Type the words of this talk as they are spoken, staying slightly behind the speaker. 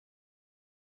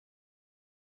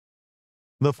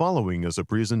The following is a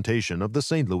presentation of the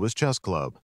St. Louis Chess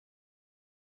Club.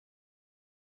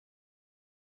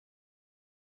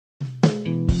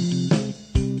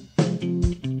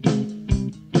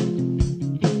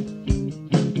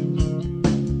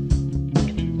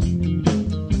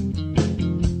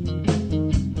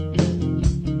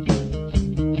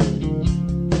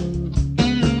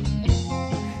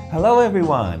 Hello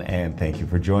everyone, and thank you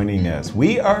for joining us.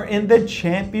 We are in the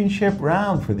championship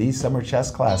round for these Summer Chess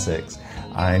Classics.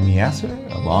 I'm Yasser,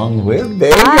 along with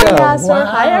Begim. Hi Yasser, wow.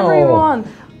 Hi everyone.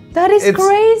 That is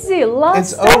crazy,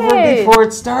 last It's over before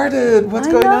it started. What's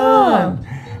going on?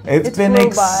 It's been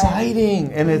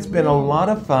exciting, and it's been a lot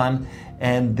of fun,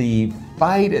 and the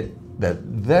fight at the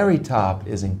very top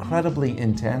is incredibly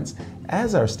intense,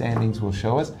 as our standings will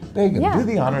show us. Begim, do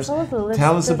the honors.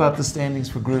 Tell us about the standings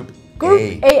for Group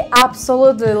A,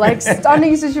 absolutely. Like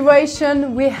stunning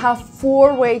situation. We have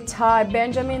four-way tie.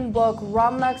 Benjamin Burke,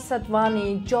 Raunak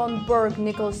Sadhwani, John Burke,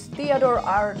 Nikolas Theodorou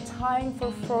are tying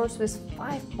for first with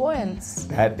 5 points.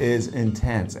 That is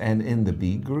intense. And in the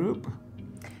B group?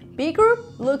 B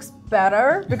group looks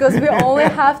better because we only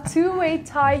have two-way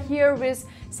tie here with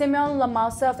Semyon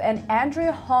Lomasov and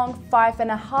Andrew Hong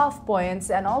 5.5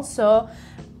 points. And also,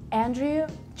 Andrew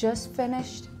just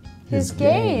finished his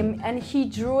game, and he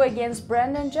drew against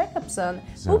Brandon Jacobson,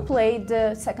 who played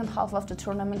the second half of the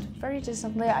tournament very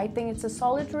decently. I think it's a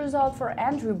solid result for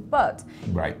Andrew, but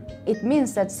it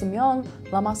means that Semyon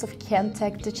Lomasov can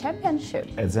take the championship.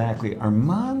 Exactly.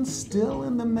 Arman's still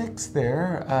in the mix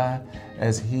there,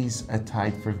 as he's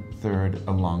tied for third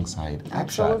alongside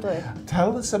Akshat.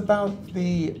 Tell us about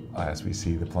the, as we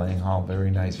see the playing hall,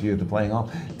 very nice view of the playing hall.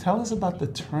 Tell us about the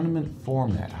tournament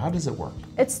format. How does it work?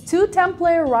 It's 2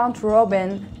 10-player round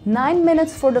robin, 9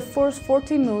 minutes for the first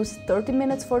 40 moves, 30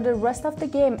 minutes for the rest of the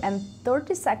game, and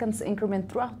 30 seconds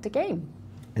increment throughout the game.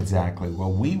 Exactly.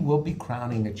 Well, we will be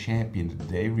crowning a champion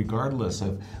today, regardless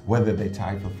of whether they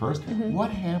tie for first. What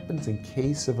happens in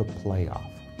case of a playoff?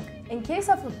 In case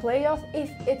of a playoff,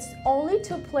 if it's only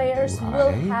 2 players,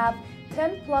 we'll have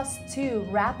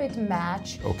 10+2 rapid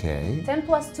match.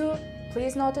 10+2,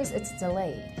 please notice it's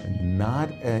delayed. Not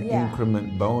an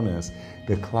increment bonus.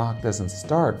 The clock doesn't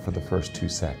start for the first 2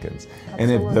 seconds. And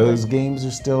if those games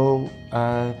are still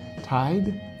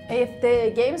tied? If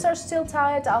the games are still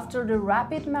tied after the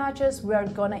rapid matches, we are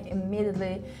gonna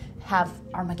immediately have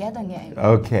Armageddon game.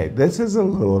 Okay, this is a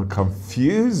little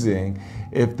confusing.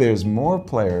 If there's more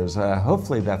players,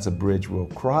 hopefully that's a bridge we'll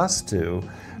cross to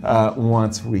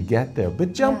once we get there.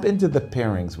 But jump into the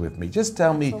pairings with me. Just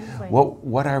tell me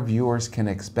what our viewers can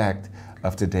expect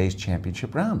of today's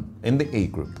championship round in the A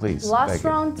group, please. Last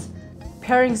round,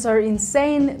 pairings are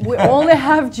insane. We only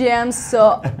have gems,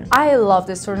 so I love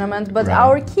this tournament. But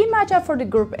our key matchup for the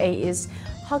Group A is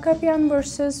Hakobyan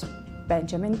versus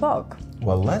Benjamin Burke.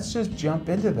 Well, let's just jump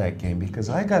into that game, because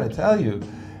I got to tell you,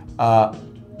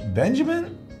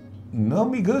 Benjamin, no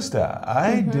me gusta.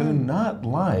 I do not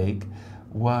like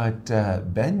what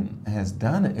Ben has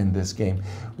done in this game.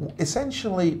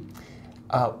 Essentially,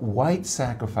 White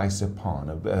sacrificed a pawn,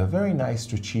 a very nice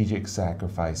strategic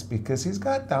sacrifice, because he's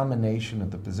got domination of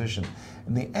the position,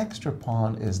 and the extra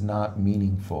pawn is not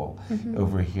meaningful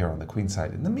over here on the queen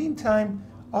side. In the meantime,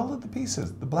 all of the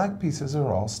pieces, the black pieces,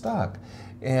 are all stuck.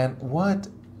 And what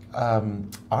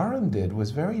Aram did was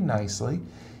very nicely,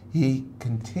 he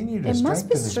continued to strengthen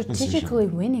his position. It must be strategically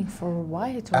winning for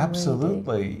White already.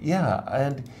 Absolutely, yeah.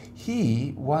 And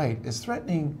White, is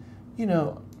threatening, you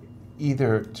know,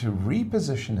 either to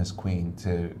reposition his queen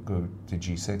to go to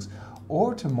g6,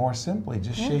 or to more simply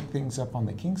just shake things up on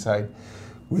the king side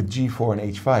with g4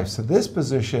 and h5. So this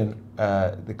position,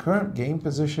 the current game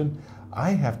position,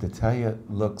 I have to tell you,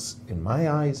 looks, in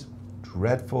my eyes,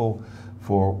 dreadful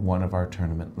for one of our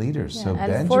tournament leaders. So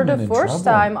and for the first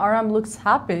time, Aram looks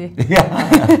happy.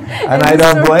 And I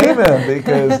don't blame him,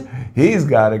 because he's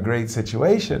got a great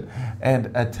situation.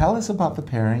 And tell us about the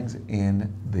pairings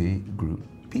in the Group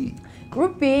B.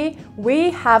 Group B,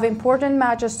 we have important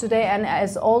matches today, and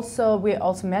as we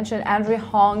also mentioned, Andrew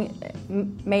Hong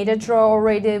made a draw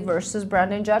already versus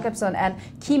Brandon Jacobson, and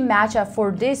key matchup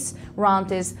for this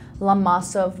round is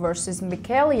Lomasov versus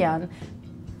Mikaelyan.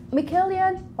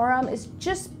 Mikaelyan, Aram, is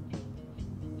just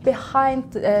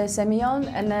behind Semyon,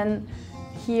 and then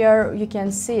here you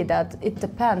can see that it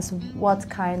depends what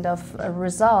kind of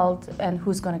result and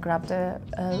who's going to grab the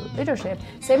leadership.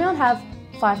 Semyon have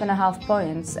 5.5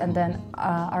 points, and then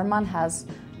Arman has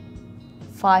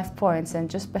 5 points, and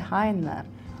just behind that.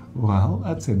 Well,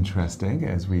 that's interesting.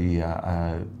 As we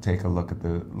take a look at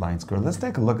the line score, let's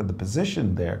take a look at the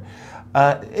position there.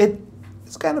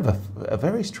 it's kind of a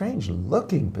very strange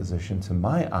looking position to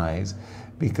my eyes,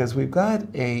 because we've got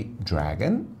a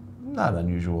dragon, not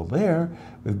unusual there,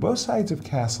 with both sides of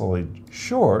castle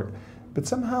short, but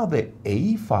somehow the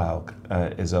A file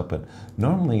is open.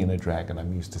 Normally in a dragon,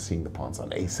 I'm used to seeing the pawns on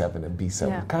A7 and B7.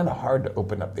 Yeah. Kind of hard to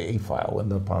open up the A file when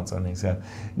the pawn's on A7.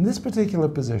 In this particular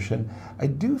position, I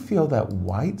do feel that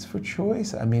white's for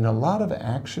choice. I mean, a lot of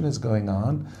action is going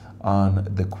on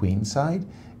the queen side,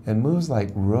 and moves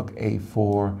like rook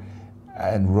A4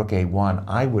 and rook A1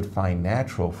 I would find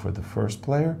natural for the first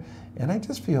player. And I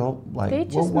just feel like, They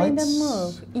just well, made a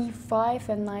move. E5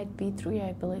 and knight B3,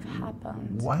 I believe,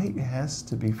 happened. White has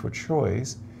to be for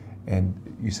choice, and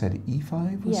you said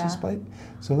E5 was his play?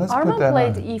 So let's put Arman that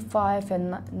played on. E5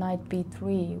 and knight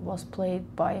B3 was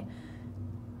played by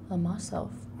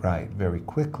Lomasov. Right, very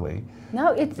quickly.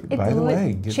 Now it By the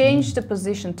way, changed the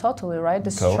position totally, right? The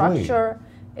Totally. structure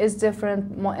is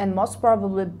different, and most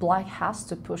probably black has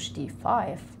to push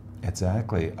D5.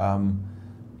 Exactly.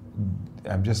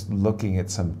 I'm just looking at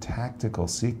some tactical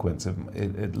sequence.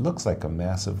 It looks like a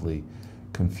massively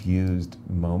confused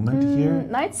moment here.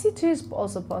 Knight C2 is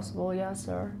also possible, yes,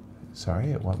 sir.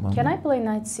 Sorry, at what moment? Can I play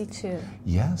knight C2?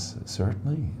 Yes,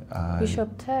 certainly.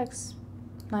 Bishop takes,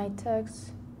 knight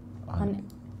takes on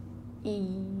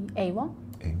A1.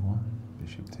 A1,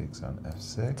 bishop takes on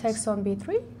F6. Takes on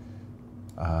B3.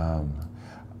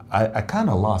 I kind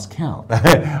of lost count.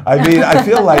 I mean, I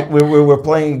feel like we're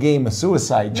playing a game of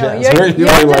suicide chess. You're where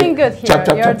doing like, good here. Chop,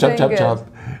 chop, You're chop, chop, doing chop, good. chop.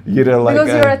 You know, like, Because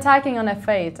you're attacking on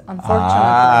F8,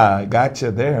 unfortunately.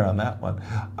 Gotcha there on that one.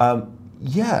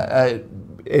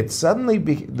 It suddenly,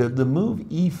 the move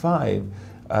E5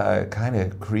 kind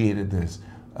of created this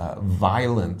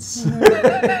violence In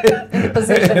the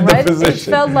position, in the right?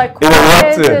 position. It felt like It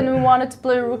quiet, erupted. and we wanted to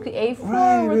play rook A4,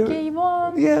 Right. rook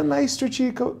A1. Yeah, nice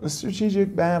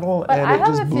strategic battle, But and I it have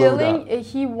just a blew feeling it up.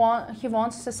 he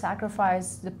wants to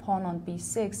sacrifice the pawn on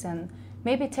B6 and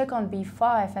maybe take on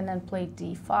B5 and then play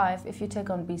D5. If you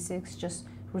take on B6, just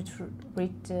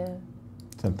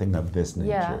Something of this nature.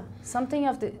 yeah, something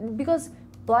of the, because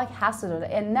black has to do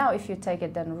that. And now if you take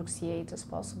it, then rook C8 is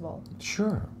possible.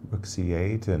 Sure, rook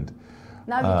C8, and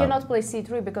Now you cannot play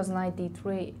C3 because knight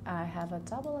D3, I have a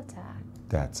double attack.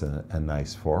 that's a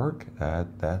nice fork,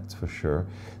 that's for sure.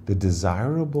 The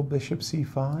desirable bishop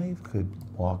C5 could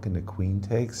walk into queen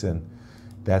takes, and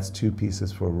that's two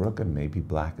pieces for rook, and maybe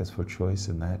black is for choice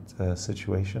in that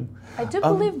situation. I do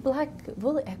believe black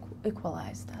will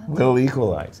equalize that. Will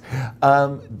equalize.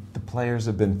 The players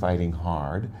have been fighting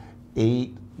hard.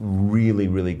 8 really,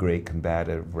 really great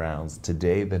combative rounds.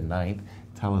 Today, the 9th.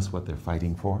 Tell us what they're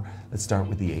fighting for. Let's start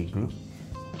with the A group.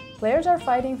 Players are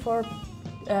fighting for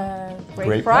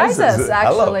Great prizes, prizes.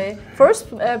 actually. First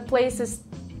place is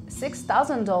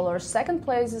 $6,000, second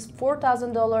place is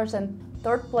 $4,000, and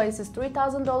third place is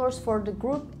 $3,000 for the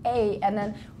group A, and then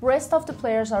rest of the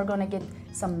players are gonna get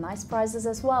some nice prizes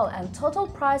as well. And total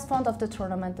prize fund of the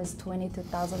tournament is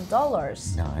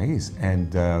 $22,000. Nice. And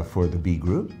for the B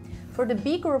group? For the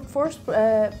B group, first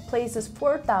place is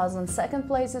 $4,000, second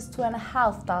place is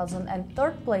 $2,500, and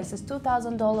third place is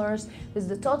 $2,000, with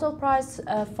the total prize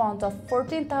fund of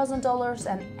 $14,000,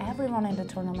 and everyone in the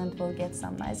tournament will get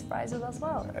some nice prizes as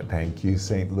well. Thank you,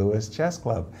 St. Louis Chess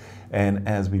Club. And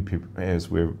as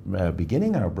we're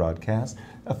beginning our broadcast,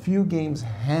 a few games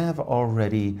have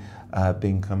already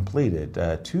been completed.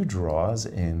 2 draws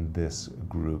in this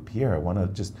group here. I want to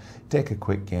just take a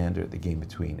quick gander at the game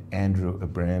between Andrew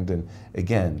and Brandon.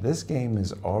 Again, this game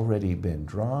has already been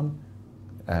drawn.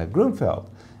 Grunfeld.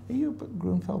 Are you a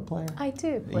Grunfeld player? I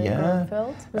do play Yeah.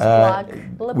 Grunfeld with black.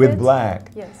 a little With bit.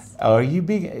 black. Yes. Are you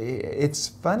being? It's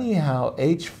funny how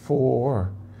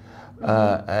H4.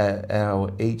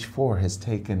 H4 has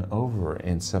taken over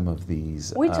in some of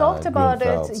these. We talked about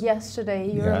Grunfelds. it yesterday.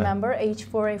 You Yeah. remember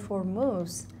H4, A4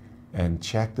 moves. And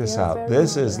check this They're out. very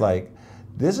This is modern. like,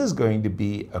 this is going to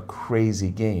be a crazy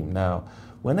game. Now,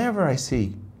 whenever I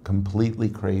see completely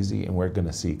crazy, and we're going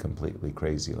to see completely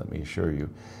crazy, let me assure you,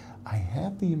 I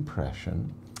have the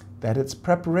impression that it's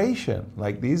preparation.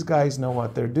 Like these guys know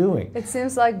what they're doing. It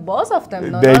seems like both of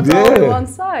them, They not do. only one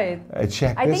side.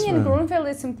 Check I this think in one. Grunfeld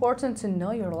it's important to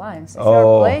know your lines. If Oh.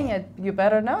 you're playing it, you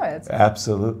better know it.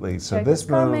 Absolutely. So Check this is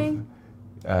move,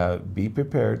 coming. be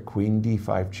prepared, queen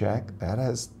d5 check, that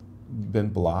has been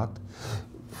blocked.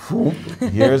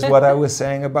 Here's what I was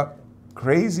saying about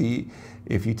crazy.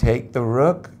 If you take the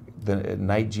rook, the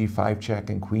knight g5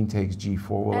 check and queen takes g4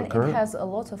 will And occur. it has a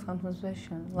lot of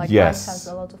compensation. Like Yes. white has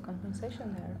a lot of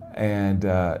compensation there. And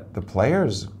the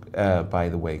players, by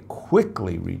the way,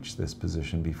 quickly reached this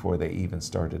position before they even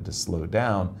started to slow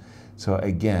down. So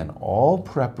again, all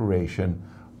preparation,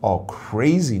 all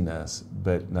craziness,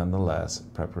 but nonetheless,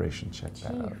 preparation. Check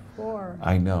that out. G4.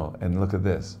 I know, and look at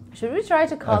this. Should we try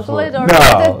to calculate or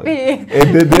No, let it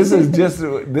be?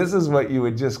 this is what you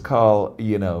would just call,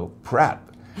 you know,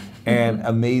 prep, and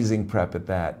amazing prep at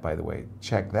that. By the way,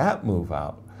 check that move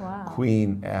out. Wow.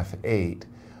 Queen F8,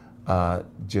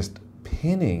 just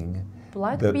pinning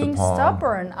Black the being pawn.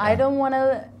 stubborn. I don't want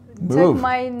to take Move.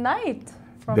 my knight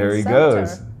from There he center.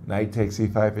 goes. Knight takes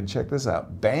E5, and check this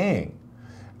out. Bang!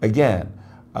 Again,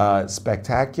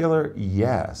 spectacular,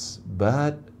 yes,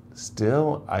 but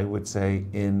still, I would say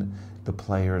in the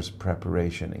player's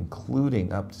preparation,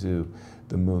 including up to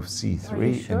the move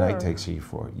C3 and knight takes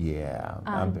E4. Yeah.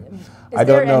 Is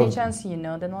there any chance you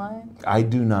know the line? I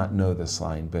do not know this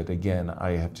line, but again,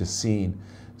 I have just seen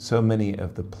so many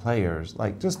of the players,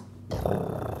 like just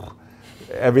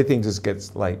everything just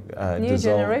gets like New dissolved.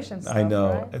 generation stuff, I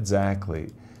know, right?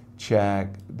 exactly.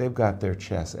 Check. They've got their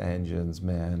chess engines,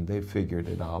 man. They figured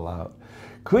it all out.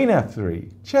 Queen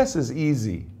F3. Chess is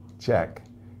easy. Check.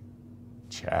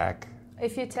 Check.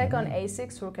 If you take on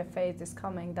A6, Rook F8 is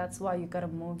coming. That's why you gotta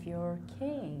move your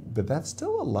king. But that's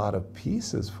still a lot of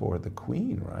pieces for the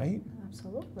queen, right?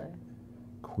 Absolutely.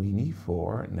 Queen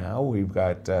E4. Now we've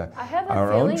got I have a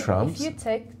our feeling own trumps. if you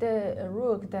take the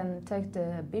rook, then take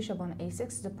the bishop on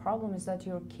A6, the problem is that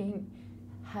your king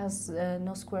has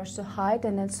no squares to hide,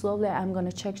 and then slowly I'm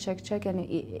gonna check, and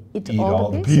eat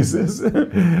all the pieces.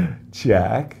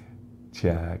 Check,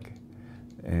 check,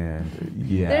 and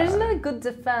yeah. There's no good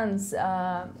defense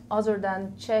other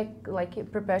than check, like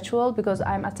perpetual, because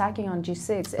I'm attacking on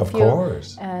G6. Of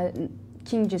course.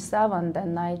 King G7,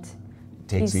 then knight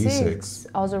Takes E6.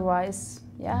 Otherwise,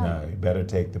 yeah. No, you better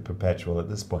take the perpetual at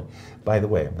this point. By the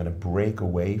way, I'm going to break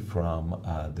away from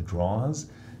the draws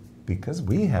because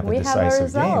we have a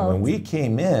decisive game. When we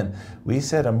came in, we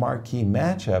said a marquee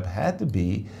matchup had to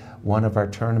be one of our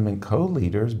tournament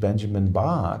co-leaders, Benjamin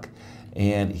Bach,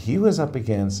 and he was up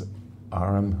against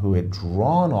Aram, who had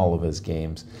drawn all of his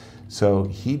games. So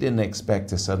he didn't expect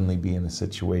to suddenly be in a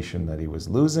situation that he was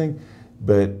losing,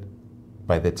 but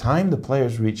by the time the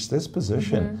players reached this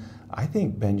position, I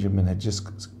think Benjamin had just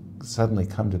suddenly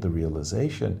come to the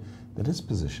realization that his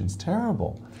position's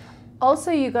terrible.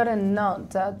 Also, you gotta note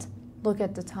that, look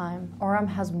at the time, Aram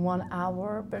has 1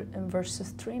 hour versus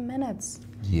 3 minutes.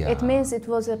 Yeah. It means it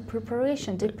was a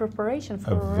preparation, deep preparation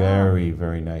for a very,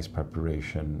 very nice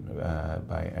preparation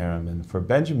by Aram. And for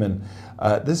Benjamin,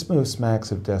 this move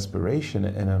smacks of desperation.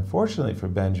 And unfortunately for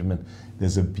Benjamin,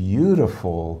 there's a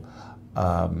beautiful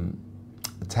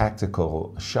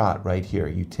tactical shot right here.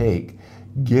 You take,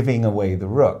 giving away the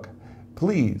rook.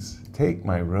 Please take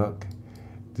my rook.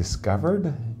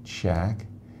 Discovered, check,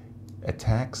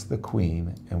 attacks the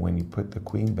queen, and when you put the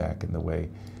queen back in the way,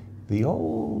 the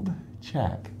old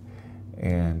check,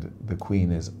 and the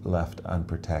queen is left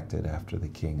unprotected after the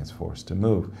king is forced to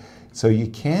move. So you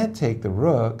can't take the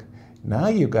rook. Now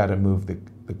you've got to move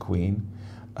the queen.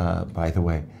 By the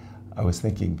way, I was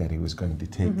thinking that he was going to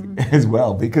take as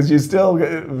well, because you still,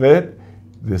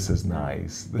 this is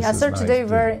nice. This yeah, is sir, nice. today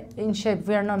we're in shape.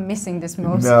 We're not missing this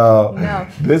move. No, no.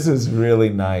 This is really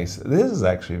nice. This is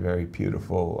actually a very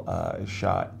beautiful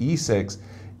shot. E6,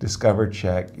 discovered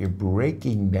check. You're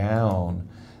breaking down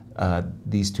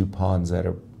these two pawns that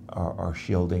are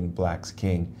shielding Black's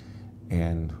king.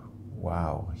 And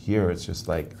wow, here it's just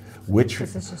like, This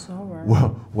is just over. Well,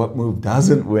 what move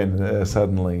doesn't win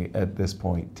suddenly at this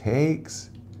point?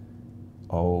 Takes.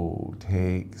 Oh,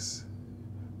 takes.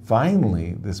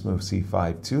 Finally, this move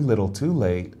C5, too little, too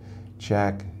late.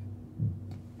 Check.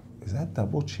 Is that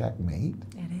double checkmate?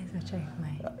 It is a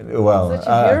checkmate. Well, such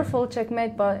a beautiful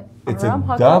checkmate by it's Aram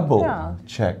a double Hakobyan.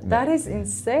 checkmate. That is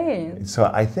insane.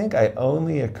 So I think I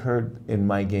only occurred in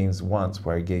my games once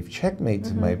where I gave checkmate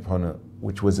to my opponent,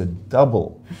 which was a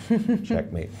double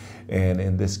checkmate. And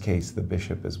in this case, the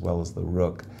bishop as well as the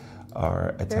rook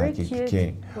are attacking the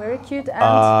king. Very cute,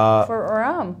 and for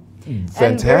Aram. Fantastic.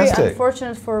 And very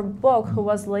unfortunate for Burke, who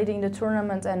was leading the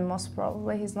tournament, and most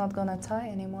probably he's not going to tie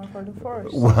anymore for the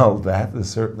first. Well, that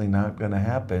is certainly not going to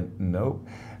happen. Nope.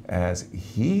 As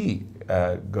he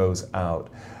goes out.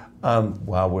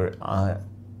 While we're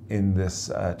in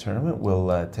this tournament,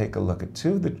 we'll take a look at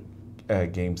two of the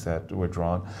games that were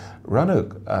drawn.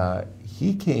 Raunak,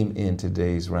 he came in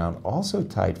today's round also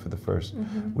tied for the first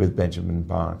with Benjamin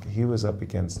Bach. He was up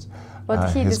against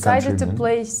but he his decided to countryman.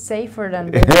 play safer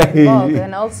than Benjamin Bach,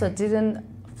 and also didn't,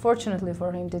 fortunately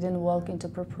for him, didn't walk into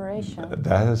preparation.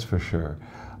 That is for sure.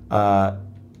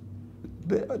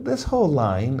 This whole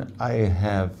line I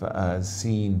have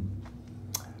seen,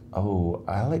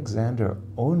 Alexander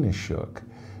Onyshuk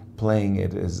playing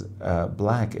it as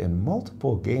black in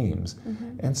multiple games,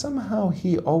 and somehow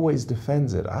he always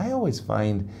defends it. I always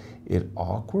find it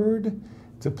awkward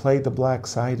to play the black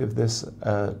side of this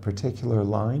particular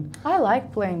line. I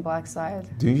like playing black side.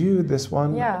 Do you, this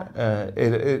one? Yeah.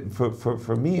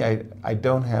 For me, I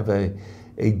don't have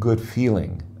a good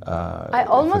feeling. I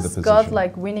almost got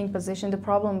like winning position. The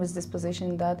problem with this position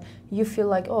that you feel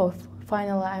like, oh,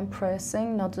 finally I'm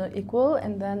pressing, not equal,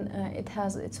 and then it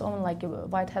has its own, like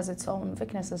white has its own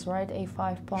weaknesses, right?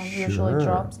 A5 pawn usually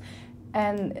drops.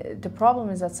 And the problem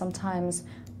is that sometimes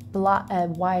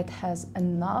white has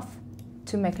enough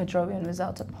to make a draw in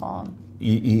without a pawn.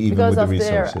 Even because with of the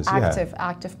resources, their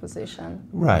active position.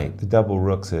 Right, the double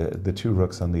rooks, the two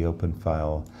rooks on the open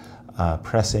file,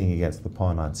 pressing against the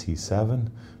pawn on c7,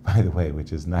 by the way,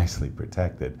 which is nicely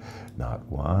protected. Not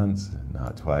once,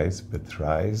 not twice, but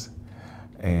thrice.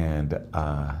 And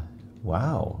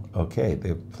wow, okay,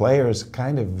 the players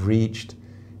kind of reached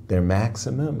their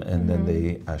maximum, and then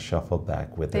they shuffled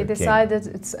back with their king. They decided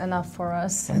it's enough for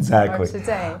us exactly. for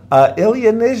today.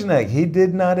 Illia Nyzhnyk, he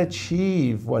did not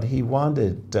achieve what he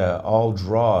wanted, all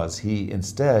draws. He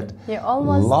instead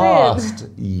lost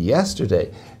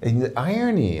yesterday. And the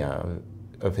irony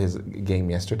of his game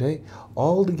yesterday,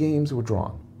 all the games were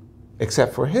drawn,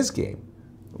 except for his game,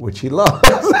 which he lost.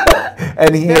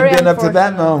 And he had been up to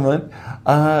that moment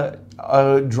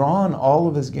drawn all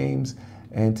of his games.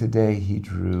 And today he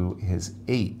drew his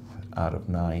 8th out of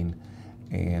 9,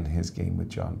 and his game with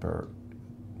John Burke.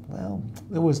 Well,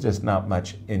 there was just not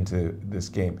much into this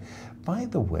game. By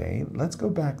the way, let's go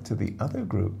back to the other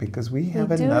group, because we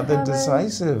have another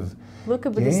decisive Luka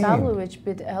Budisavljevic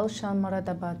beat Elshan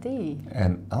Moradiabadi.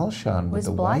 And Elshan with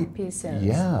the black white pieces.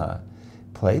 Yeah,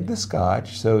 played the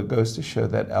Scotch, so it goes to show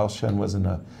that Elshan was in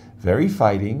a very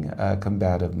fighting,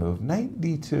 combative move. Knight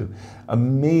d2, a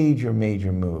major,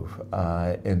 major move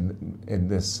in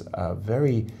this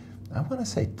very, I want to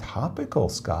say, topical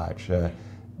Scotch.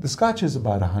 The Scotch is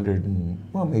about 100 and,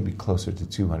 well, maybe closer to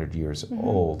 200 years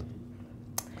old.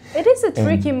 It is a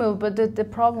tricky move, but the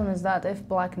problem is that if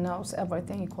black knows,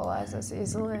 everything equalizes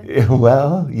easily.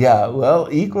 Well, yeah, well,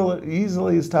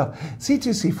 easily is tough.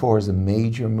 c2, c4 is a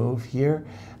major move here.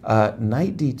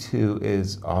 Knight d2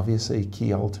 is obviously a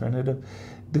key alternative.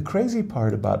 The crazy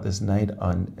part about this knight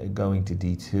on going to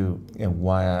d2, and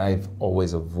why I've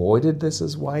always avoided this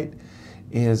as white,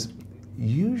 is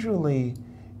usually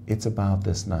it's about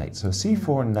this knight. So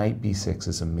c4, knight b6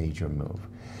 is a major move.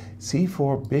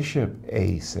 c4, bishop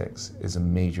a6 is a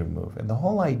major move. And the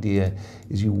whole idea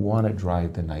is you want to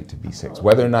drive the knight to b6.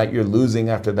 Whether or not you're losing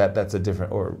after that, that's a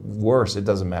different, or worse, it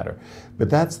doesn't matter. But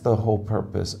that's the whole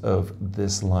purpose of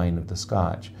this line of the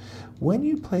Scotch. When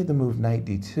you play the move knight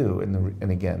d2,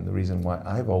 and again, the reason why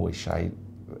I've always shied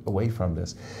away from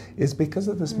this is because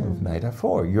of this move knight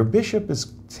f4. Your bishop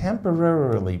is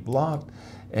temporarily blocked,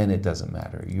 and it doesn't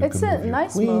matter. It's a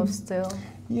nice move still.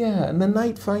 Yeah, and the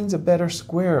knight finds a better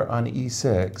square on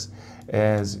e6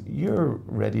 as you're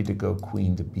ready to go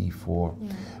queen to b4.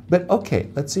 Yeah. But okay,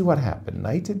 let's see what happened.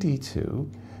 Knight to d2,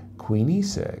 queen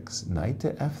e6, knight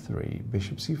to f3,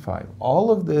 bishop c5. All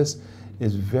of this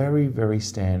is very, very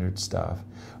standard stuff.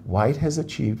 White has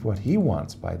achieved what he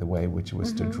wants, by the way, which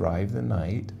was to drive the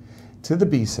knight to the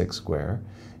b6 square.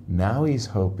 Now he's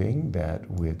hoping that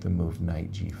with the move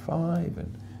knight g5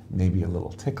 and maybe a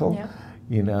little tickle,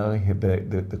 you know,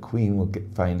 the queen will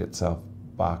find itself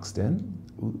boxed in.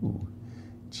 Ooh,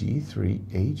 g3,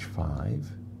 h5.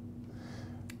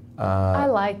 I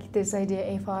like this idea,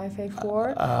 a5,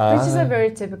 a4, which is a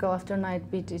very typical after knight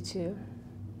b2.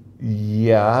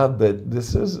 Yeah, but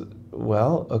this is,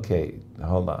 well, okay,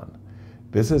 hold on.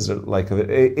 This is like,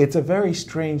 it's a very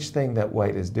strange thing that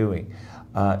white is doing.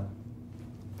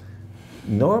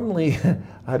 Normally,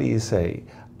 how do you say,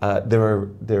 there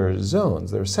are zones,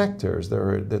 there are sectors, there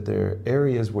are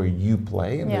areas where you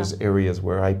play, and there's areas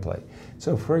where I play.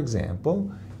 So, for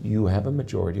example, you have a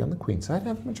majority on the queen side, I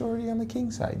have a majority on the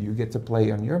king side. You get to play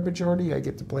on your majority, I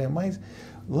get to play on mine.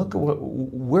 Look at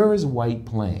where is white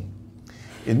playing?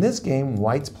 In this game,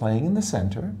 white's playing in the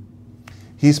center.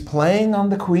 He's playing on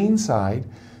the queen side,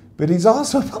 but he's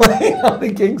also playing on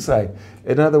the king side.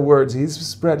 In other words, he's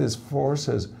spread his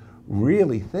forces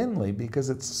really thinly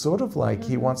because it's sort of like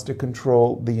he wants to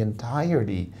control the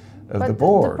entirety of the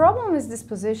board. The problem with this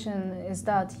position is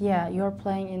that, yeah, you're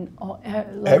playing in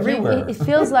everywhere. It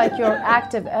feels like you're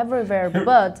active everywhere,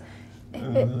 but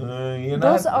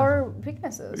those are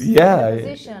weaknesses. Yeah, in the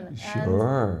position.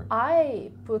 sure. And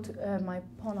I put my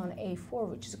pawn on a4,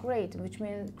 which is great, which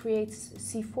means creates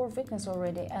c4 weakness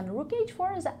already. And rook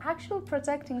h4 is actually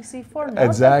protecting c4,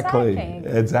 not attacking.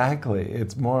 Exactly.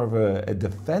 It's more of a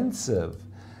defensive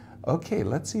Okay,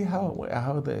 let's see how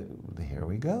here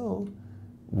we go.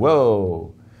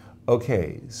 Whoa.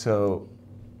 Okay, so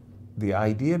the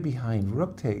idea behind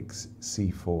rook takes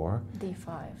c4.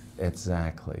 d5.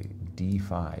 Exactly,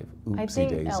 d5. Oopsie I think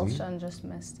daisy. Elshan just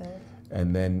missed it.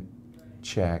 And then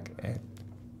check.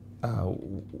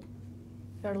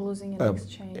 You're losing an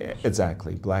exchange.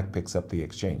 Exactly, black picks up the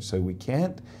exchange. So we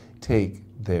can't take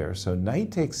there. So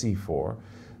knight takes c4.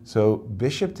 So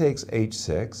bishop takes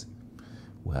h6.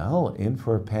 Well, in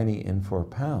for a penny, in for a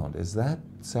pound. Is that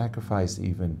sacrifice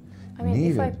even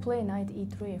needed? If I play knight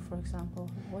e3, for example,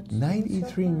 knight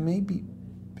e3, maybe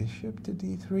bishop to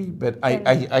d3. But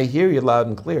I hear you loud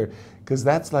and clear, because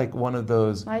that's like one of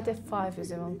those. Knight f5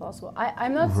 is even possible.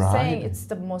 I'm not saying it's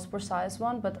the most precise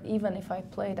one, but even if I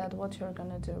play that, what you're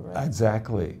gonna do, right?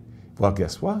 Exactly. Well,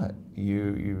 guess what?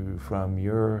 You from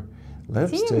your lips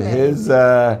to Teammates. his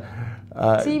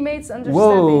teammates understand each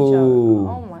other. whoa.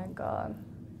 Oh my god.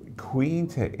 Queen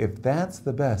take. If that's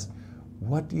the best,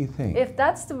 what do you think? If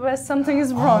that's the best, something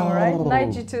is wrong, right? Knight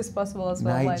g2 is possible as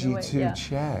well, Knight by the way. g2 Yeah.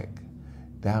 check.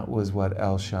 That was what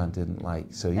Elshan didn't like.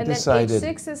 So he And decided.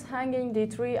 then h6 is hanging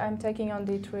d3. I'm taking on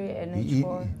d3 and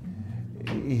h4.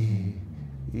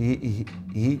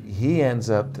 He ends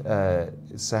up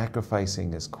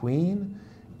sacrificing his queen,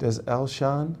 does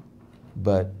Elshan,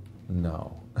 but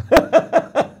no.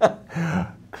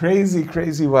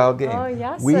 Crazy wild game. Oh,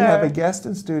 yes, we have sir. a guest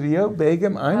in studio,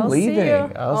 Begim. I'm I'll leaving. See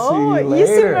you. I'll see you later. You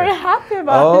seem very happy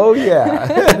about it. Oh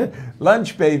yeah,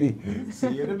 lunch, baby. See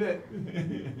you in a bit.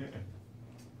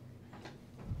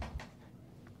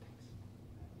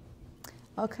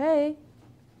 Okay,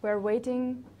 we're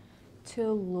waiting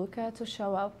to Luka to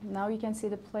show up. Now you can see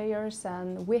the players,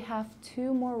 and we have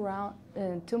two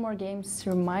more games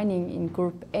remaining in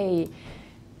Group A.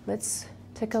 Let's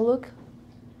take a look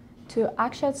to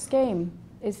Akshat's game.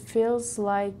 It feels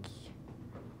like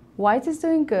White is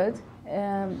doing good.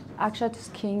 Akshat's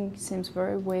king seems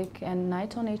very weak, and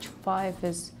knight on h5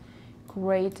 is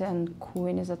great, and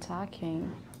queen is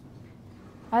attacking.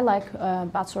 I like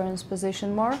Batsuren's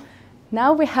position more.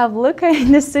 Now we have Luka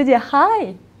in the studio.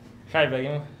 Hi! Hi,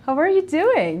 Begim. How are you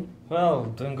doing? Well,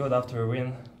 doing good after a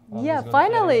win. Always Yeah, good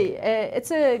finally.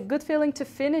 It's a good feeling to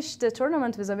finish the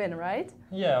tournament with a win, right?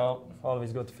 feeling. Yeah,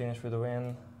 always good to finish with a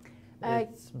win.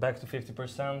 It's back to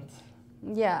 50%.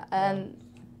 Yeah, and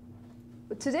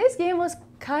today's game was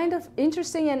kind of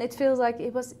interesting, and it feels like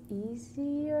it was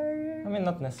easier. I mean,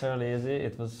 not necessarily easy.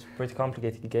 It was a pretty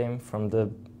complicated game from the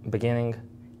beginning.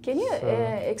 Can you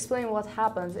explain what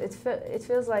happens? It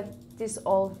feels like this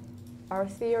all our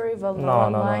theory, well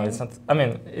known. No, it's not. I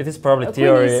mean, it is probably Queen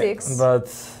theory, e6. but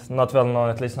not well known,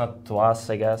 at least not to us,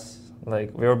 I guess. Like,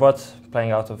 we were both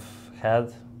playing out of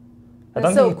head. I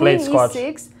don't think he played Queen Scotch.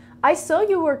 e6. I saw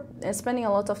you were spending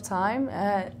a lot of time.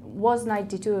 Was knight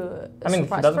d2 a I mean,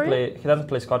 surprise for you? he doesn't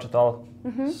play Scotch at all.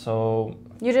 So,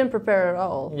 You didn't prepare at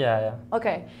all. yeah.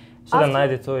 Okay. So then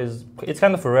knight d2 it's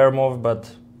kind of a rare move, but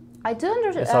I do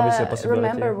It's obviously a possibility.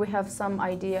 remember we have some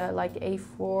idea like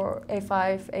a4,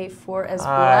 a5, a4 as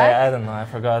black. I don't know, I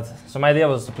forgot. So my idea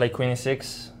was to play queen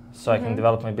e6, so I can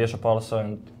develop my bishop also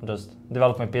and just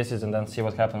develop my pieces and then see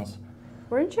what happens.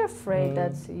 Weren't you afraid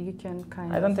that you can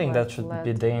kind of I don't think like that should let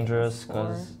be dangerous f4?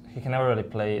 because he can never really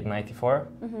play knight e4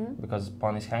 because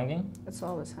pawn is hanging. It's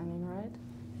always hanging, right?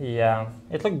 Yeah,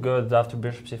 it looked good after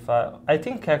bishop c5. I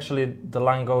think actually the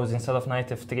line goes instead of knight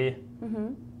f3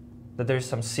 that there is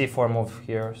some c4 move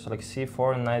here. So like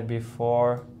c4, knight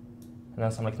b4, and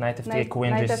then some like knight f3,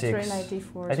 queen knight g6. f3, knight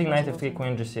d4 I think knight f3,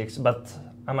 queen g6, but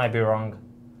I might be wrong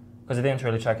because I didn't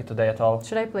really check it today at all.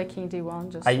 Should I play king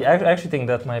d1? Just I actually think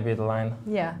that might be the line.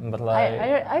 yeah. But like,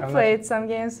 I I'm played some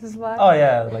games as well. Oh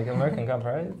yeah, like American Cup,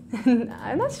 right?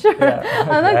 I'm not sure. Yeah.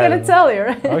 I'm not I gonna don't tell you.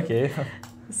 Right? Okay.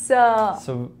 So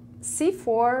So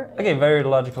c4. okay, very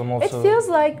logical move. It so, feels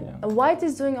like yeah. White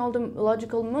is doing all the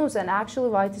logical moves, and actually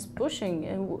White is pushing.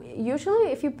 And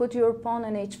usually, if you put your pawn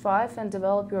on h5 and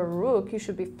develop your rook, you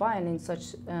should be fine in such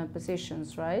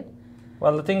positions, right?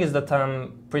 Well, the thing is that I'm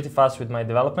pretty fast with my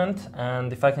development,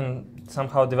 and if I can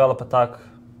somehow develop attack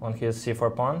on his c4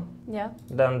 pawn, Yeah.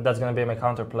 then that's going to be my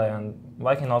counterplay, and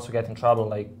White can also get in trouble,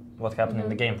 like what happened in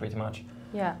the game, pretty much.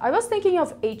 Yeah, I was thinking of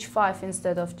h5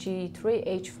 instead of g3,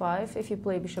 h5. If you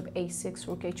play bishop a6,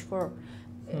 rook h4,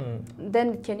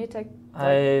 then can you take?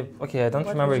 I don't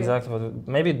What remember would you- exactly what.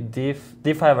 Maybe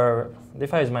d5 or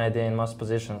d5 is my idea in most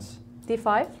positions.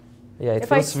 d5. Yeah, it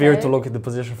If I feels weird to say- look at the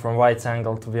position from White's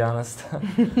angle, to be honest.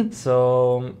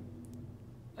 So,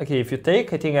 okay, if you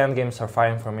take, I think endgames are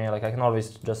fine for me. Like I can always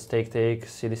just take,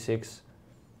 cd6.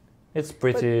 It's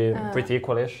pretty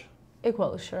equalish.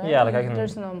 Equalish, right? Yeah, like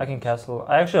There's no. I can castle.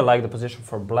 I actually like the position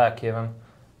for black even.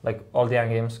 like all the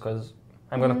endgames, because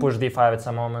I'm gonna push d5 at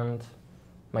some moment.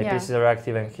 My pieces are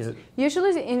active, and he's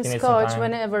usually in Scotch,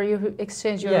 whenever you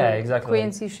exchange your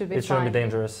queens, you should be fine. It shouldn't be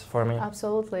dangerous for me.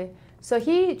 Absolutely. So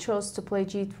he chose to play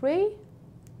g3.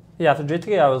 Yeah, after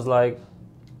g3, I was like,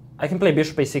 I can play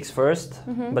bishop a6 first,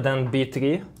 but then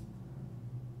b3,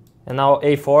 and now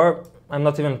a4. I'm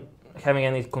not even having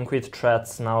any concrete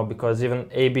threats now, because even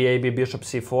AB bishop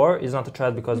c4 is not a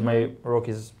threat because my rook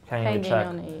is hanging in check.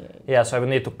 Yeah, so I would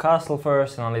need to castle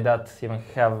first, and only that even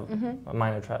have a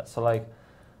minor threat. So like,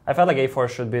 I felt like a4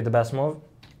 should be the best move,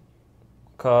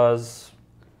 because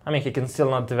I mean he can still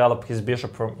not develop his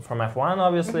bishop from f1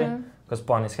 obviously, because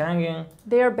pawn is hanging.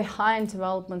 They are behind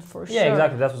development for sure. Yeah,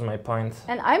 exactly. That was my point.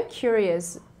 And I'm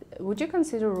curious, would you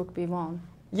consider rook b1?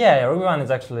 Yeah, rook b1 is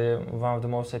actually one of the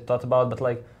moves I thought about, but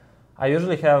like I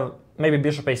usually have maybe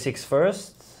bishop a6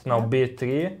 first, now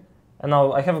b3, and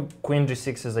now I have queen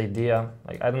g6 as idea.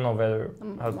 Like I don't know whether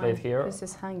I'll play it here. This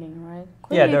is hanging, right?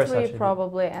 Queen e3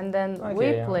 probably, and then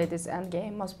we play this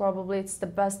endgame. Most probably it's the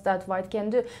best that white can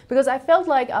do, because I felt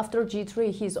like after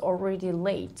g3 he's already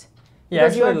late. Yeah,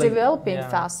 because you're developing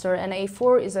faster, and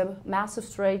a4 is a massive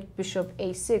threat, bishop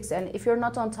a6, and if you're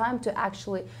not on time to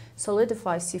actually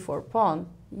solidify c4 pawn,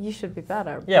 you should be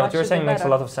better. Yeah, what you're saying makes a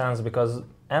lot of sense, because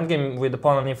endgame with the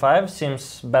pawn on e5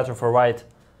 seems better for white.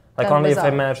 Like only if I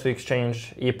manage to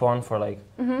exchange e-pawn for like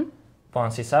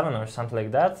pawn c7 or something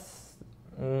like that,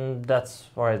 that's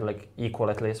already like equal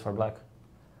at least for black.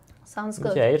 Sounds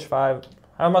good. Yeah, h5.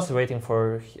 I'm mostly waiting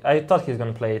for. I thought he's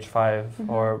gonna play h5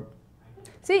 or.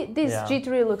 See, this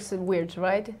g3 looks weird,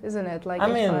 right? Isn't it? Like I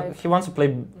mean, he wants to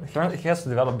play. He has to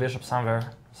develop bishop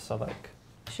somewhere. So like.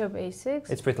 Bishop a6.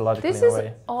 It's pretty logical this in a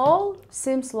way. All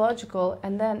seems logical,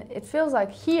 and then it feels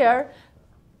like here,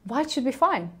 white should be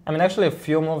fine. I mean, actually, a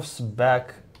few moves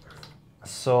back.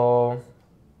 So,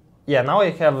 yeah, now I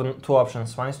have two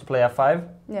options. One is to play f5.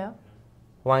 Yeah.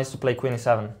 One is to play queen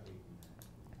e7.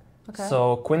 Okay.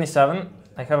 So queen e7,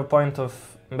 I have a point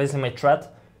of basically my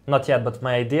threat. Not yet, but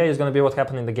my idea is going to be what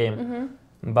happened in the game.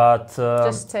 But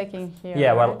just taking here.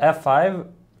 Yeah, right? well, f5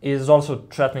 is also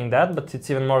threatening that, but it's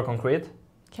even more concrete.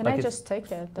 Can I just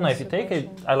take it? No, if you take it,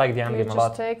 I like the endgame a lot.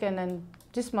 Just take, and then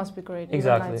this must be great.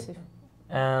 Exactly.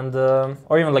 And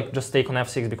or even like just take on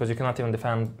f6, because you cannot even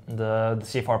defend the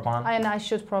c4 pawn. And I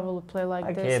should probably play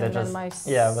like this, and then my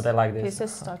but I like this. piece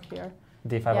is stuck here.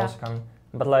 d5 also coming.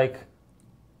 But like,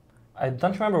 I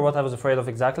don't remember what I was afraid of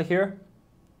exactly here,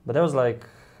 but there was like.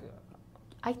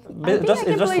 I think I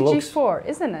can play g4,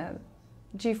 isn't it?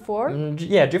 g4?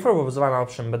 Yeah, g4 was one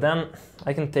option, but then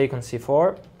I can take on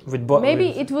c4 with both. Maybe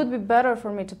it would be better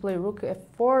for me to play rook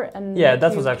f4 and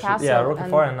that was actually rook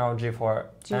f4 and now g4.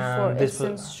 g4, it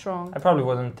seems strong. I probably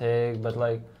wouldn't take, but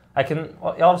like I can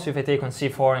also if I take on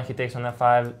c4 and he takes on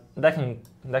f5, that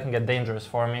can get dangerous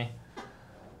for me.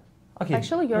 Okay,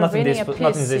 actually, you're winning a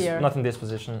piece here. Not in this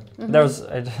position. There was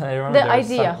I remember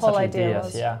the whole idea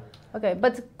was. Yeah. Okay,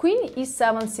 but queen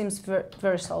e7 seems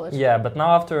very solid. Yeah, but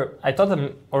now after, I thought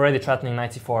I'm already threatening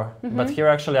knight c4, but here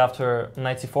actually after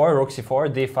knight c4, rook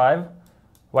c4, d5,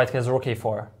 white has rook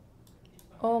a4.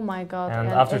 Oh my god. And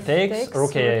after takes,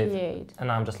 rook a8, and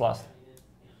now I'm just lost.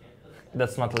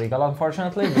 That's not legal,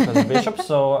 unfortunately, because bishop,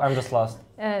 so I'm just lost.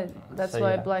 And that's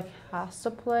why black has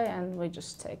to play, and we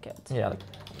just take it. Yeah, like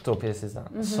two pieces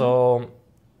then. So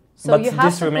but you have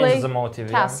this to remains play as a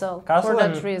motive. castle for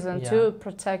that reason, to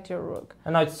protect your rook.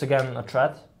 And now it's again a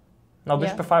threat. Now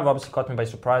bishop f5 obviously caught me by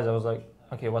surprise. I was like,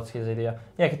 okay, what's his idea?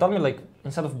 Yeah, he told me like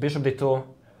instead of bishop d2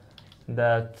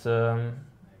 that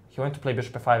he wanted to play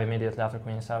bishop f5 immediately after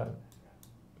queen e7.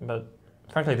 But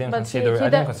frankly, I didn't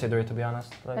consider it, to be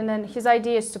honest. Like, and then his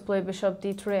idea is to play bishop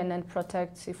d3 and then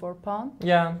protect c4 pawn?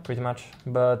 Yeah, pretty much.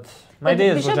 But my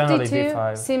idea is generally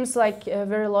d5. Seems like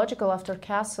very logical after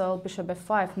castle, bishop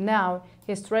f5. Now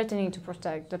he's threatening to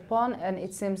protect the pawn, and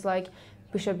it seems like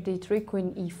bishop d3,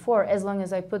 queen e4, as long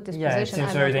as I put this position. Yeah, it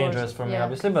seems very dangerous for me,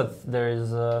 obviously, but there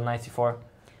is knight c4.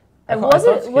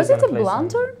 Was it a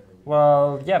blunder?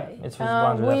 Well, yeah, it was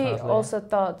blunder, we definitely. also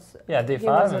thought d5 he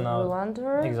was a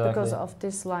blunder because of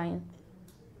this line.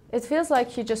 It feels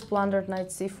like he just blundered knight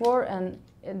c4,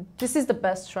 and this is the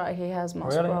best try he has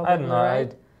most probably, I don't know.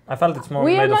 right? I felt it's more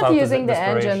we made are not of using the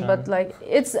engine, but like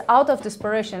it's out of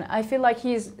desperation. I feel like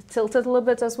he's tilted a little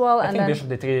bit as well. I think bishop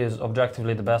d3 is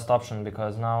objectively the best option,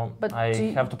 because now I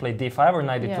have to play d5 or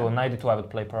knight d2. Knight d2 I would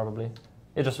play probably.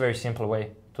 It's just a very simple way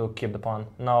to keep the pawn.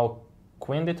 Now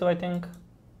queen d2 I think.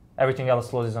 Everything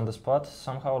else loses on the spot,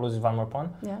 somehow loses one more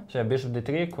pawn. Yeah. So yeah, bishop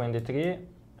d3, queen d3,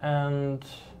 and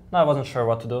now I wasn't sure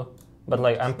what to do. But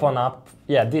like I'm pawn up,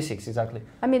 yeah, d6 exactly.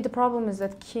 I mean, the problem is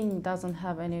that king doesn't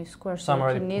have any squares. So I'm he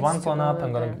already needs one to pawn go up.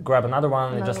 I'm gonna there. grab another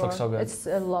one, and it just Another looks so one. good. It's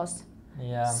lost.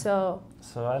 Yeah. So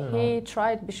I don't know. he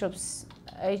tried bishop's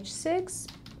h6,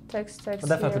 takes But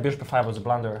definitely here. bishop f5 was a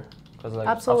blunder, because like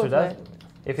Absolutely. after that,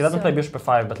 if he doesn't So- play bishop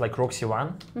f5 but like rook c1,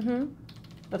 Mm-hmm.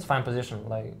 that's fine position.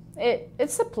 Like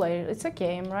It's a play. It's a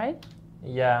game, right?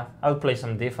 yeah, I would play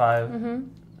some d5. Mm-hmm.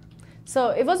 So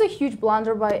it was a huge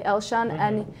blunder by Elshan. Mm-hmm.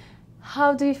 And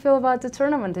how do you feel about the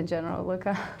tournament in general,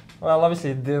 Luka? Well, obviously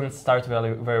it didn't start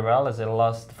very well as I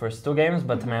lost the first 2 games,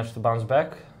 but managed to bounce back.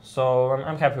 So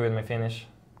I'm happy with my finish.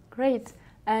 Great.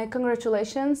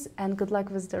 Congratulations and good luck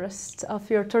with the rest of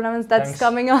your tournaments that's Thanks.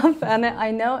 coming up. And I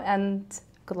know, and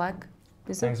good luck.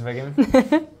 Thanks,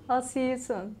 Begim. I'll see you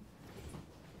soon.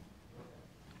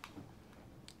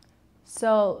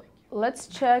 So let's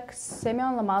check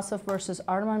Semyon Lomasov versus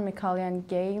Arman Mikaelyan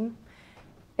game.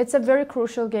 It's a very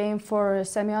crucial game for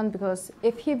Semyon because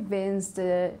if he wins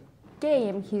the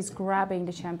game, he's grabbing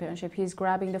the championship. He's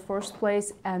grabbing the first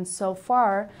place, and so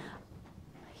far,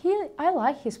 I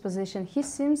like his position. He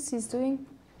seems he's doing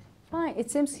fine. It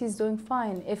seems he's doing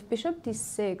fine. If bishop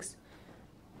d6,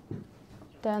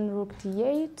 then rook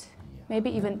d8, maybe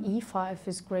even e5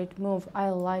 is a great move. I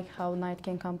like how knight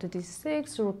can come to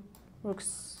d6,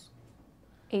 rooks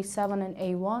a7 and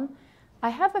a1. I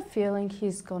have a feeling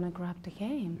he's gonna grab the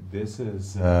game. This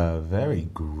is very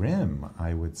grim,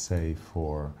 I would say,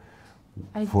 for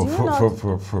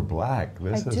black.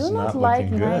 This I is do not not like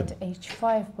looking knight good.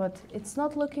 h5, but it's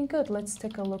not looking good. Let's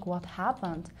take a look what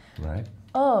happened. Right.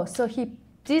 Oh, so he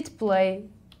did play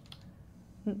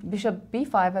bishop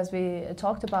b5 as we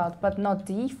talked about, but not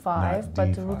d5, Not but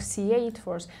d5. rook c8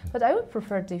 first. But I would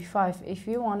prefer d5 if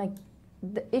you want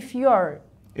to. If you're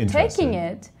Interesting. taking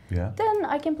it, Yeah. then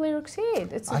I can play rook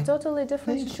c8. It's a I totally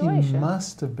different He situation.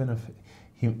 must have been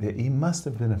he must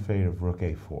have been afraid of rook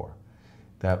a4.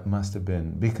 That must have been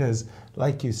because,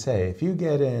 like you say, if you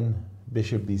get in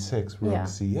bishop b6, rook Yeah.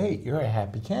 c8, you're a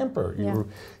happy camper. Yeah.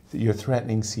 You're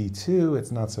threatening c2.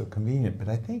 It's not so convenient. But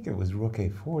I think it was rook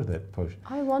a4 that pushed.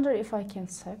 I wonder if I can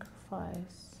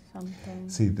sacrifice something.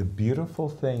 See, the beautiful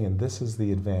thing, and this is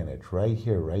the advantage right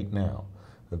here, right now,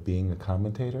 of being a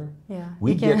commentator. Yeah.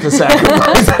 We you can- get to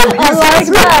sacrifice. I like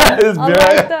that. It's I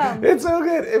very- like that. It's so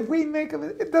good. If we make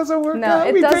it doesn't work No, out,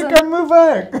 it we doesn't. take our move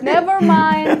back. Never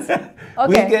mind.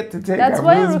 Okay. We get to take That's our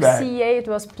why moves rook back. c8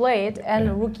 was played and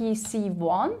Yeah. rook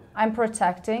c1. I'm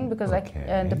protecting because the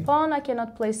Okay. pawn I cannot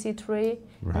play c3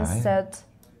 Right. instead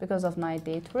because of knight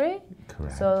d3.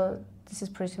 Correct. So this is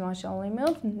pretty much the only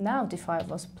move. Now d5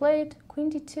 was played, queen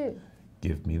d2.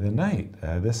 Give me the knight.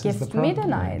 This is the Give me problem. the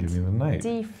knight. Give me the knight.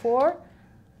 d4,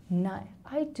 knight.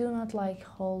 I do not like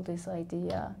hold this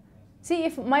idea. See,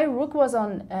 if my rook was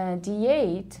on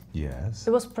d8, Yes.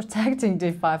 it was protecting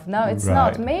d5. Now it's Right.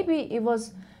 not. Maybe it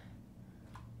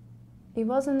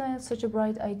wasn't such a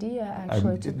bright idea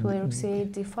actually to play rook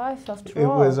c8 d5 after It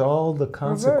all. was all the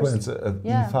consequence of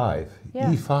Yeah. e5.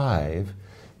 Yeah. E5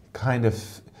 kind of,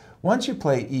 once you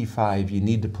play e5, you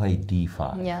need to play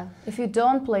d5. Yeah. If you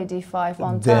don't play d5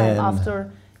 on Then-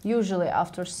 time, usually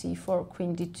after c4,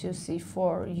 queen d2,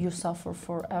 c4, you suffer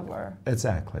forever.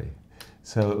 Exactly.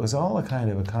 So it was all a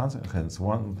kind of a consequence.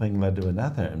 One thing led to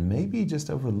another, and maybe he just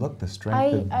overlooked the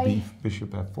strength of bishop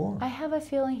f4 I have a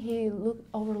feeling he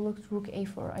overlooked rook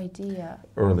a4 idea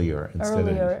earlier instead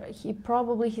earlier.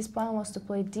 His plan was to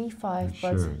play d5,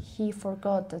 but Sure. he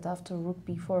forgot that after rook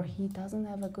b4, he doesn't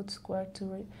have a good square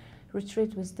to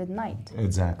retreat with the knight.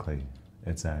 Exactly.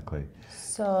 Exactly.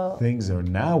 So Things are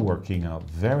now working out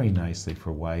very nicely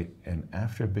for white, and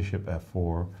after bishop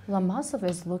f4, Lomasov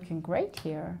is looking great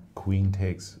here. queen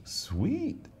takes,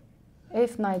 sweet.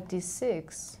 If knight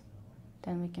d6,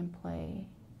 then we can play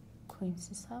queen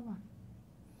c7.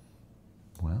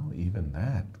 Well, even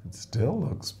that, it still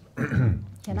looks, Can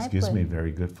I excuse play? me,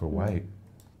 very good for white.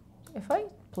 If I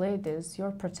play this, you're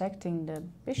protecting the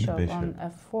bishop, on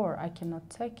f4. I cannot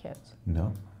take it.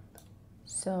 No,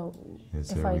 So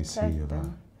it's if there I we see take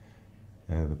them,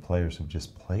 the players have just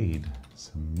played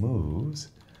some moves.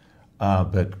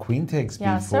 But queen takes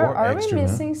yeah, b4, sir, are we extra move.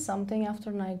 missing something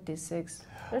after knight d6?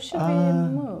 There should be a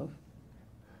move.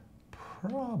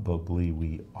 Probably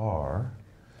we are.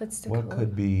 Let's take a What look.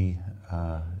 could be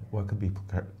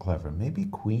clever? Maybe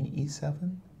queen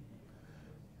e7.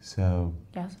 So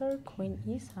Yes, sir, queen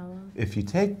e7. if you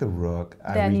take the rook,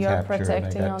 I Then you're recapture and I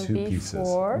protecting got on two pieces.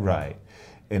 b4. Right.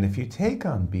 And if you take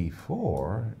on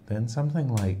b4, then something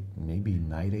like maybe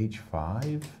knight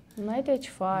h5 Knight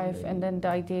h5, and then the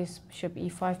idea is bishop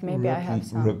e5. Maybe I have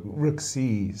some. Rook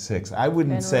c6. I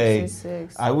wouldn't And say. rook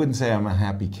c6. I wouldn't say I'm a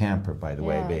happy camper. By the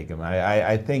way, Yeah. Begim.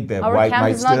 I think that Our white camp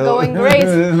might is not still. going great.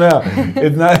 No,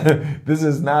 it's not. This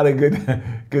is not a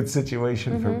good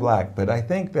situation Mm-hmm. for black. But I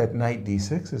think that knight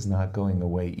d6 is not going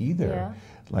away either. Yeah.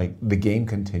 Like the game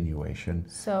continuation.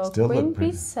 So still queen look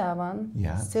pretty- b7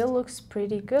 Yeah. still looks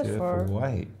pretty good for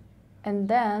white. And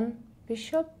then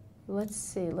bishop. Let's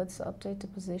see. Let's update the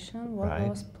position. What Right.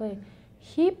 was played?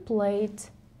 He played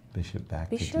Bishop back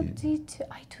bishop to d2.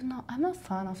 I do not. I'm not a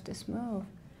fan of this move.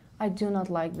 I do not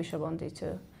like bishop on d2.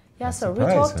 Yeah. That's So we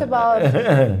surprise, talked huh?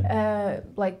 about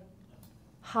like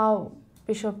how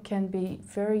bishop can be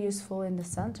very useful in the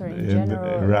center in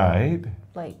general. Right.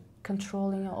 Like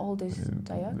controlling all these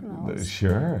diagonals.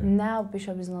 Sure. Now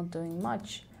bishop is not doing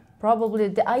much. Probably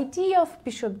the idea of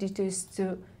bishop d2 is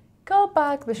to go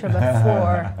back bishop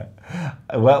f4.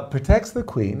 Well, protects the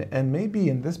queen, and maybe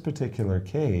in this particular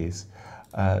case,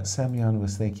 Semyon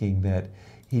was thinking that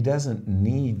he doesn't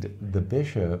need the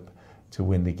bishop to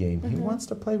win the game. He wants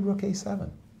to play rook a7.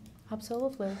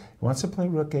 Absolutely. He wants to play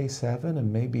rook a7,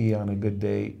 and maybe on a good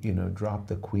day, you know, drop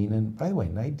the queen in. By the way,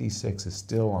 knight d6 is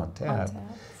still on tap.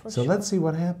 So let's see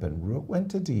what happened. Rook went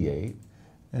to d8,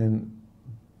 and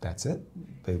that's it.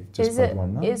 They just played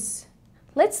one move.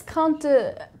 Let's count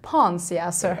the pawns,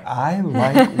 Yasser. I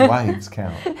like white's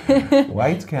count.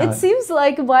 White's count. It seems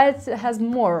like white has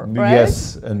more, right?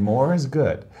 Yes, and more is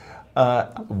good.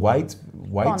 White's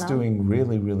doing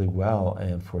really, really well,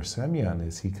 and for Semyon,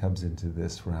 as he comes into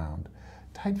this round,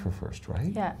 tied for first,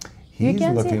 right? Yeah. He's you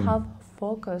can see looking, how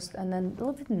focused and then a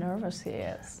little bit nervous he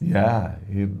is. Yeah,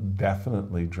 he's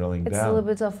definitely drilling down. It's a little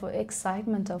bit of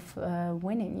excitement of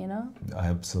winning, you know?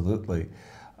 Absolutely.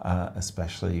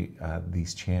 Especially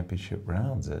these championship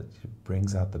rounds. It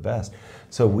brings out the best.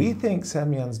 So we think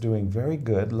Semyon's doing very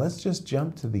good. Let's just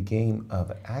jump to the game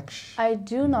of Akshat. I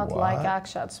do not like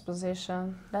Akshat's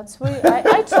position. That's why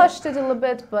I touched it a little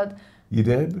bit, but... You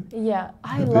did? Yeah,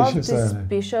 I love these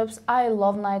bishops. I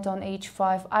love knight on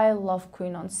h5. I love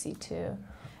queen on c2.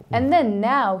 And then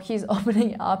now he's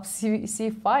opening up c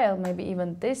file, maybe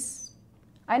even this.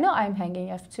 I know I'm hanging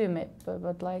f2,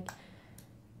 but like...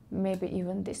 Maybe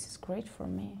even this is great for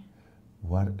me.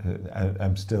 What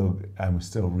I'm still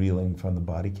reeling from the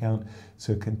body count.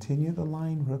 So continue the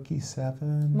line, rook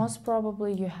e7. Most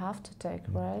probably you have to take,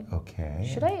 right? Okay.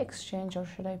 Should I exchange or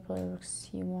should I play rook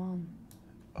c1?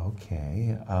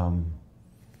 Okay.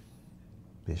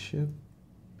 Bishop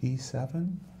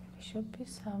b7. Bishop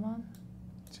b7.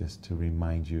 Just to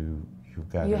remind you, you've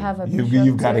got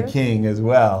you've got a king as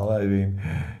well. I mean,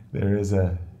 there is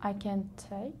a. I can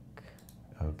take.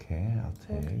 Okay, I'll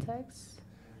take. Takes.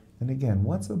 And again,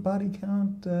 what's the body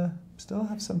count? Still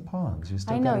have some pawns. You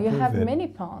still I know, you have it. many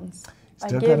pawns.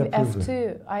 Still I gave f2.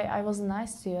 It. I was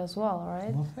nice to you as well,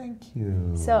 right? Well, thank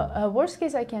you. So, worst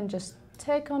case, I can just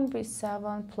take on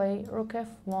b7, play rook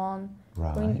f1.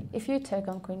 Right. Queen, if you take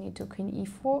on queen e2, queen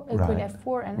e4, Right. queen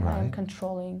f4, and Right. I'm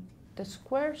controlling the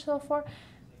square so far.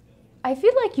 I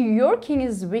feel like your king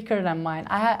is weaker than mine.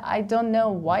 I don't know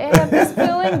why I have this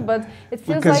feeling, but it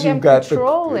feels because like you've I'm got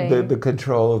controlling. the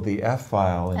control of the f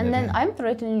file. And then I'm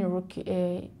threatening rook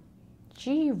g1,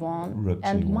 Rook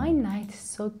and G1. my knight is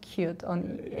so cute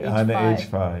on h5. On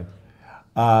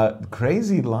h5.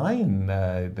 Crazy line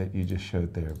that you just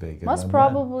showed there, Begim. Most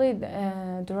probably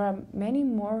there are many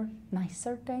more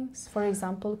nicer things. For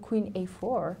example, queen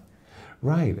a4.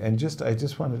 Right, and I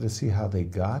just wanted to see how they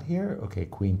got here. Okay,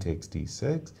 queen takes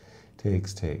d6,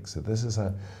 takes. So this is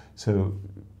so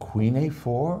queen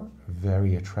a4,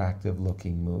 very attractive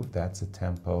looking move. That's a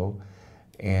tempo,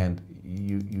 and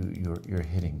you're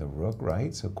hitting the rook,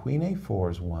 right? So queen a4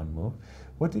 is one move.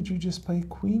 What did you just play?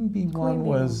 Queen b1 Queen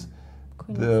was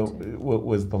B1. what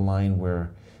was the line where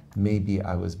maybe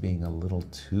I was being a little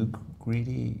too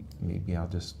greedy. Maybe I'll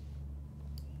just,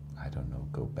 I don't know,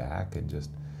 go back and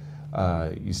just.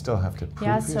 You still have to prove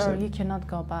Yes, yourself. sir, you cannot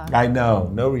go back. I know,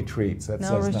 no retreats. That's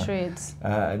No that's retreats.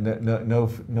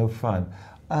 no fun.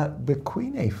 But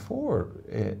queen a4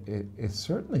 it's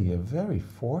certainly a very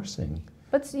forcing.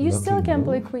 But you still can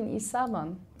play move. queen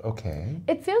e7. Okay.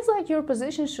 It feels like your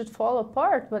position should fall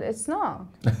apart, but it's not.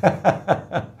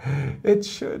 It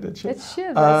should. It should. It's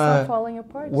not falling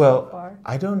apart so far.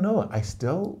 I don't know. I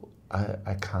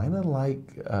kind of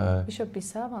like. Bishop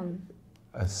b7.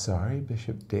 Sorry,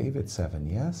 Bishop David 7,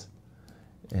 yes?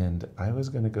 And I was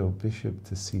going to go Bishop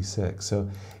to c6. So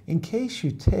in case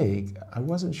you take, I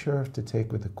wasn't sure if to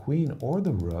take with the queen or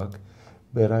the rook,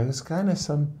 but I was kind of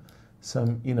some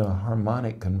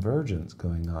harmonic convergence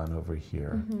going on over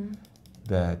here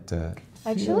that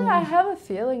Actually, I have a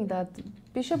feeling that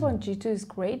bishop on g2 is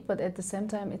great, but at the same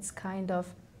time, it's kind of...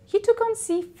 He took on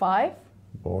c5.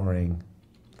 boring.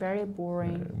 Very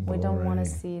boring. We don't want to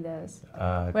Boring. see this.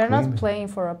 We're Queen- not playing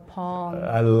for a pawn.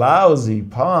 A lousy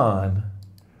pawn.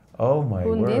 Oh my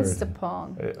Who word. needs the pawn?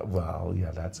 Well, yeah,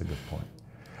 that's a good point.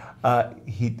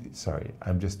 Sorry,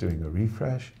 I'm just doing a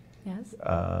refresh. Yes.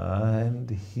 And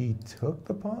he took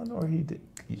the pawn, or he did?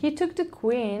 He took the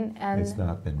queen, and It's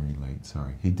not been relayed.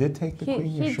 Sorry, he did take the queen.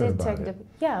 he You're sure did about take it?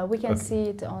 the... Yeah, we can Okay. see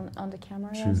it on the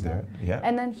camera. Choose as well. there. Yeah.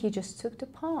 And then he just took the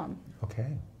pawn.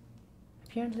 Okay.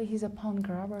 Apparently, he's a pawn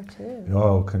grabber too.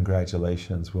 Oh,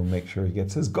 congratulations. We'll make sure he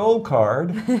gets his gold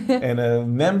card and a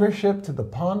membership to the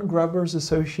Pawn Grubbers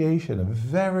Association, a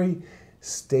very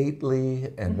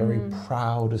stately and very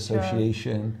proud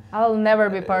association. I'll never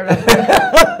be part of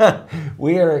it.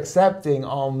 We are accepting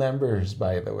all members,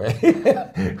 by the way.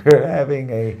 We're having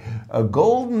a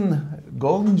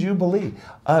golden jubilee.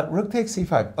 Rook takes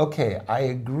c5. Okay, I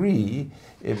agree.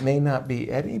 It may not be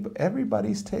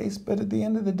everybody's taste, but at the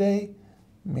end of the day,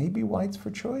 maybe white's for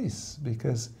choice,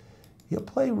 because he'll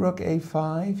play rook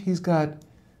a5. He's got,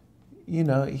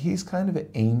 he's kind of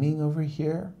aiming over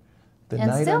here. The And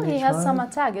knight still, on he has h5. some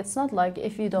attack. It's not like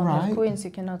if you don't Right. have queens,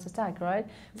 you cannot attack, right?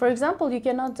 For example, you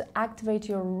cannot activate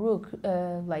your rook,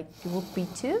 like rook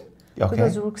b2, Okay.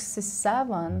 because rook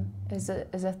c7 is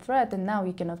a threat, and now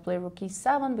you cannot play rook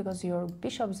e7 because your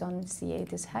bishop's on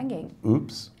c8 is hanging.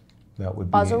 Oops. That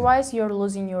would be... Otherwise, you're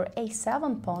losing your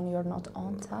a7 pawn. You're not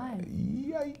on time.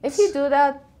 Yikes. If you do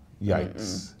that,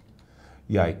 Yikes.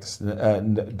 Yikes.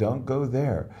 Don't go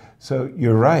there. So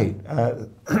you're right.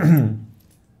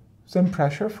 Some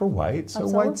pressure for white. So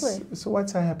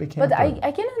white's a happy camper. but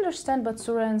I can understand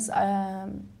Batsuren's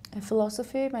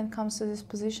philosophy when it comes to this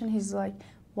position. He's like,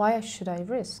 why should I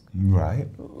risk? Right.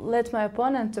 Let my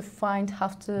opponent to find how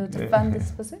to defend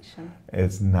this position.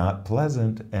 It's not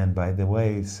pleasant. And by the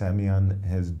way, Semyon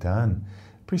has done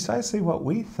precisely what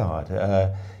we thought.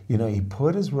 He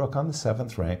put his rook on the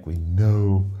 7th rank. We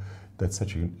know that's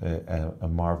such a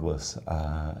marvelous,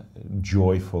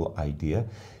 joyful idea.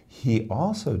 He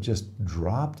also just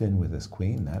dropped in with his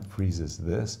queen. That freezes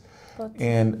this. But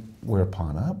And we're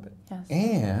pawn up. yes,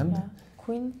 And yeah.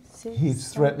 Queen c7. he's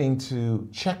threatening to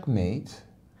checkmate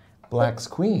Black's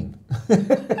queen.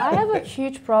 I have a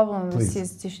huge problem with Please.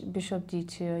 his bishop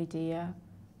d2 idea.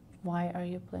 Why are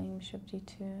you playing bishop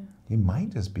d2? He might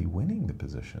just be winning the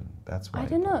position. That's why. I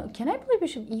don't know. Can I play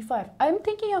bishop e5? I'm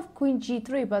thinking of queen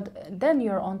g3, but then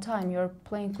you're on time. You're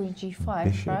playing queen g5,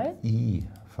 Bishop right?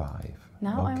 e5.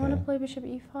 Now I want to Okay. play bishop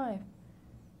e5.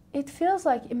 It feels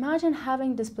like, imagine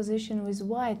having this position with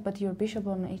white, but your bishop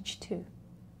on h2.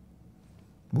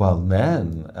 Well,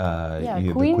 then Yeah,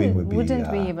 the queen would be,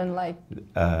 wouldn't be even like...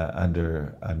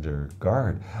 under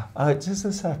guard. Just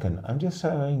a second. I'm just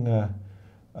having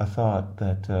a thought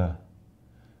that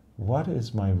what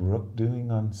is my rook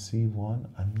doing on c1?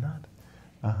 I'm not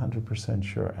 100%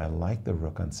 sure. I like the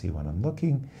rook on c1. I'm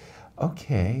looking.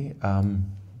 Okay.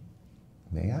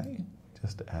 May I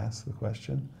just ask the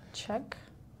question? Check.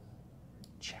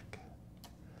 Check.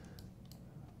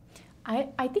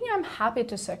 I think I'm happy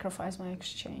to sacrifice my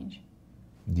exchange.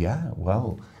 Yeah,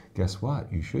 well, guess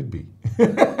what? You should be.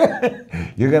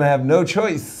 You're going to have no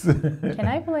choice. Can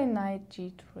I play knight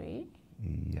g3?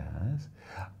 Yes.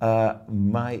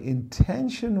 My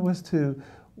intention was to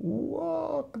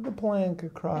walk the plank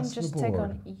across And just the board. take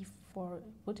on e4.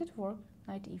 Would it work?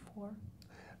 Knight e4?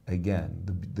 Again,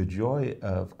 the joy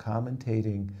of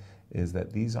commentating is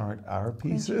that these aren't our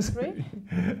pieces.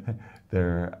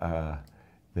 They're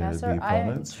Yes, the sir, I'm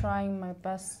opponents. trying my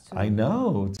best to I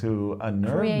know, to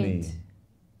unnerve me.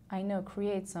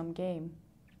 create some game.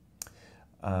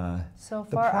 So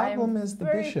The far, problem I'm is the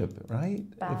very bishop, right?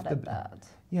 bad at that.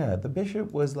 Yeah, the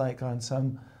bishop was like on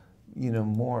some,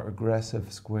 more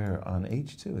aggressive square on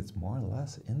h2. It's more or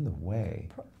less in the way.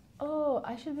 Oh,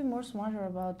 I should be more smarter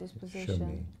about this Show position.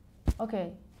 me.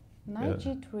 Okay, knight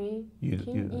g3,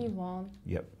 king e1,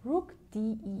 Yep. rook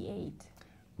d e8.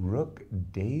 Rook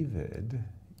David,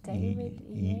 David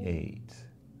e8.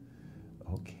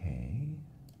 Okay.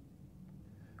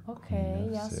 Okay,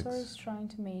 Queen Yasser f6. is trying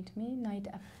to mate me. Knight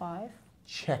f5.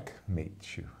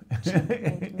 Checkmate you.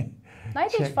 Checkmate me.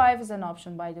 Knight Check. h5 is an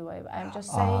option, by the way. I'm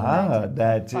just saying. Knight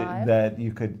f5. that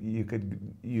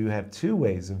you have two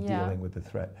ways of Yeah. dealing with the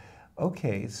threat.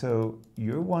 Okay, so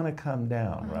you want to come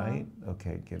down, right?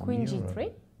 Okay, give Queen me your g3.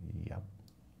 rook. Yep.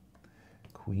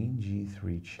 Queen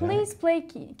g3 check. Please play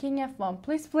king f1.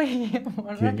 Please play king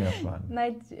f1. King f1.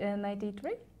 Knight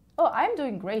e3. Oh, I'm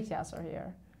doing great, Yasser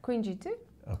here. Queen g2.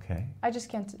 Okay. I just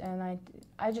can't.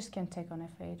 I just can't take on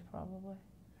f8 probably.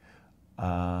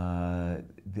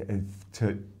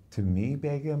 To me,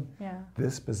 Begim, Yeah.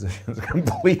 this position is a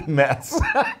complete mess.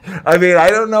 I mean, I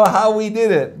don't know how we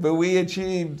did it, but we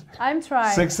achieved I'm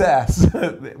trying. success.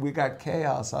 We got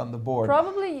chaos on the board.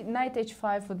 Probably knight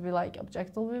h5 would be like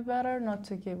objectively better, not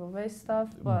to give away stuff,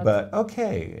 but But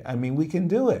okay, I mean, we can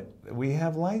do it. We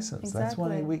have license. That's why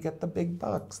Exactly. we get the big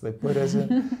bucks. They put us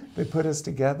in, they put us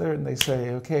together, and they say,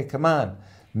 okay, come on,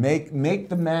 make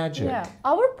the magic. yeah.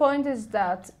 Our point is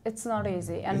that it's not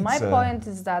easy, and my It's, point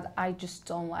is that I just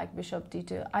don't like bishop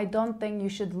d2. I don't think you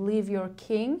should leave your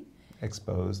king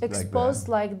Exposed. exposed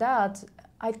like that.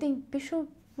 I think bishop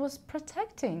was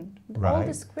protecting all the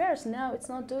Right. squares. Now it's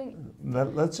not doing.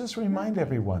 Let's just remind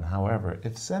everyone, however,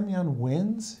 if Semyon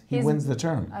wins, he He's- wins the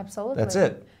turn. Absolutely. That's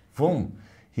it. Boom.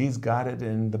 He's got it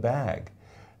in the bag.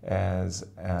 As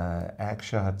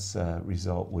Akshat's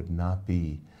result would not be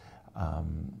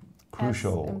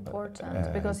crucial. As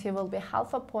important because he will be half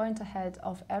a point ahead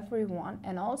of everyone,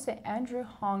 and also Andrew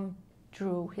Hong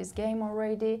drew his game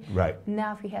already. Right.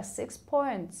 Now he has 6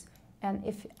 points, and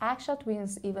if Akshat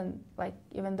wins,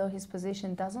 even though his position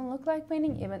doesn't look like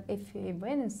winning, even if he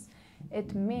wins, it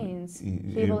means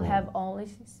he will have only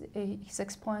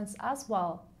 6 points as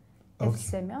well. If Okay.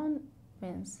 Semyon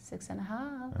wins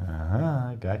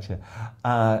 6.5. Gotcha.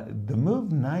 The move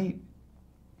knight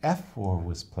f4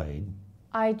 was played.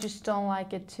 I just don't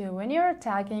like it too. When you're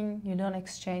attacking, you don't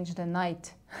exchange the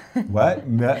knight. What?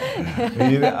 No.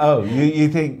 You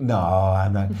think, no,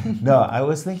 I'm not. No, I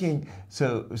was thinking,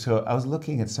 so I was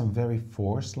looking at some very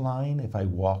forced line if I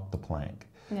walk the plank.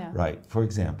 Yeah. Right. For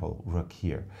example, rook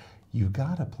here. You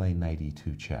got to play knight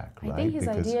e2 check, right? I think his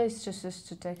Because- idea is just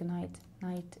to take a knight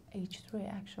h3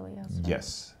 actually. Also.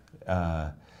 Yes.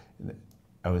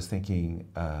 I was thinking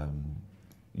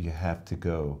you have to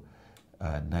go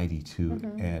knight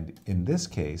e2, and in this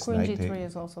case, Queen knight g3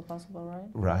 is also possible, right?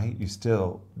 right? You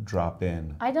still drop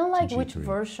in. I don't to like which G3.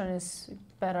 version is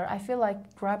better. I feel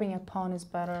like grabbing a pawn is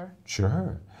better.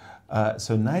 Sure.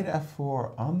 So knight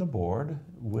f4 on the board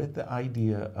with the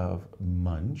idea of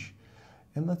munch.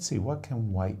 And let's see, what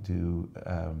can white do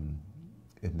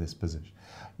in this position?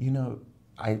 You know,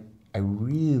 I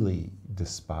really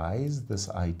despise this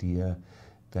idea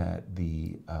that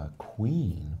the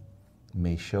queen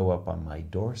may show up on my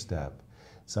doorstep,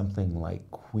 something like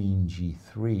queen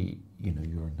g3, you know,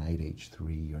 your knight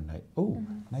h3, your knight,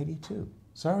 knight e2.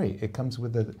 Sorry, it comes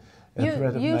with a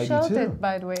threat of You knight showed e2. it,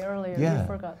 by the way, earlier. Yeah. You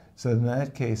forgot. So in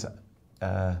that case,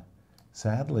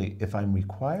 sadly, if I'm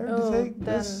required to take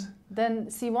this, Then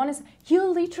c1 is... You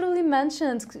literally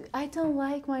mentioned, I don't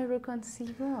like my rook on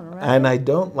c1, right? and I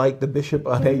don't like the bishop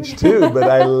on h2, but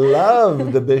I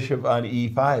love the bishop on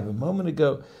e5. A moment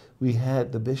ago, we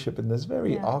had the bishop in this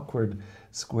very Yeah. awkward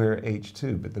square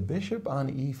h2, but the bishop on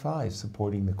e5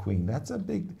 supporting the queen, that's a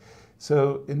big...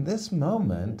 So in this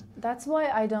moment, That's why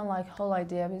I don't like whole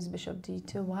idea with bishop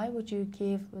d2. Why would you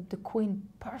give the queen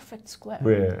perfect square?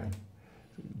 we're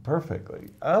perfectly.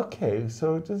 Okay,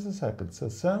 so just a second. So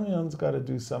Semyon's got to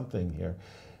do something here.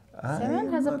 Semyon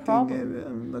I'm has a looking problem. at-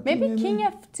 I'm looking Maybe at king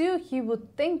it. f2 he would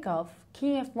think of.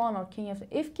 King f1 or king f...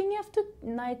 If king f2,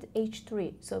 knight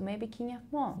h3. So maybe king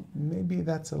f1. Maybe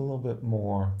that's a little bit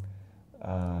more...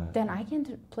 Then I can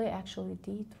play actually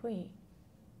d3.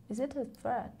 Is it a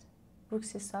threat? Rook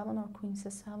c7 or queen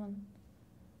c7?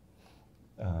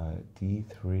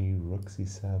 d3, rook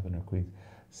c7, or queen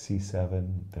c7.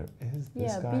 There is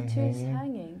this Yeah, guy b2 hanging. is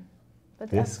hanging. But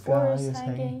This f4 guy is is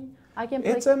hanging. hanging. I can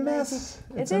play It's a knight mess.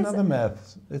 d- It's It is. another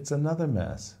mess. It's another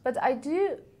mess. But I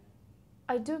do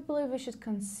believe we should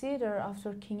consider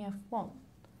after king f1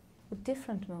 with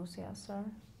different moves, Yasser.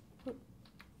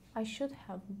 I should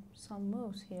have some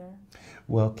moves here.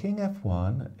 Well, king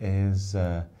f1 is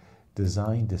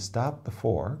designed to stop the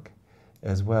fork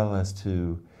as well as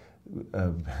to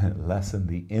lessen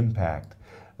the impact.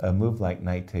 A move like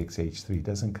knight takes h3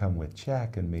 doesn't come with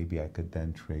check, and maybe I could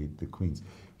then trade the queens.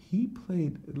 He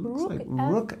played, it looks Rook like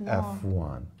rook f1.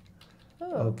 f1.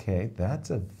 Oh, Okay, that's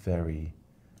a very...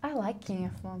 I like king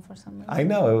f1 for some reason. I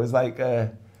know, it was like,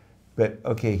 but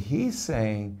okay, he's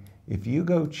saying, if you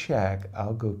go check,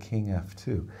 I'll go king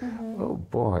f2. Oh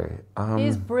boy.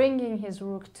 He's bringing his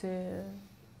rook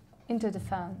into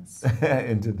defense.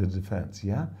 into the defense,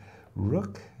 yeah?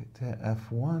 Rook to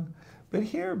f1. But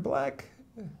here, black,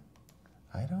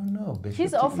 I don't know. Bishop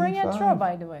He's to offering e5. a draw,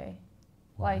 by the way.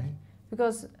 Why? Like,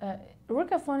 because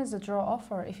rook f1 is a draw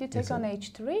offer. If you take Is on it?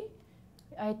 h3,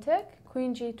 I take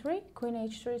queen g3, queen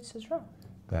h3, it's a draw.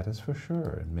 That is for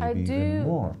sure, and I maybe do- even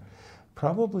more.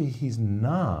 Probably he's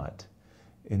not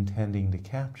intending to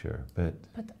capture, but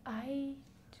But I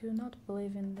do not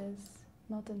believe in this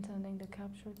not intending the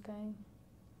capture thing.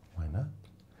 why Anna.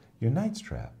 Your knight's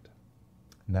trapped.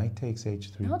 Knight takes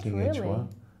h3, Not king really. h1.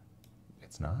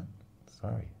 It's not?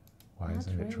 Sorry. Why Not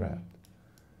isn't it really. trapped?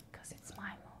 Because it's my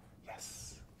move.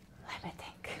 Yes. Let me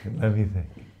think. Let me think.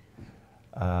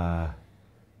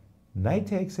 Knight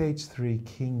takes h3,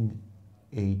 king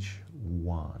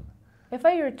h1. If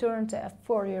I return to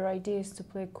f4, your idea is to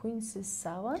play queen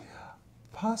c7?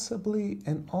 Possibly,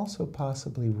 and also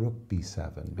possibly rook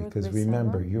b7, because b7?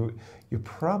 remember, you're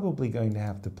probably going to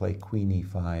have to play queen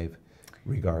e5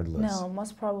 regardless. No,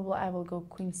 most probably I will go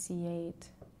queen c8.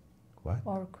 What?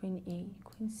 Or queen e,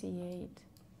 queen c8.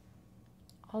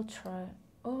 I'll try.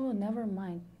 Oh, never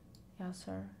mind.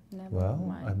 Yasser, never Well,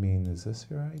 mind. I mean, is this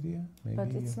your idea? Maybe.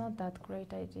 But it's not that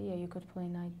great idea. You could play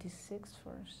knight d6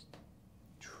 first.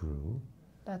 True.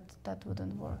 That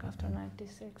wouldn't work after knight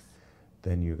d6.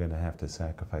 Then you're going to have to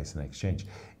sacrifice an exchange.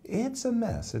 It's a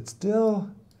mess. It's still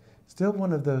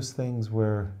one of those things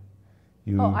where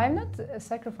you... Oh, I'm not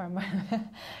sacrificing my...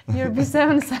 Your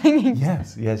b7 signing.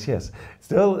 Yes. It's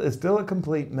still a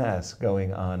complete mess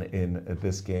going on in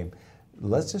this game.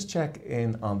 Let's just check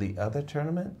in on the other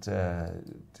tournament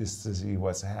just to see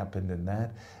what's happened in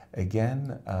that.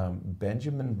 Again,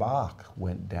 Benjamin Bach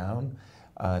went down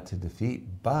to defeat,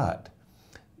 but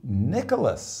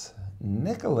Nikolas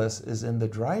is in the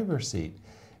driver's seat.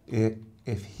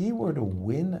 If he were to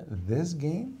win this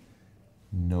game,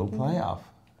 no playoff.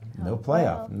 No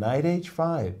playoff. Knight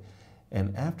h5.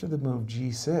 And after the move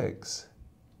g6,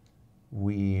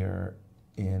 we are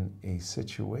in a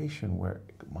situation where,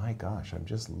 my gosh, I'm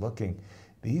just looking.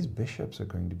 These bishops are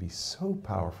going to be so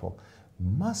powerful.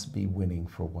 Must be winning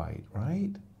for white,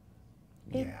 right?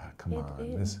 Come on.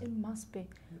 It must be.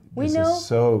 This is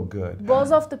so good.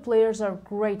 Both of the players are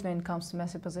great when it comes to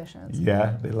messy positions.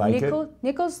 Yeah, they like it.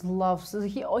 Nicholas loves,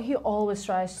 he always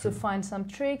tries to find some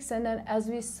tricks, and then as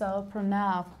we saw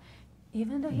Pranav,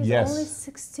 even though he's only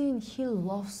 16, he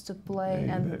loves to play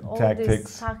and all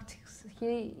these tactics.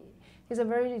 He's a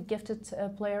very gifted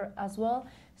player as well.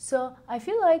 So I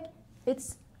feel like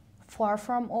it's far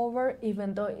from over,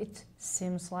 even though it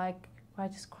seems like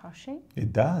white is crushing.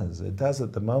 It does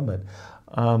at the moment.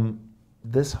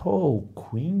 This whole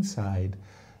queen side,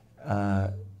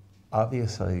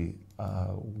 obviously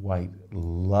white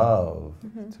loved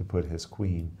to put his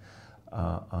queen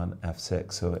on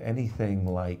f6. So anything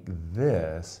like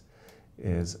this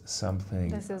is something...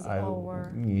 This is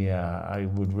over. Yeah, I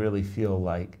would really feel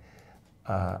like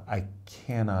I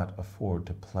cannot afford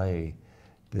to play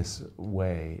this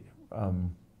way.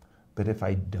 But if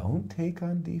I don't take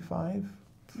on d5,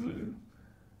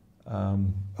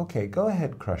 okay, go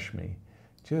ahead, crush me.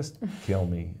 Just kill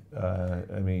me.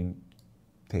 I mean,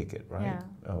 take it, right? Yeah.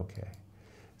 Okay.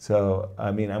 So,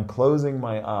 I mean, I'm closing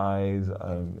my eyes.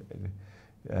 I'm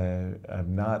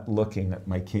not looking at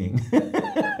my king.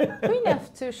 Queen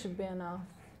f2 should be enough.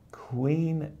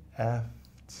 Queen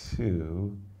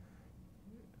f2,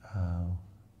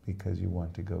 because you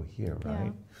want to go here,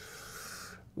 right?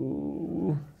 Yeah.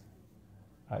 Ooh.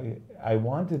 I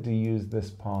wanted to use this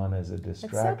pawn as a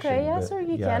distraction. It's okay, yes, or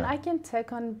you yeah. can. I can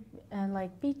take on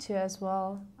like b2 as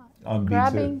well. On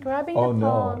grabbing b2? Oh, the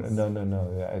pawns. No.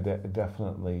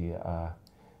 Definitely.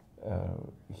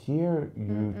 Here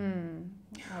you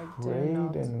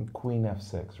trade and queen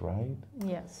f6, right?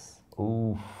 Yes.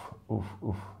 Oof.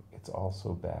 It's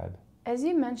also bad. As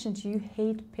you mentioned, you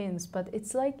hate pins, but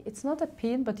it's like, it's not a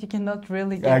pin, but you cannot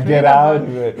really get out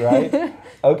of it, right?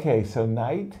 Okay, so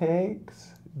knight takes.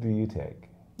 Do you take?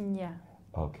 Yeah.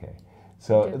 Okay.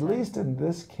 So at least in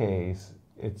this case,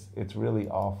 it's really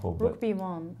awful. Rook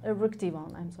b1, rook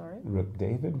d1, I'm sorry. Rook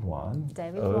David 1.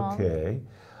 David 1. Okay.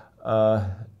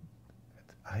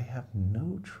 I have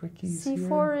no trickies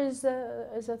C4 here.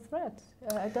 is a threat.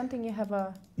 I don't think you have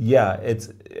a... Yeah,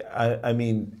 I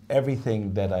mean,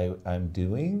 everything that I'm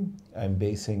doing, I'm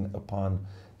basing upon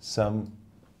some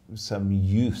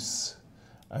use.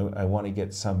 I want to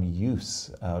get some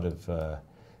use out of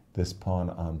this pawn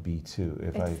on b2.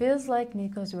 It feels like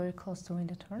Nico is very close to win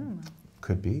the tournament.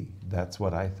 Could be. That's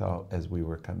what I thought as we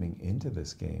were coming into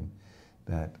this game.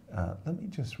 That let me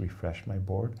just refresh my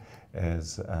board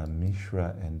as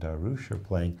Mishra and Dariusz are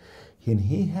playing. And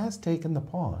he has taken the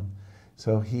pawn,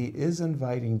 so he is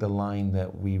inviting the line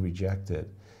that we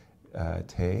rejected.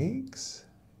 Takes.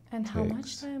 And how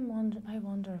much time I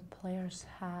wonder players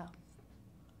have,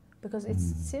 because it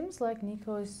seems like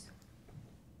Nico is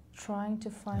trying to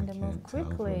find a move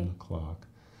quickly. From the clock.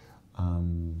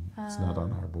 It's not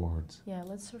on our boards. Yeah,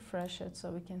 let's refresh it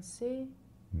so we can see.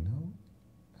 No.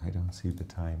 I don't see the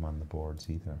time on the boards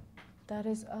either. That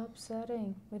is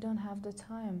upsetting. We don't have the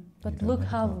time. But look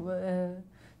how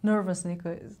nervous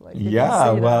Nico is. Like,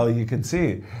 yeah, well, you can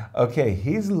see. Okay,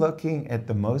 he's looking at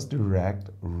the most direct.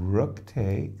 Rook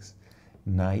takes,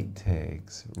 knight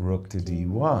takes, rook to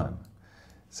d1.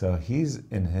 So he's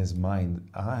in his mind,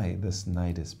 this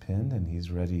knight is pinned and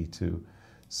he's ready to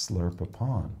slurp a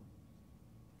pawn.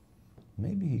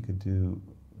 Maybe he could do,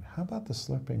 how about the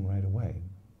slurping right away?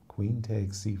 Queen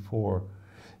takes, c4.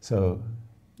 So,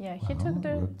 yeah, he took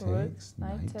the rook takes,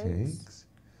 knight takes.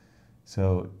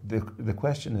 So the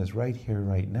question is right here,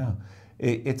 right now.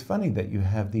 It's funny that you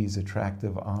have these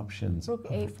attractive options. Rook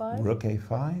a5. Rook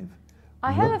a5.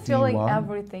 I have a feeling d1,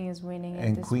 everything is winning at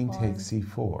and this queen point. takes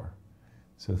c4.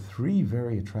 So three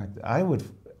very attractive. I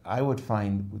would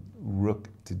find rook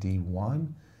to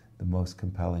d1 the most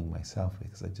compelling myself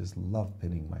because I just love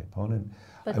pinning my opponent.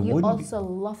 But you also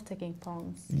love taking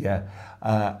pawns. Yeah,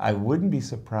 I wouldn't be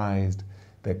surprised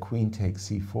that queen takes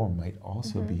c4 might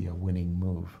also be a winning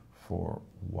move for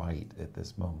white at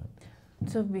this moment.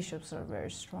 Two bishops are very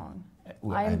strong.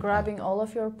 Well, I am grabbing all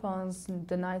of your pawns.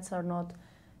 The knights are not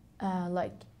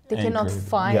they cannot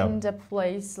find a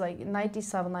place. Like knight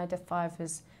d7, knight f5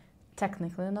 is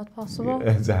technically not possible.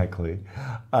 Yeah, exactly.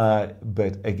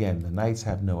 But again, the knights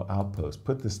have no outpost.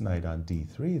 Put this knight on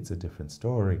d3, it's a different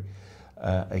story.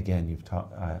 Again,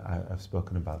 I've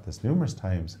spoken about this numerous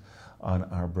times on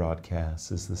our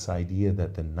broadcasts, is this idea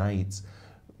that the knights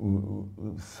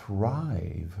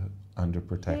thrive under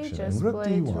protection. He just and rook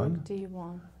played d1. rook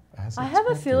d1. I have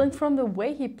a feeling from the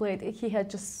way he played it, he had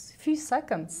just a few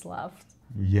seconds left.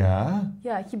 Yeah?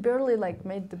 Yeah, he barely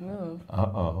made the move.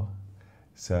 Uh-oh.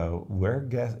 So we're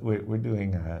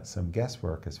doing some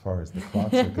guesswork as far as the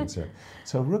clocks are concerned.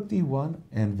 So rook d1,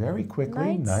 and very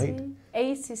quickly, knight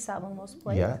ac7 was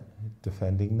played. Yeah,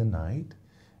 defending the knight.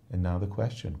 And now the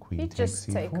question, queen takes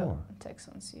c4. Takes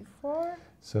on c4.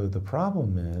 So the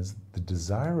problem is the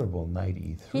desirable knight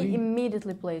e3. He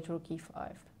immediately played rook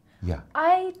e5. Yeah.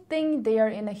 I think they are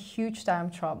in a huge time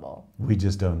trouble. We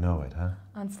just don't know it, huh?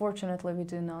 Unfortunately, we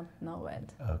do not know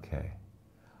it. Okay.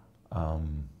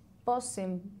 Both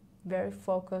seem very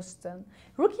focused, and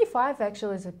rook e5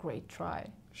 actually is a great try.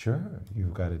 Sure,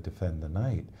 you've got to defend the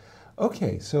knight.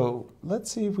 Okay, so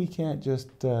let's see if we can't just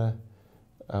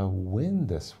win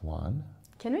this one.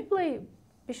 Can we play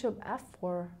bishop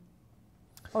f4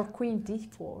 or queen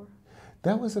d4?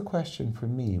 That was a question for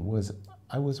me.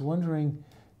 I was wondering,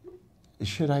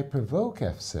 should I provoke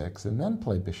f6 and then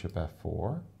play bishop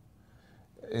f4?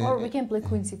 Or we can play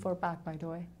queen c4 back, by the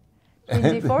way. Queen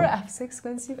d4, f6,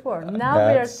 queen c4. Now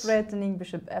we are threatening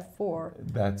bishop f4.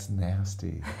 That's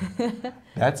nasty.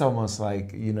 That's almost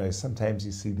like, sometimes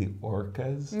you see the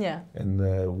orcas and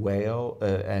the whale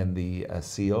and the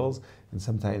seals, and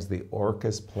sometimes the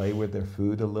orcas play with their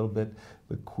food a little bit.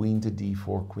 The queen to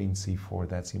d4, queen c4,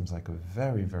 that seems like a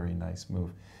very, very nice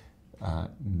move.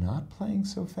 Not playing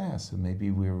so fast, so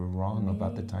maybe we were wrong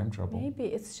about the time trouble. Maybe,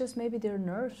 it's just maybe their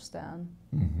nerves then.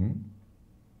 Mm-hmm.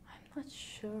 I'm not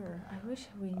sure. I wish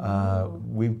we knew.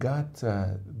 We've got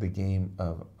the game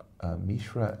of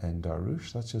Mishra and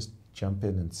Dariusz. Let's just jump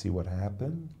in and see what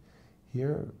happened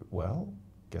here. Well,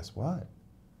 guess what?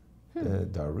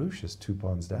 Dariusz is 2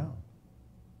 pawns down.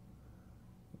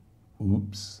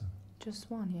 Oops. Just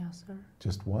one, Yasser.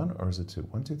 Just one, or is it 2?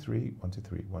 1, 2, 3, 1, 2,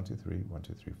 3, 1, 2, 3, 1,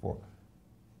 2, 3, 4.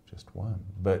 Just one.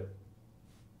 But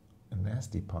a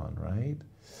nasty pawn, right?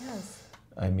 Yes.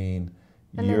 I mean,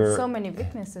 and then so many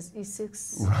weaknesses,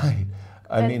 e6. Right.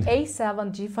 I mean,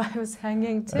 a7, g5 is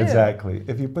hanging too. Exactly.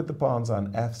 If you put the pawns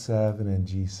on f7 and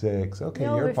g6, okay,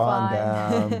 you're pawn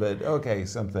down, but okay,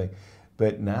 something.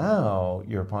 But now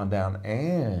you're pawn down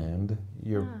and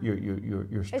your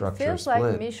structure it feels split.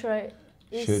 Like Mishra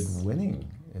is winning.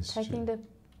 taking the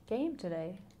game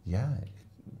today. Yeah.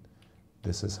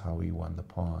 This is how he won the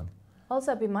pawn.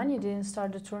 Also, Abhimanyu didn't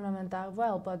start the tournament that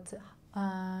well, but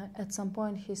at some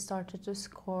point he started to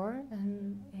score,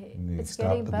 and it's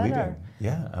getting better. Bleeding.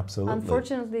 Yeah, absolutely.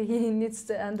 Unfortunately, he needs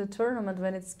to end the tournament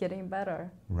when it's getting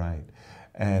better. Right.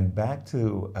 And back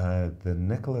to the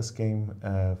Nikolas game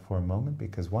for a moment,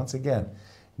 because once again,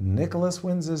 Nikolas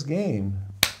wins this game.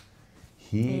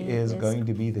 He is going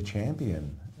to be the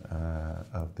champion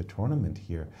of the tournament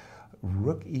here.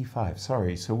 Rook e5.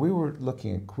 Sorry, so we were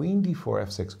looking at queen d4,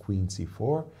 f6, queen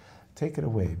c4. Take it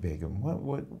away,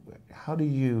 Begim. How do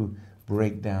you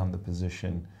break down the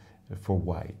position for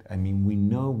white? I mean, we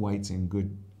know white's in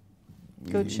good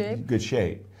shape. Good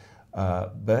shape,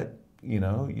 but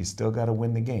you still got to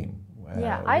win the game.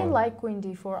 Yeah, I like queen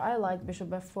d4. I like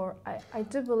bishop f4. I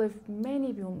do believe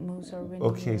many moves are winning.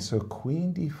 Okay, so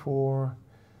queen d4.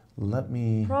 Let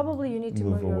me probably you need to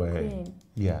move your queen.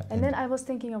 Yeah, and then I was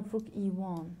thinking of rook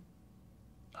e1.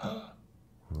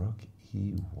 Rook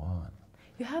he won.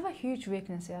 You have a huge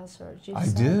weakness, Yasser. I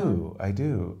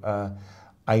do.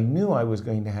 I knew I was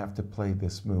going to have to play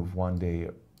this move one day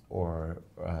or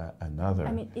another.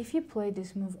 I mean, if you play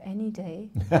this move any day,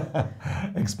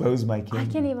 expose my king. I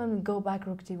can even go back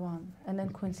rook d1 and then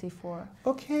queen c4.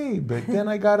 Okay, but then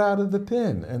I got out of the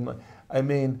pin, and I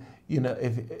mean, you know,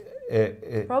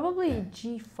 if probably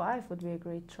g5 would be a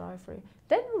great try for you.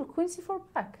 Then queen c4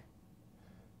 back.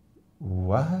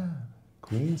 What?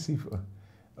 Queen c4.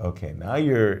 Okay, now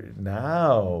you're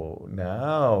now.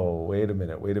 Wait a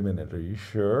minute. Are you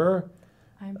sure?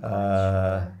 I'm quite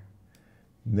sure.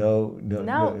 No.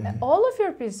 Now all of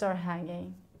your pieces are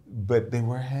hanging. But they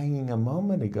were hanging a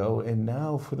moment ago, and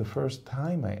now for the first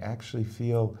time, I actually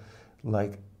feel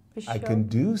like I can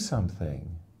do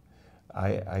something.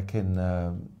 I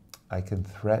can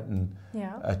threaten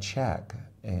a check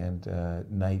and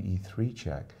knight e3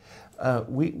 check.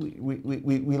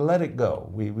 We let it go.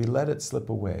 We let it slip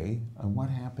away. And what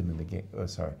happened in the game? Oh,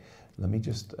 sorry. Let me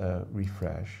just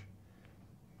refresh.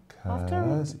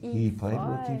 Because he played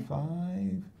rook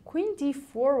e5. Queen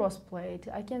d4 was played.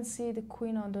 I can see the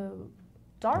queen on the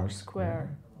dark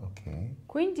square. Okay.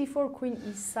 Queen d4, queen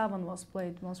e7 was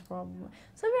played most probably.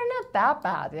 So we're not that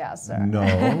bad, Yasser. No.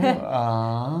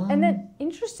 And then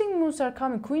interesting moves are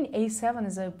coming. Queen a7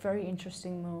 is a very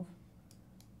interesting move.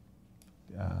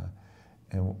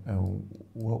 And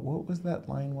what was that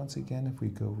line once again? If we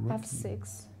go rook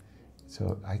f6.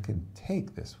 So I can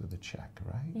take this with a check,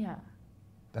 right? Yeah.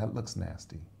 That looks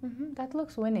nasty. That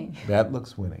looks winning. That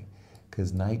looks winning.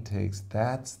 Because knight takes,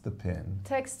 that's the pin.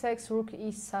 Takes rook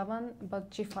e7, but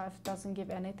g5 doesn't give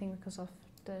anything because of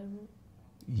the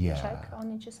check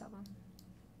on g7.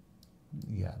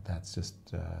 Yeah, that's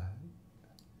just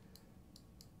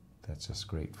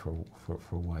great for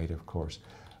white, of course.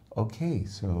 Okay,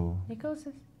 so Nikolas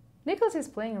is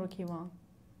playing rook e1.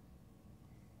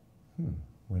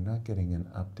 We're not getting an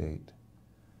update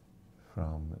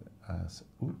from us.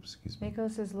 Oops, excuse me.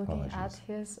 Nikolas is looking at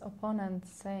his opponent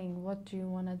saying, what do you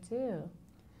want to do?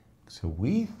 So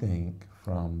we think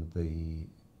from the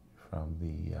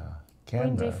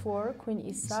camera, Queen d4, queen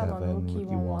e7, rook e1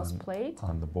 was played.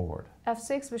 On the board.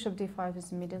 f6, bishop d5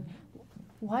 is immediate.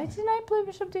 Why didn't I play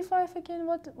bishop d5 again?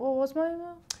 What was my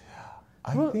move?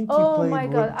 I think you oh played my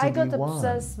god, I got d1.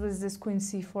 obsessed with this queen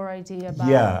c4 idea.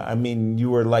 Yeah, I mean,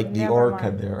 you were like the orca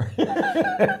there.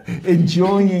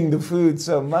 Enjoying the food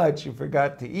so much, you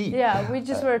forgot to eat. Yeah, we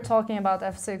just were talking about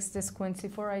f6, this queen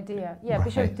c4 idea. Yeah, right.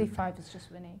 Bishop d5 is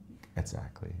just winning.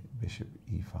 Exactly. Bishop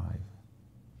e5.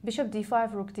 Bishop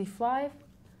d5, rook d5,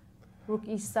 rook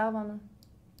e7,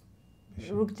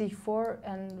 rook d4,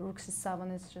 and rook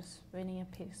c7 is just winning a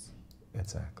piece.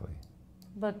 Exactly.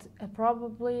 But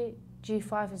probably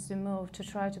g5 is the move to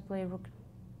try to play rook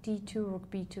d2, rook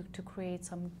b2 to create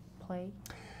some play.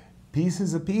 Piece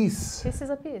is a piece. Piece is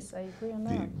a piece. I agree on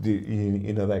that.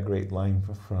 You know that great line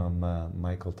from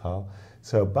Michael Tal?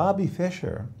 So Bobby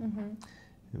Fischer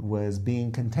was being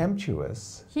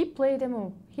contemptuous. He played a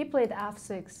move. He played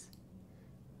f6.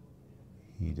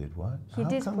 He did what? He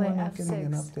did play How come we're not f6. getting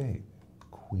an update?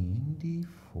 Queen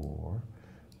d4.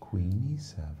 Queen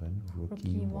e7, rook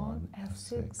e1,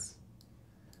 f6.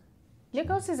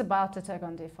 Nikolas is about to take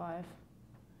on d5.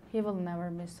 He will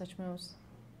never miss such moves.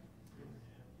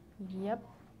 Yep.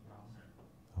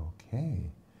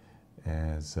 Okay.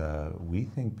 As we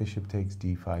think bishop takes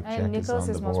d5 check and is on Nikolas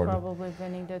the is board. most probably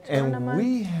winning the tournament. And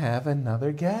we have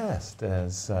another guest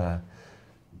as,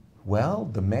 well,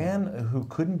 the man who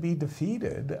couldn't be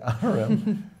defeated,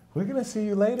 Aram. We're going to see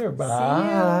you later.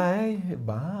 Bye. See you.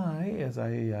 Bye. As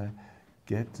I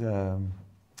get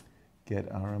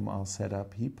Aram all set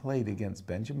up. He played against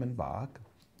Benjamin Bach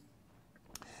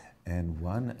and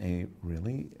won a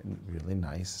really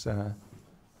nice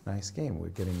game. We're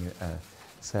getting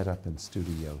set up in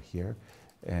studio here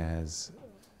as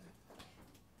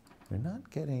we're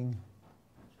not getting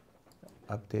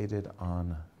updated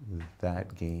on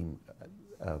that game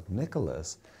of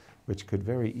Nikolas, which could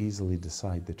very easily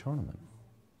decide the tournament.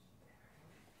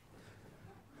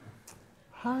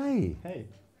 Hi. Hey.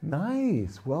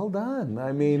 Nice. Well done.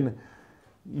 I mean,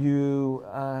 you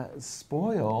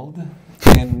spoiled,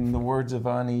 in the words of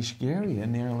Anish Giri, a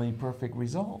nearly perfect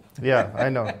result. Yeah, I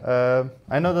know.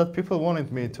 I know that people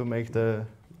wanted me to make the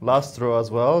last draw as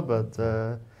well, but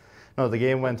no, the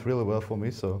game went really well for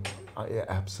me, so. Yeah,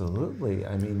 absolutely.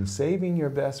 I mean, saving your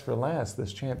best for last,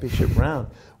 this championship round,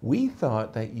 we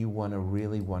thought that you won a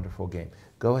really wonderful game.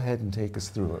 Go ahead and take us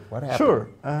through it. What happened? Sure.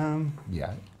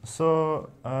 Yeah. So,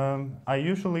 I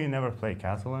usually never play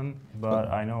Catalan,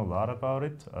 but I know a lot about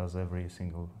it, as every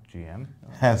single GM.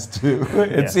 Has to.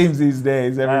 It seems these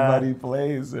days everybody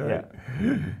plays. Right?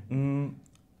 Yeah.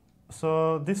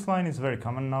 So this line is very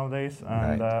common nowadays,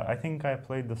 and I think I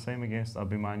played the same against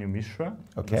Abhi Mishra.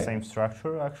 Okay. The same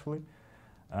structure actually.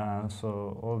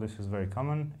 So all this is very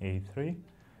common. A3,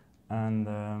 and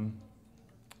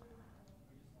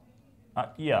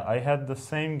yeah, I had the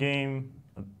same game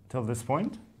till this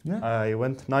point. Yeah. I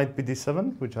went knight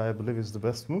bd7, which I believe is the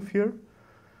best move here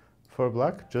for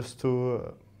black, just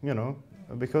to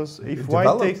because if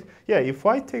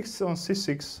white takes on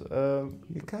c6,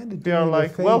 you kind of we are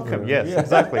like welcome. Yes,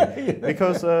 exactly.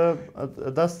 Because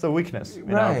that's the weakness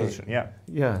in our position. Yeah.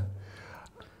 Yeah.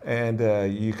 And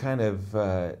you kind of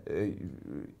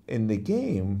in the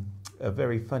game, a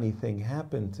very funny thing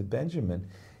happened to Benjamin.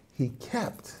 He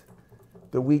kept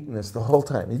the weakness the whole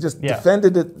time. He just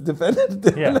defended it,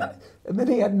 and then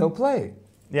he had no play.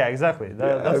 Yeah, exactly.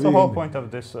 That's the whole point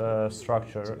of this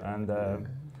structure. And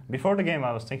before the game,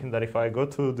 I was thinking that if I go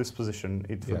to this position,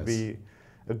 it would be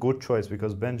a good choice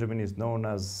because Benjamin is known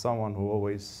as someone who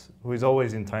is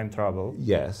always in time trouble.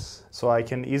 Yes. So I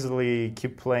can easily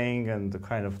keep playing and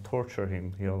kind of torture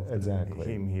him.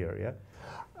 Him here.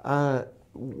 Yeah.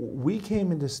 We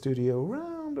came into studio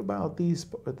round about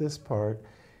this part,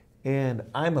 and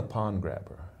I'm a pawn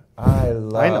grabber. I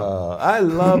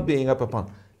love being up a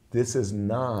pawn. This is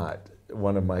not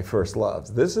one of my first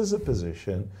loves. This is a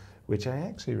position which I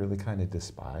actually really kind of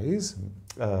despise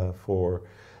for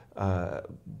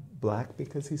black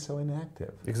because he's so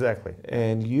inactive. Exactly.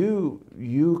 And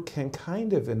you can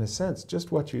kind of, in a sense,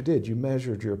 just what you did, you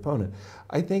measured your opponent.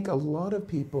 I think a lot of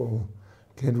people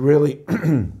can really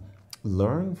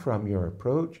learn from your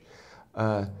approach.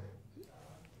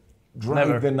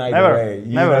 Drive the knight away.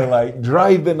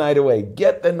 Drive the knight away.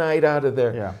 Get the knight out of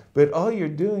there. Yeah. But all you're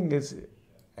doing is,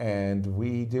 and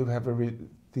we do have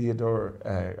Theodore,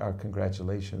 our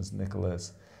congratulations,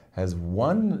 Nikolas, has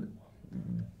won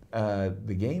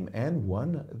the game and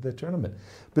won the tournament.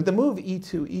 But the move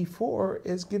e2, e4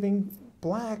 is giving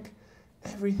black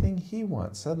everything he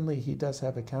wants. Suddenly he does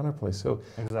have a counterplay. So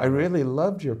I really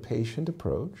loved your patient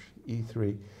approach,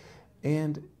 e3.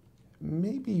 And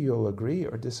maybe you'll agree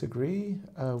or disagree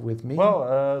with me.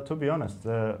 Well, to be honest,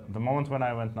 the moment when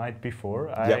I went knight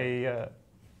b4,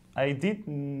 I did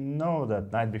know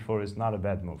that knight b4 is not a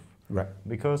bad move. Right.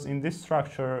 Because in this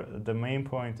structure, the main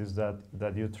point is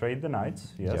that you trade the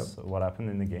knights, what happened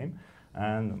in the game.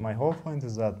 And my whole point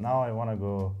is that now I want to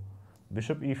go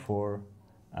bishop e4,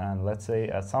 and let's say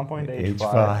at some point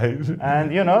h5.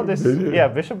 And this,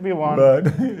 bishop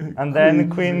b1, and then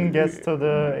queen gets to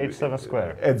the h7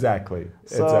 square. Exactly.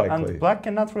 So, and black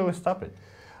cannot really stop it.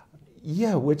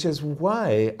 Yeah, which is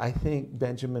why I think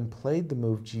Benjamin played the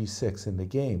move g6 in the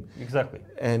game. Exactly.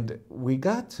 And we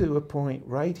got to a point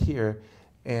right here,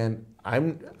 and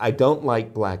I don't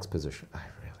like black's position. I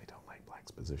really don't like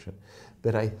black's position.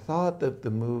 But I thought that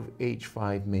the move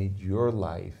h5 made your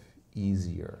life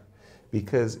easier.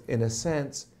 Because in a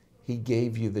sense, he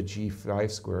gave you the g5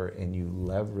 square and you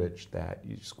leveraged that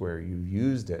square, you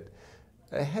used it.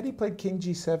 Had he played king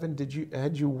g7,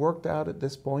 had you worked out at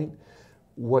this point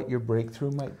what your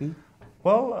breakthrough might be?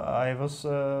 Well, I was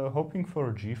hoping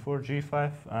for g4,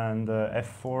 g5, and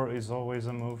f4 is always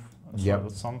a move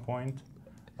at some point.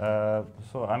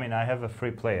 So, I mean, I have a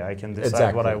free play. I can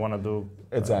decide what I want to do.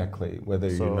 Exactly, whether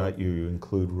you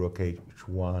include rook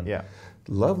h1. Yeah.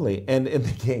 Lovely. And in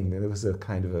the game, it was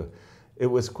it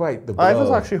was quite the blow. I was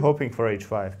actually hoping for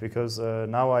h5 because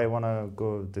now I want to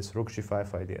go this rook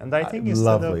g5 idea. And I think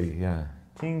instead of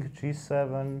king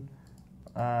g7,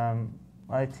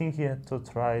 I think he had to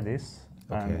try this.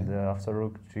 And after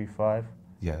rook g5,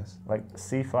 like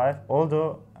c5.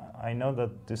 Although I know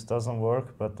that this doesn't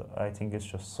work, but I think it's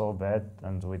just so bad,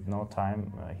 and with no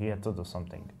time, he had to do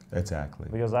something. Exactly.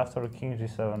 Because after king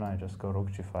g7, I just go rook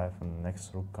g5, and the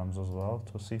next rook comes as well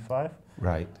to c5.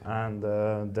 Right. And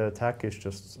the attack is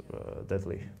just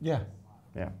deadly. Yeah.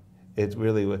 Yeah. It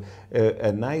really was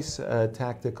a nice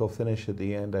tactical finish at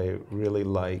the end. I really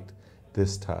liked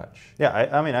this touch. Yeah,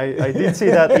 I mean, I did see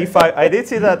that e5. I did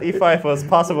see that e5 was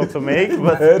possible to make,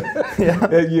 but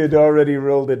you'd already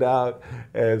ruled it out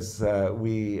as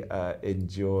we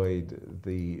enjoyed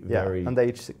the very and the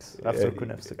h6 after queen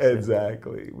f6.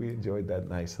 Exactly, we enjoyed that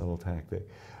nice little tactic.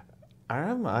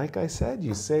 Aram, like I said,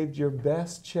 you saved your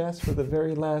best chess for the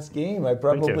very last game.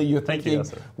 You're thinking,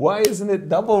 why isn't it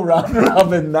double round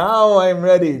robin? Now I'm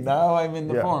ready. Now I'm in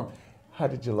the form. How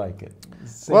did you like it?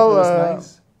 St. Louis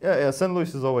nice? Yeah, St.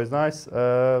 Louis is always nice.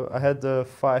 I had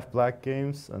 5 black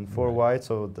games and 4 white,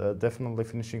 so definitely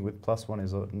finishing with +1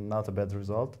 is not a bad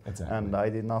result. Exactly. And I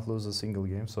did not lose a single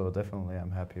game, so definitely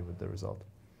I'm happy with the result.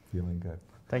 Feeling good.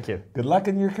 Thank you. Good luck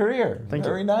in your career. Thank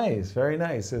very you. Nice, very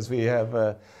nice. As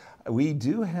we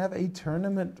do have a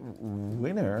tournament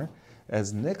winner,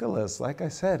 as Nikolas, like I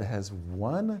said, has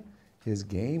won his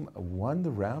game, won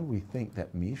the round. We think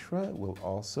that Mishra will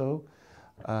also,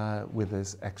 with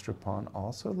this extra pawn,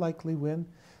 also likely win.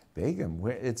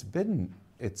 Begim,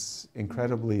 it's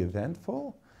incredibly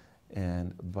eventful.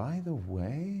 And by the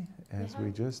way, as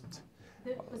we just...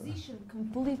 The position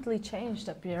completely changed,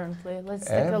 apparently. Let's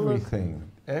take a look.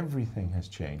 Everything has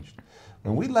changed.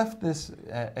 When we left this,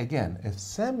 again, if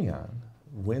Semyon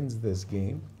wins this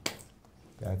game,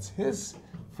 that's his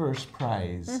first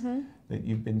prize that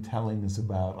you've been telling us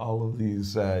about all of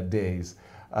these days.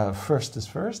 First is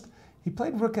first. He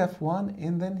played rook f1,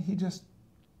 and then he just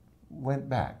went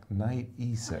back, knight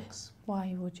e6.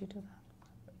 Why would you do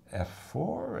that?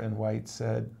 f4, and white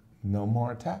said, no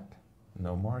more attack.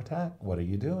 No more attack. What are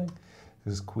you doing?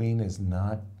 His queen is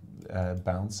not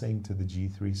bouncing to the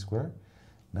g3 square.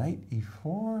 Knight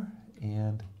e4,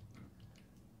 and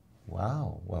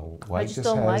wow. Well, white just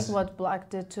don't like what black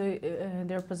did to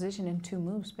their position in 2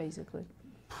 moves, basically.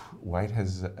 White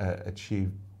has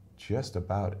achieved just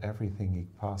about everything he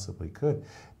possibly could.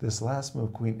 This last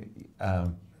move, queen,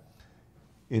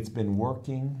 it's been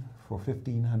working for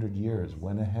 1,500 years.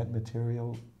 Went ahead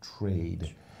material,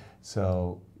 trade.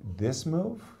 So this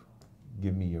move,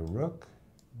 give me your rook,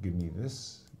 give me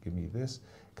this,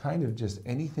 kind of just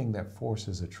anything that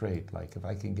forces a trade. Like if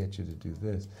I can get you to do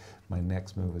this, my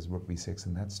next move is rook b6,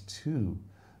 and that's 2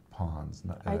 pawns.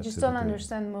 I just don't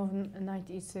understand move knight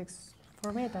e6.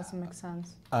 For me, it doesn't make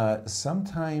sense.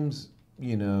 Sometimes,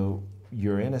 you know,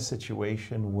 you're in a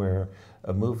situation where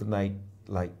a move like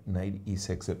knight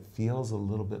e6, it feels a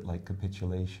little bit like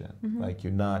capitulation, like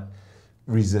you're not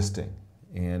resisting.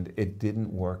 And it didn't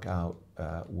work out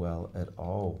well at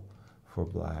all for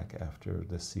black after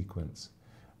the sequence.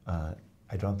 I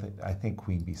think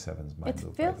queen b7 is my move.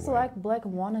 It feels like black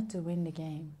wanted to win the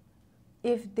game.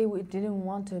 If they didn't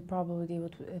want to, probably they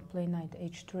would play knight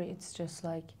h3. It's just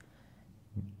like,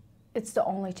 it's the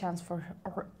only chance for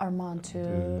Arman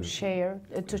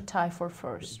to tie for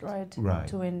first, right? Right.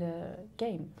 To win the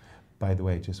game. By the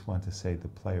way, I just want to say the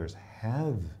players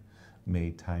have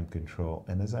made time control.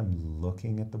 And as I'm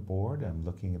looking at the board, I'm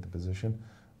looking at the position,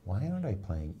 why aren't I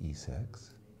playing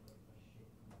e6?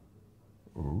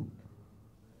 Ooh.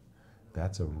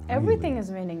 That's a really... Everything is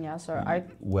winning, Yasser.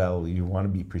 Well, you want to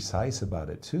be precise about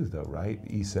it too, though, right?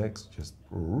 e6, just,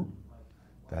 ooh,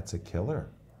 that's a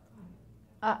killer.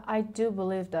 I do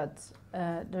believe that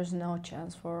there's no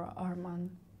chance for Arman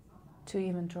to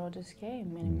even draw this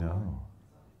game anymore.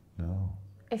 No.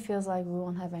 It feels like we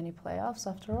won't have any playoffs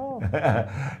after all.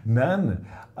 None.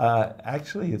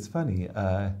 Actually, it's funny.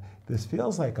 This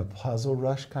feels like a puzzle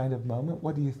rush kind of moment.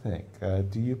 What do you think?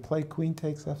 Do you play queen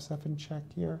takes f7 check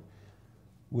here?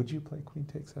 Would you play queen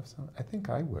takes f7? I think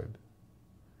I would.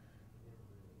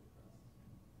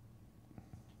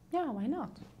 Yeah, why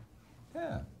not?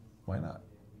 Yeah, why not?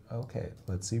 Okay,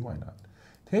 let's see why not.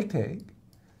 Take,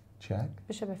 check.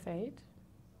 Bishop f8.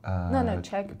 No,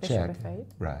 check, bishop f8.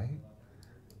 Right.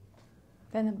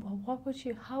 Then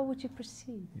how would you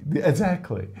proceed?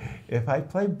 Exactly. If I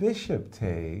play bishop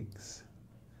takes,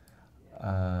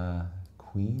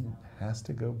 queen has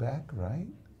to go back, right?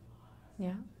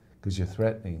 Yeah. Because you're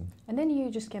threatening. And then you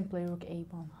just can play rook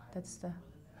a1. That's the...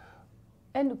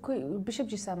 And bishop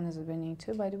g7 is winning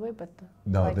too, by the way, but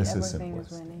no, like this is everything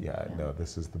simplest. is winning. Yeah, no,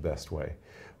 this is the best way.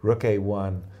 Rook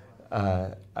a1,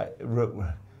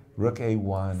 rook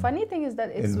a1. Funny thing is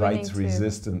that it's invites winning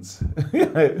resistance.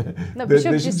 No,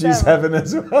 bishop g7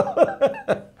 as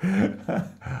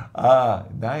well.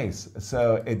 Nice.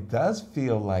 So it does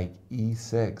feel like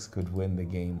e6 could win the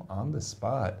game on the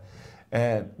spot.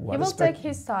 And he will take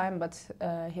his time, but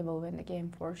he will win the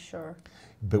game for sure.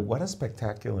 But what a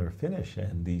spectacular finish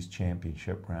in these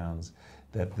championship rounds,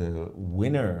 that the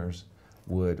winners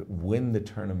would win the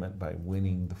tournament by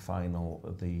winning the final,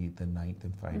 the ninth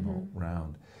and final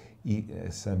round.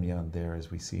 Semyon there,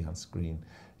 as we see on screen,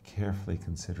 carefully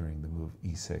considering the move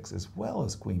e6 as well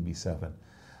as queen b7.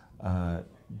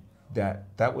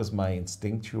 That was my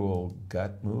instinctual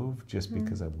gut move, just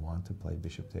because I want to play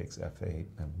bishop takes f8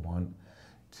 and want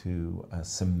to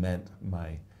cement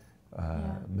my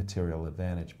material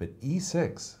advantage. But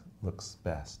e6 looks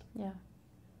best. Yeah.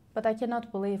 But I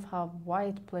cannot believe how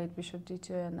white played bishop d2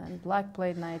 and black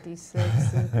played knight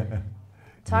e6.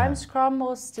 Time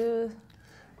scrambles to...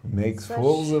 Makes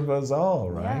fools of us all,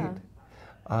 right?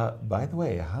 Yeah. By the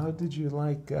way, how did you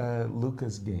like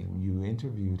Luka's game? You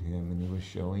interviewed him and he was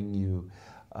showing you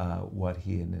what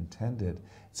he had intended.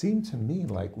 It seemed to me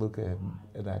like Luka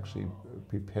had actually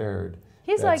prepared.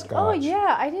 He's that like, scotch. oh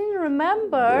yeah, I didn't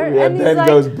remember. Yeah, and he's then like,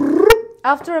 goes. Brrr.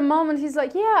 After a moment, he's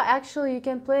like, yeah, actually, you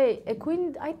can play a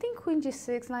queen. I think queen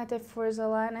g6, knight f4 is a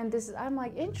line, and this. I'm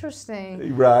like,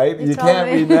 interesting. Right, you can't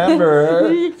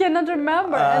remember. You cannot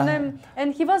remember,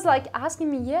 and he was like asking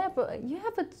me, yeah, but you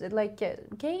have a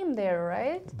game there,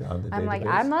 right? I'm like,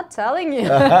 I'm not telling you.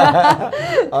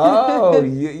 Oh,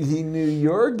 he knew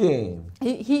your game.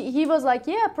 He was like,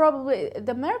 yeah, probably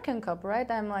the American Cup, right?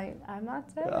 I'm like, I'm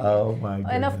not telling you. Oh my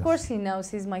goodness. And of course he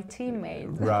knows, he's my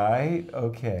teammate. Right,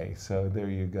 okay, so there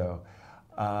you go.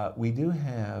 We do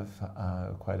have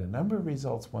quite a number of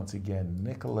results. Once again,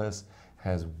 Nikolas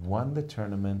has won the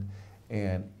tournament,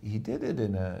 and he did it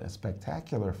in a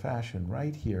spectacular fashion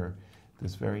right here.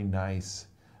 This very nice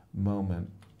moment.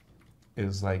 It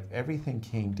was like everything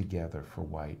came together for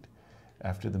white.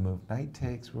 After the move, knight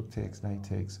takes, rook takes, knight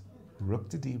takes, rook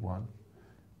to d1,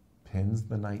 pins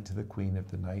the knight to the queen. If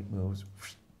the knight moves,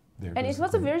 there and goes it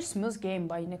was the a queen. very smooth game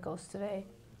by Nikolas today.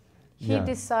 He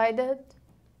decided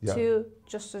to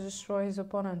just to destroy his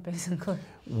opponent, basically.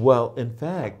 Well, in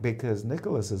fact, because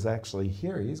Nikolas is actually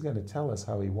here, he's going to tell us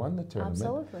how he won the tournament.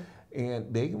 Absolutely.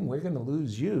 And Begim, we're going to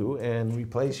lose you and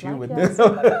replace you with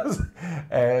Yasser. Nikolas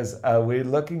as we're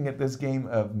looking at this game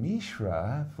of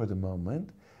Mishra for the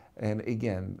moment. And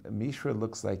again, Mishra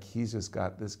looks like he's just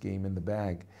got this game in the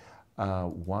bag.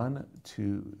 1,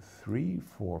 2, 3,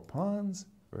 4 pawns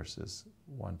versus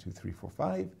 1, 2, 3, 4,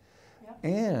 5. Yep.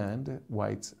 And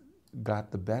white's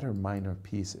got the better minor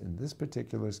piece in this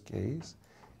particular case.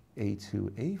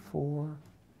 A2, A4,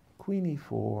 Queen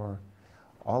E4.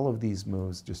 All of these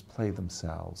moves just play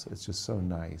themselves. It's just so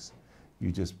nice.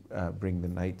 You just bring the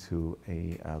knight to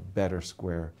a better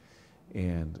square,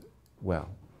 and well,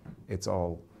 it's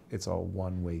all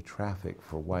one-way traffic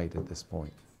for white at this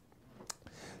point.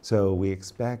 So we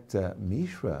expect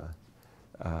Mishra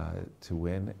to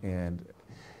win, and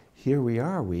here we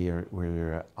are.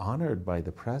 We're honored by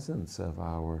the presence of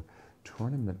our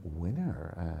tournament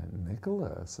winner,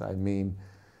 Nikolas. I mean,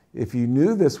 if you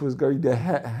knew this was going to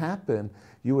happen,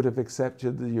 you would have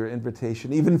accepted your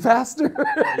invitation even faster.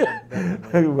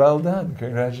 Well done.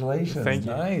 Congratulations. Thank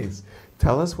you. Nice.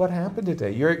 Tell us what happened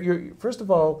today. Your first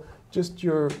of all, just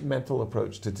your mental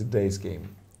approach to today's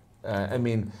game. I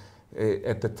mean,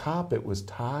 at the top it was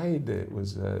tied. It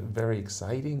was very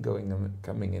exciting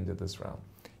coming into this round.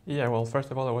 Yeah, well,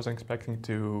 first of all, I wasn't expecting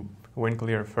to win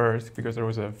clear first because there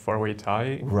was a 4-way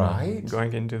tie right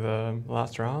going into the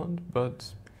last round.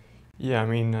 But yeah, I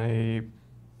mean,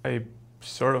 I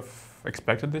sort of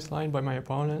expected this line by my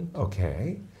opponent.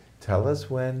 Okay. Tell us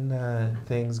when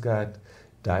things got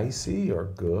dicey or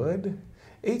good.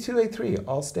 A2, A3,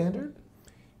 all standard?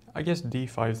 I guess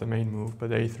D5 is the main move,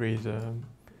 but A3 is a...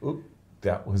 Oop,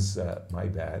 that was my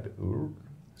bad. Ooh,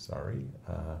 sorry.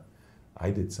 I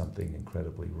did something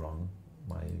incredibly wrong.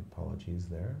 My apologies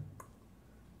there.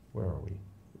 Where are we?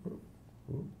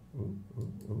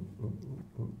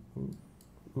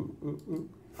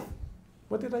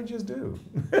 What did I just do?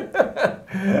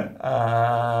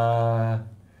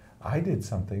 I did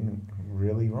something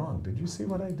really wrong. Did you see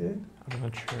what I did? I'm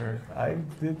not sure. I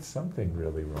did something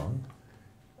really wrong.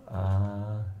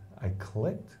 I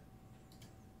clicked.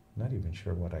 Not even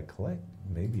sure what I clicked.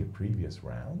 Maybe a previous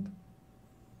round.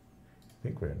 I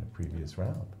think we're in the previous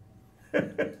round.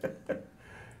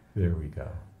 There we go.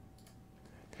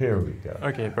 Here we go.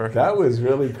 Okay, perfect. That was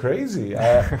really crazy.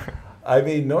 I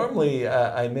mean, normally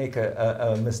I make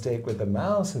a mistake with the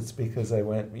mouse. It's because I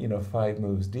went, 5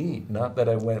 moves deep. Not that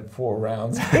I went 4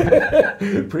 rounds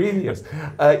previous.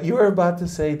 You were about to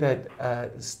say that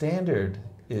standard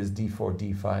is D4,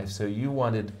 D5. So you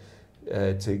wanted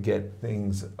to get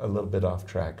things a little bit off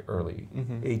track early.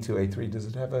 Mm-hmm. A2, A3. Does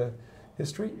it have a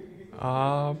history?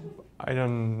 I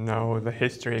don't know the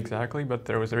history exactly, but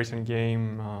there was a recent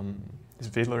game,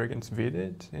 Svidler against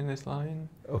Vidit in this line.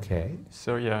 Okay.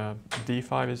 So yeah,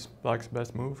 D5 is black's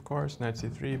best move, of course. Knight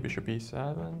C3, Bishop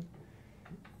E7.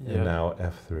 Yeah. And now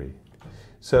F3.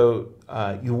 So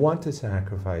you want to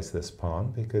sacrifice this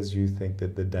pawn because you think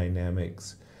that the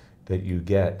dynamics that you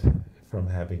get from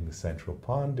having the central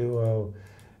pawn duo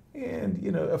and,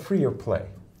 a freer play.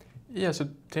 Yeah, so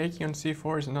taking on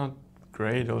C4 is not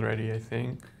great already, I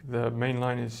think. The main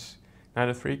line is Knight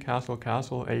F3, castle,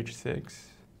 castle, H6.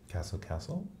 Castle,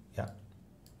 castle, yeah.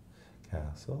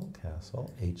 Castle,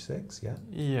 castle, H6, yeah.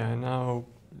 Yeah, now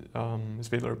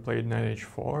Svidler played Knight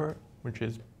H4, which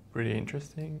is pretty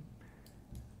interesting.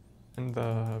 And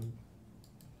the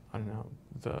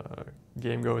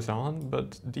game goes on,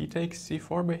 but D takes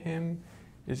C4 by him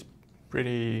is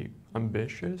pretty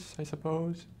ambitious, I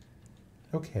suppose.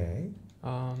 Okay.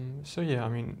 So yeah, I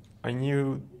mean, I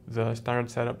knew the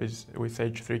standard setup is with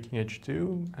h3, king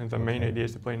h2, and the main idea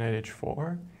is to play knight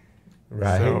h4.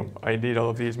 Right. So I did all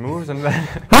of these moves, and then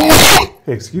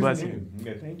Excuse me.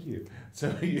 Yeah, thank you.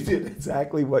 So you did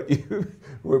exactly what you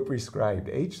were prescribed: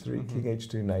 h3, king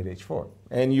h2, knight h4,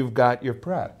 and you've got your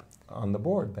prep on the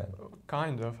board then.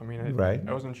 Kind of. I mean,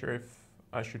 I wasn't sure if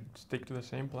I should stick to the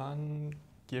same plan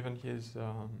given his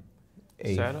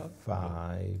setup.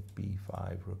 A5,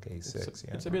 b5, rook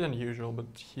a6. It's a bit unusual, but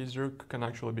his rook can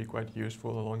actually be quite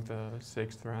useful along the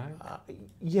 6th rank.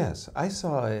 Yes, I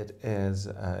saw it as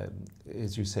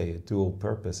you say, a dual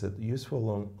purpose. It's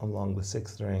useful along the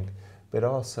 6th rank, but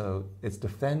also it's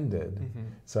defended,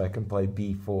 so I can play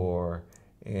b4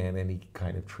 and any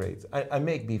kind of trades. I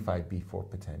make b5, b4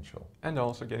 potential. And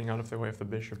also getting out of the way of the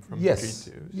bishop from yes,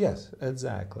 g2. Yes,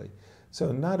 exactly.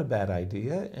 So not a bad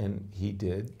idea, and he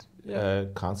did.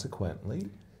 Consequently,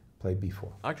 play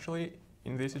b4. Actually,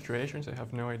 in these situations, I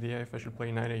have no idea if I should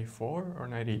play knight a4 or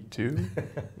knight e2.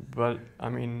 But I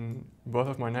mean, both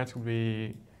of my knights will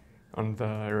be on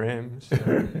the rim. So.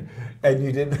 And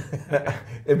you didn't,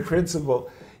 in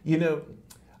principle, you know,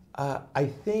 I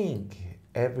think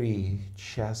every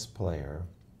chess player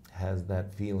has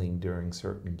that feeling during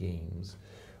certain games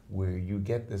where you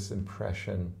get this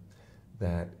impression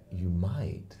that you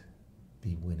might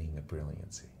be winning a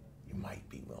brilliancy. You might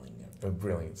be winning a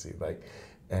brilliancy, like,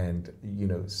 and you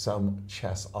know, some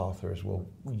chess authors will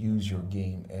use your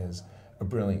game as a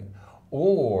brilliant,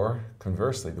 or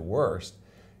conversely, the worst,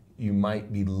 you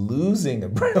might be losing a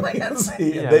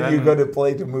brilliancy, and then you're going to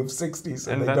play to move 60,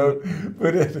 so they don't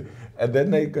put it, and then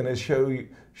they're going to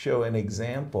show an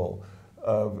example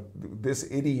of this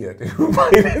idiot who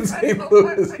played in St.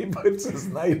 Louis. He puts his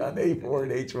knight on a4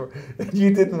 and h4, and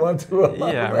you didn't want to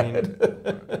allow that. I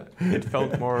mean, it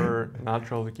felt more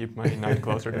natural to keep my knight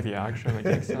closer to the action, like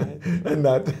inside. and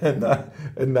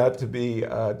not to be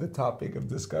the topic of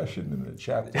discussion in the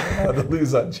chapter on how to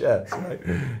lose on chess, right?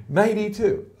 Knight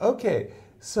e2. Okay,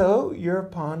 so you're a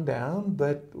pawn down,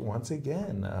 but once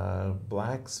again,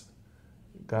 Black's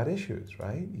got issues,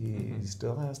 right? He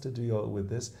still has to deal with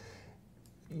this.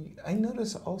 I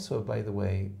notice also, by the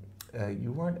way,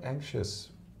 you weren't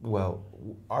anxious. Well,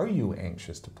 are you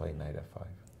anxious to play knight f5?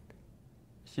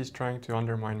 He's trying to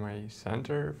undermine my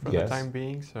center for the time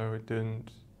being, so it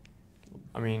didn't.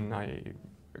 I mean, I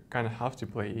kind of have to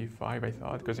play e5, I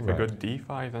thought, because if I go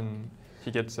d5, then he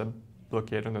gets a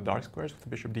blockade on the dark squares with the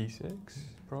bishop d6,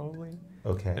 probably.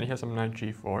 Okay. And he has some knight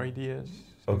g4 ideas.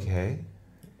 So. Okay.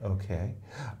 Okay.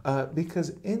 Because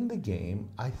in the game,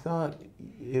 I thought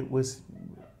it was.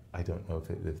 I don't know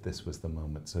if this was the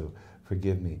moment, so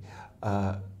forgive me.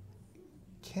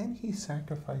 Can he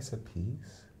sacrifice a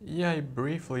piece? Yeah, I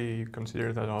briefly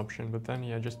considered that option, but then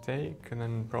just take, and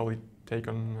then probably take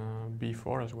on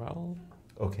b4 as well.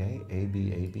 Okay, a,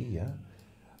 b,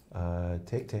 yeah.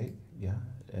 Take, yeah,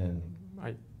 and...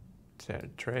 I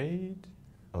said trade.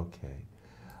 Okay.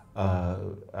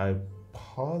 I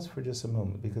pause for just a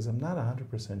moment, because I'm not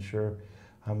 100% sure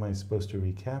how am I supposed to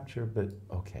recapture, but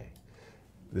okay.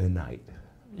 The knight.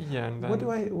 Yeah, and then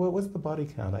what's the body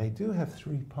count? I do have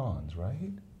 3 pawns,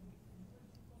 right?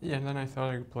 Yeah, and then I thought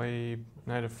I could play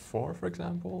knight f4, for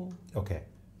example. Okay.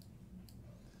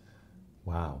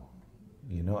 Wow.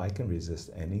 You know, I can resist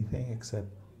anything except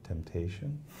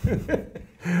temptation.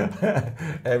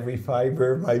 Every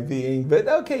fiber of my being. But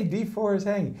okay, d4 is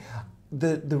hanging.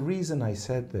 The reason I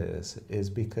said this is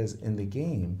because in the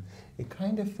game, it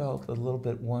kind of felt a little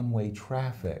bit one-way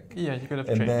traffic. Yeah, you could have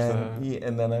changed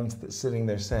and then I'm sitting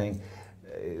there saying,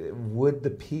 would the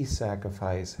piece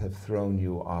sacrifice have thrown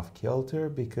you off kilter?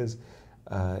 Because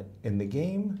in the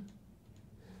game,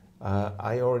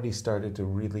 I already started to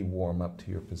really warm up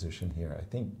to your position here. I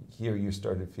think here you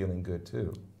started feeling good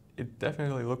too. It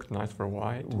definitely looked nice for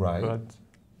white. Right. But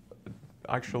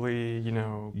actually, you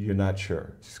know... You're not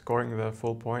sure. Scoring the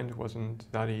full point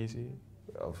wasn't that easy.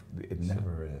 It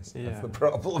never is. Yeah. That's the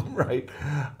problem, right?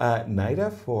 Knight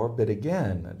f4, but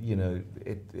again, you know,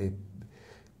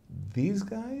 these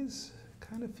guys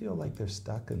kind of feel like they're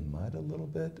stuck in mud a little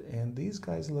bit, and these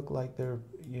guys look like they're,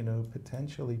 you know,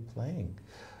 potentially playing.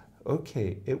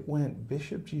 Okay, it went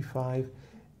bishop g5.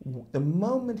 The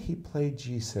moment he played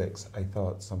g6, I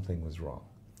thought something was wrong.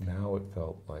 Now it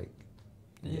felt like,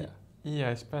 yeah. Yeah,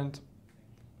 I spent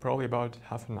probably about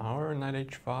half an hour on knight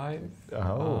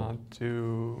h5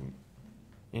 to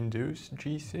induce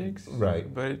g6.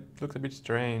 Right. But it looked a bit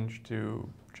strange to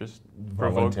just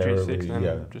provoke g6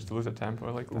 and just lose a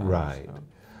tempo like that. Right.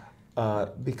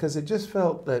 So. Because it just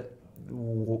felt that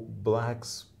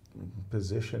Black's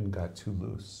position got too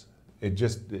loose.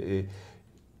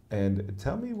 And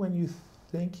tell me when you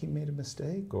think he made a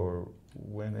mistake or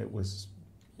when it was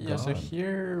Yeah, so gone.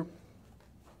 here,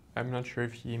 I'm not sure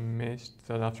if he missed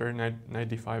that after knight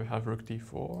d5 have rook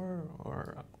d4,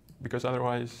 or because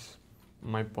otherwise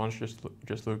my pawns just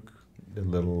look a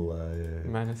little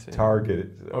menacing.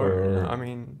 target. Or I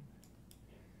mean,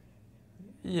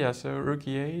 yeah. So rook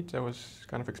e8, I was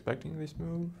kind of expecting this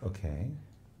move. Okay.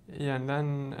 Yeah, and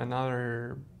then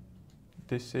another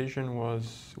decision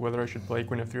was whether I should play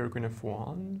queen f3 or queen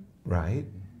f1. Right.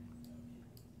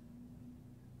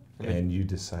 And you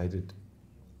decided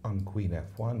on queen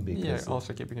f1 because yeah,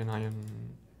 also keeping an eye on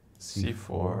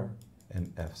c4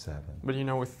 and f7. But you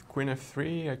know, with queen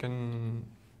f3, I can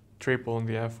triple on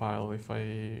the f file if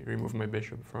I remove my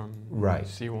bishop from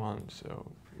c1.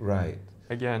 So right.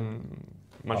 Again,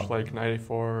 much like knight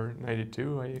a4, knight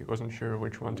e2, I wasn't sure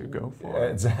which one to go for.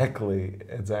 Exactly.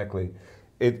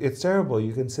 It's terrible.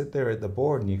 You can sit there at the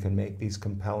board and you can make these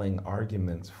compelling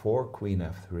arguments for queen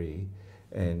f3,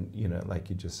 and you know, like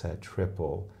you just said,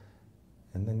 triple,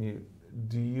 and then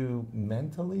do you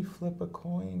mentally flip a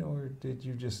coin, or did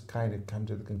you just kind of come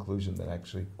to the conclusion that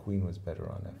actually queen was better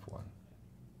on f1?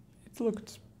 It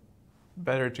looked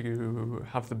better to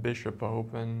have the bishop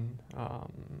open,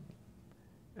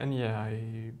 and yeah,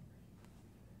 I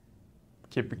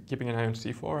keeping an eye on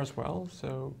c4 as well,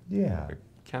 so yeah, it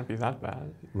can't be that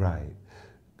bad. Right.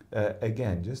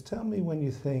 Again, just tell me when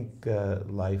you think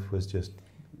life was just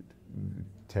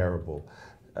terrible.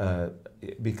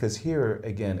 Because here,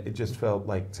 again, it just felt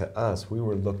like to us, we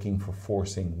were looking for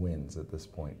forcing wins at this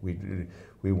point.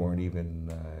 We weren't even,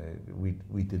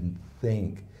 we didn't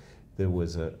think there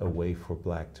was a way for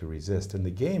black to resist. In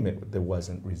the game, there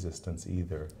wasn't resistance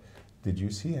either. Did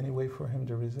you see any way for him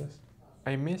to resist?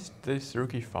 I missed this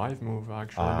rook e5 move,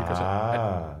 actually, because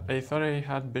I thought I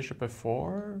had bishop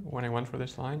f4 when I went for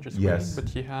this line, just waiting, but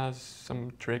he has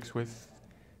some tricks with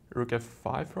rook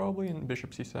f5 probably, and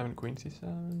bishop c7, queen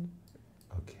c7.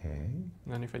 Okay. And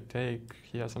then if I take,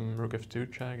 he has some rook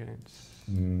f2 check, and it's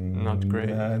not great.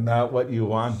 Not what you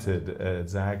wanted,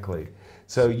 exactly.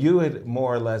 So you had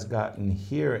more or less gotten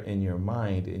here in your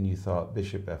mind, and you thought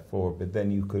bishop f4, but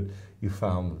then you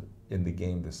found in the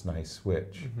game this nice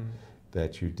switch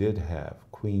that you did have,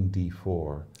 queen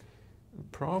d4.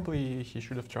 Probably he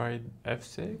should have tried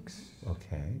f6.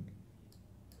 Okay.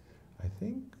 I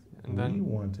think and then we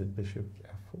wanted bishop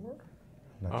f4.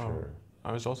 Not sure.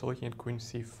 I was also looking at queen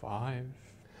c5.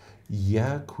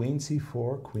 Yeah, queen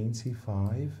c4, queen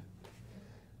c5.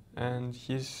 And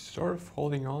he's sort of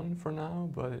holding on for now,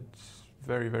 but it's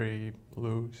very, very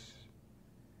loose.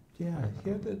 Yeah,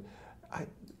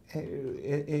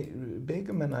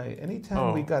 Begim and I,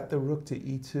 anytime we got the rook to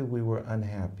e2, we were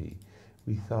unhappy.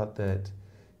 We thought that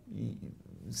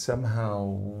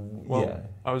somehow,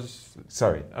 I was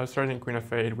starting queen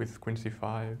f8 with queen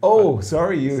c5. Oh,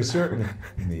 sorry, you were certain.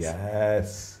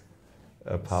 Yes.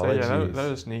 Apologies. So yeah, that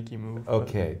was a sneaky move.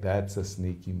 Okay, that's a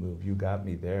sneaky move. You got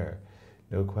me there,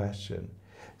 no question.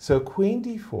 So queen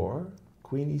d4,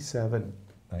 queen e7,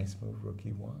 nice move, rook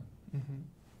e1.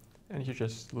 And you're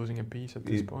just losing a piece at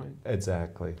this point.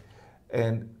 Exactly.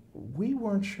 And we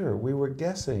weren't sure. We were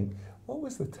guessing. What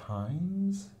was the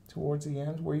times towards the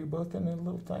end? Were you both in a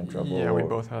little time trouble? Yeah, we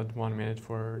both had 1 minute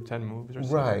for 10 moves or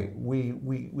so. Right.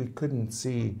 We couldn't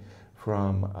see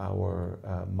from our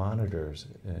monitors.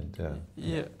 And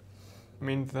yeah. I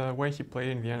mean, the way he played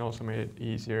in the end also made it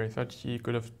easier. I thought he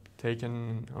could have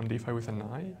taken on d5 with a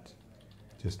knight.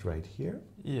 Just right here?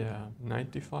 Yeah. Knight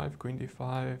d5, queen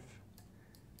d5.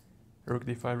 Rook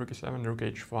d5, rook e7, rook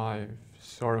h5,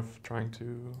 sort of trying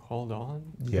to hold on.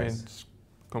 Yes. I mean, it's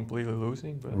completely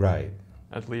losing, but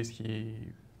at least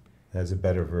he has a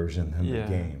better version than the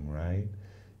game, right?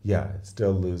 Yeah, it's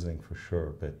still losing for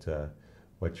sure, but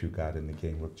what you got in the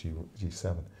game, rook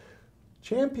g7.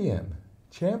 Champion.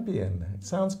 It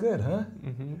sounds good, huh?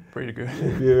 Pretty good.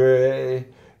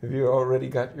 Have you already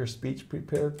got your speech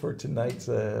prepared for tonight's?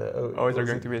 Is there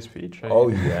going to be a speech? Oh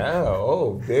yeah.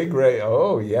 Oh, big Ray.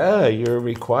 Oh yeah. You're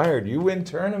required. You win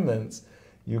tournaments.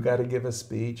 You got to give a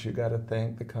speech. You got to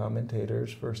thank the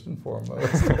commentators first and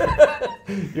foremost.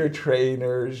 Your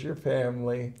trainers, your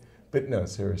family. But no,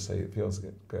 seriously, it feels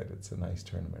good. It's a nice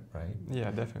tournament, right?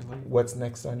 Yeah, definitely. What's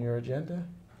next on your agenda?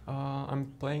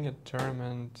 I'm playing a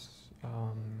tournament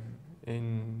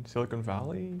in Silicon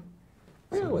Valley.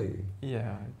 Really?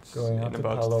 Yeah, it's going out in to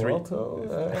about Palo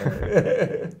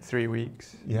Alto. 3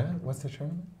 weeks. Yeah, what's the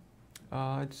tournament?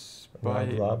 It's by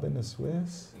Robin, a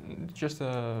Swiss. Just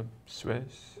a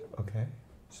Swiss. Okay.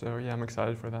 So yeah, I'm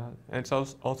excited for that. And it's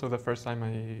also the first time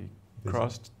I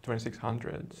crossed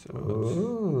 2600. So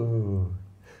ooh.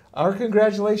 Our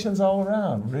congratulations all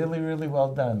around. Really, really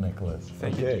well done, Nikolas.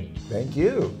 Thank you. Thank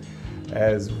you.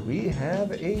 As we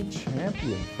have a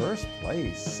champion, first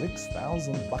place,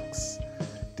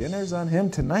 $6,000. Dinner's on him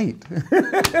tonight.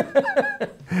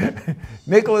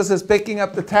 Nikolas is picking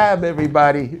up the tab,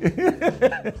 everybody.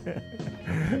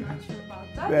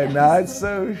 They're not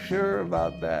so sure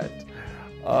about that.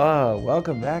 Oh,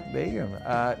 welcome back, Begim.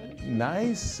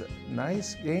 Nice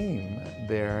game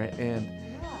there, and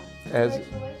as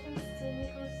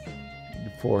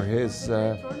for his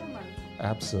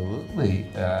absolutely,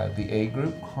 the A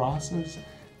group crosses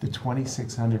the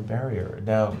 2,600 barrier.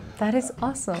 Now that is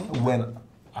awesome. When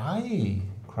I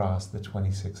crossed the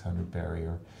 2,600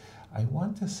 barrier, I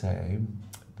want to say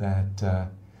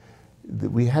that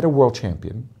we had a world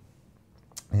champion,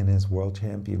 and his world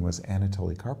champion was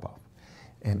Anatoly Karpov.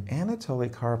 And Anatoly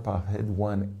Karpov had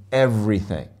won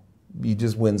everything. He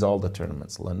just wins all the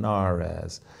tournaments.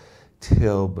 Linares,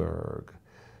 Tilburg,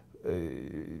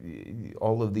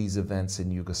 all of these events in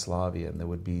Yugoslavia, and there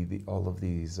would be all of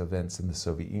these events in the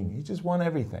Soviet Union. He just won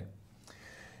everything.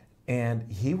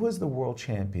 And he was the world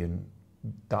champion,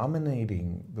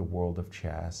 dominating the world of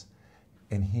chess,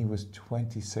 and he was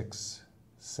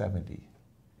 2670.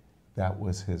 That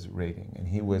was his rating. And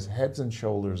he was heads and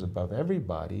shoulders above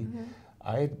everybody. Mm-hmm.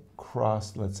 I had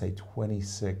crossed, let's say,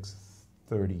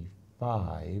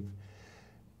 2635,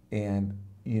 and,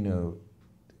 you know,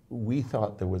 we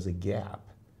thought there was a gap.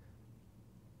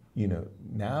 You know,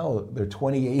 now they're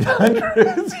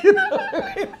 2,800s, you know.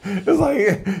 It's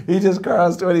like, he just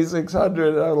crossed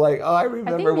 2,600, and I'm like, oh, I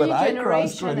remember when I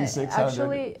crossed 2,600.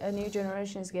 Actually, a new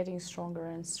generation is getting stronger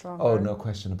and stronger. Oh, no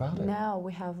question about it. Now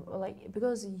we have, like,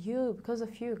 because of you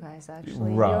guys,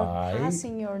 actually. Right. You're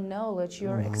passing your knowledge,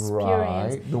 your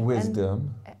experience. Right, the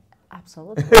wisdom.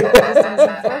 Absolutely. Wisdom is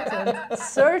important.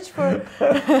 Search for...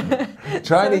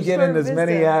 Trying to get in as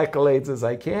many accolades as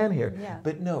I can here. Yeah.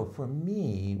 But no, for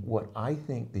me, what I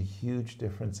think the huge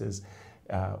difference is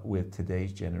with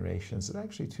today's generations is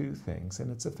actually two things,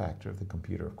 and it's a factor of the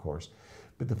computer, of course.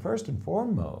 But the first and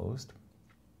foremost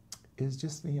is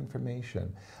just the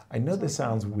information. I know this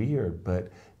sounds weird,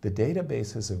 but the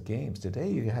databases of games,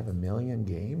 today you have 1 million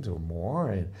games or more,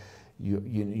 and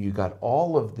you got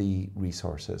all of the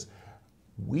resources.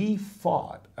 We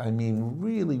fought, I mean,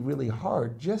 really, really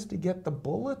hard just to get the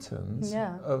bulletins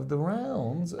of the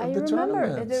rounds of the tournaments. I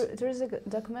remember there's a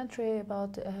documentary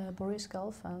about Boris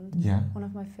Gelfand, one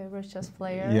of my favorite chess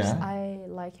players. Yeah. I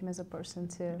like him as a person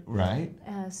too. Right.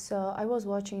 So I was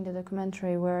watching the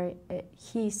documentary where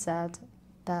he said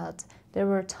that there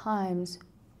were times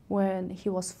when he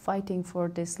was fighting for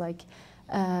this, like,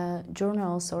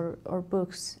 journals or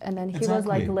books, and then he was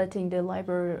like letting the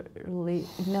library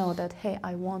know that, hey,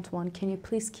 I want one, can you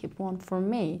please keep one for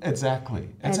me? Exactly.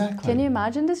 Can you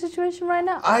imagine the situation right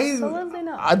now? Absolutely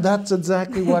not. That's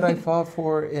exactly what I fought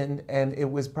for, and it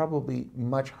was probably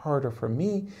much harder for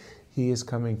me. He is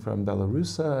coming from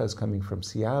Belarus, I was coming from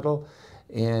Seattle,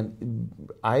 and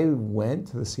I went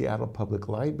to the Seattle Public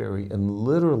Library, and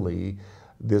literally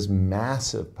this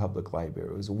massive public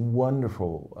library. It was a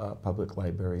wonderful public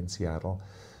library in Seattle.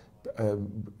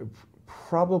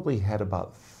 Probably had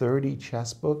about 30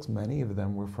 chess books. Many of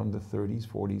them were from the 30s,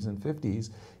 40s, and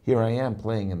 50s. Here I am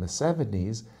playing in the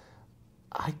 70s.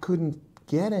 I couldn't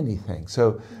get anything.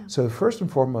 So first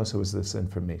and foremost, it was this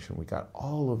information. We got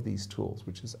all of these tools,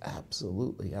 which is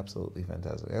absolutely, absolutely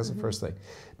fantastic. That's the first thing.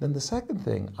 Then the second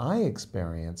thing I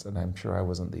experienced, and I'm sure I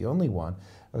wasn't the only one,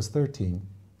 I was 13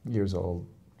 years old,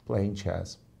 playing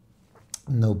chess.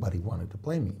 Nobody wanted to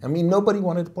play me. I mean, nobody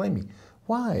wanted to play me.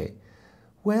 Why?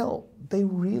 Well, they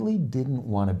really didn't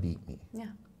want to beat me. Yeah.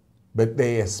 But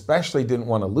they especially didn't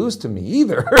want to lose to me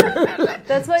either.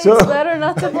 That's why it's better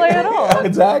not to play at all.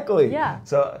 Exactly. Yeah.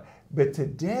 So, but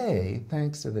today,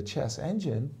 thanks to the chess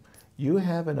engine, you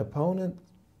have an opponent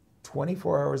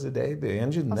 24 hours a day. The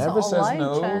engine also never says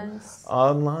no. Chance.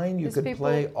 Online, you could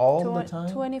play all the time.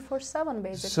 24/7,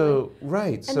 basically. So,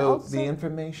 right. And so also, the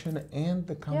information and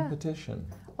the competition.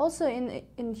 Yeah. Also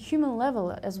in human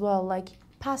level as well, like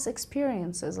past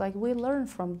experiences, like we learn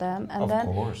from them, and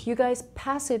you guys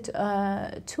pass it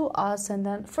to us, and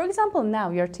then, for example, now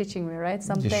you're teaching me, right,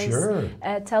 some things,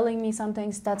 telling me some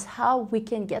things. That's how we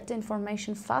can get the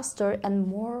information faster and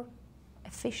more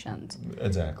efficient.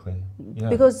 Exactly. Yeah.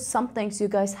 Because some things you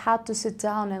guys had to sit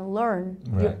down and learn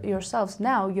yourselves.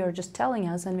 Now you're just telling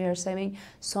us, and we are saving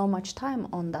so much time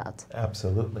on that.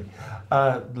 Absolutely.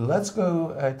 Let's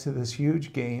go to this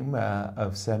huge game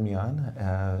of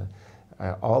Semyon.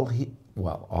 All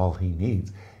he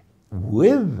needs.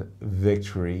 with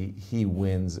victory, he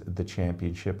wins the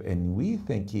championship, and we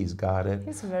think he's got it.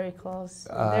 He's very close.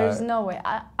 There's no way.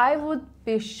 I would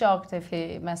be shocked if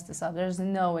he messed this up. There's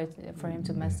no way for him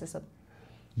to mess this up.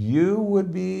 You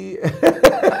would be.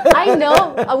 I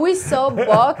know. We saw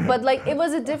Burke, but like it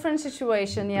was a different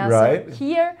situation. Yeah. Right. So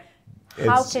here,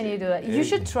 how can you do that? You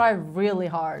should try really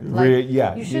hard. Like,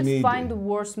 yeah. You should find the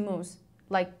worst moves.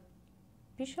 Like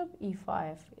Bishop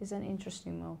E5 is an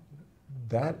interesting move.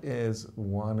 That is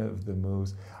one of the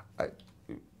moves.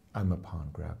 I'm a pawn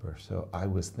grabber, so I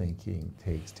was thinking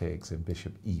takes, and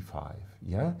Bishop E5.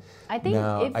 Yeah. I think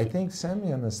I think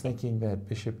Semyon is thinking that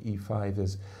Bishop E5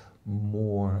 is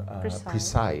more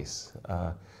precise.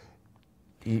 I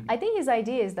think his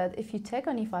idea is that if you take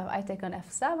on E5, I take on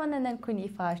F7, and then Queen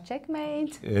E5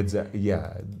 checkmate.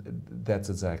 Yeah, that's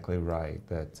exactly right.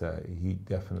 That he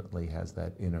definitely has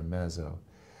that intermezzo.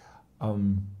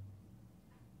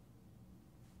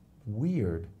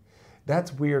 Weird.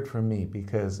 That's weird for me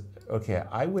because, okay,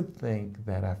 I would think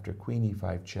that after Queen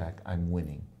E5 check, I'm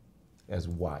winning as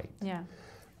white. Yeah.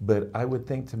 But I would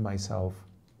think to myself,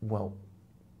 well,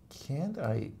 can't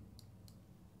I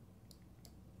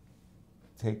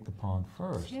take the pawn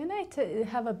first? Can I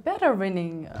have a better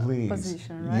winning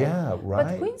position, right? Yeah, right.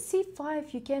 But Queen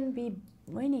C5, you can be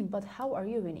winning, but how are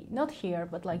you winning? Not here,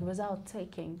 but like without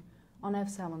taking on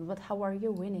F7, but how are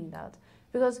you winning that?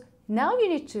 Because now you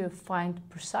need to find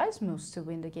precise moves to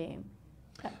win the game.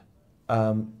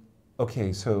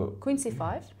 Okay, so... Queen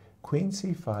C5? Queen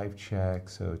C5 check,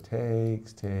 so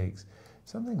takes,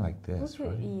 something like this, okay,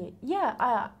 right?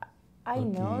 Yeah, I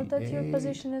know that your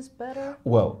position is better.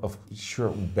 Well, sure,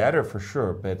 better for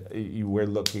sure, but you were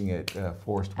looking at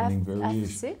forced winning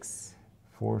variations. F6?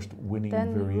 Forced winning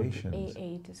then variations. Rook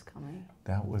A8 is coming.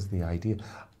 That was the idea.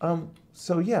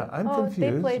 So yeah, I'm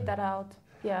confused. They played that out.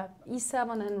 Yeah,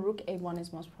 E7 and Rook A1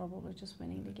 is most probably just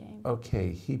winning the game.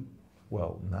 Okay,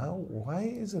 well, now,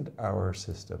 why isn't our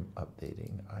system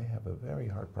updating? I have a very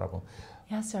hard problem.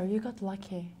 Yeah, sir, you got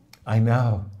lucky. I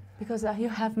know. Because you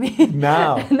have me.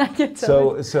 Now.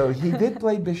 So he did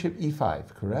play Bishop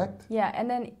E5, correct? Yeah, and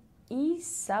then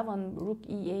E7, Rook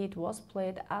E8 was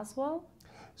played as well.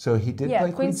 So he did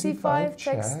play Queen C5,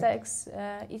 check. takes,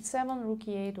 E7, Rook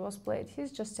E8 was played.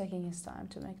 He's just taking his time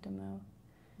to make the move.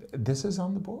 This is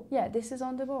on the board? Yeah, this is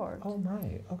on the board. Oh,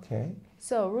 right, okay.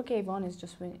 So Rook A1 is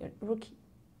just winning, Rook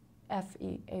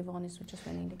A1 is just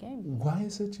winning the game. Why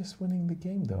is it just winning the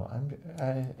game, though?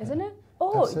 Isn't it?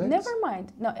 Oh, F6? never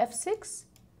mind. No, F6.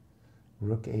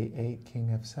 Rook A8, King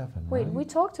F7, Wait, right? we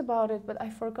talked about it, but I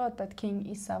forgot that King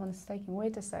E7 is taking.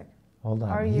 Wait a sec. Hold on.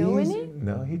 Are you winning?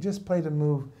 No, he just played a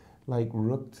move like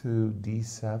Rook to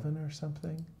D7 or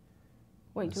something.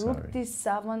 Wait, Rook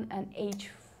D7 and H4.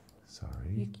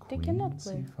 Sorry, they Queen cannot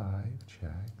play. C5,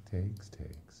 check,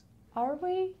 takes. Are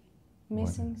we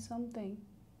missing something?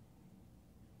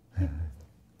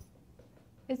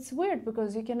 It's weird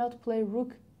because you cannot play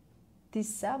Rook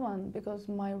D7 because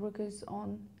my Rook is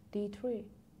on D3.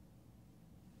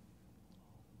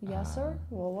 Yasser,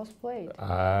 what was played?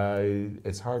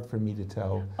 It's hard for me to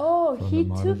tell. Oh, he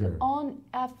took monitor. on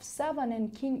F7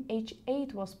 and King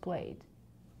H8 was played.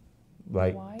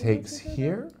 Like Why takes did you do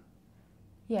here? that?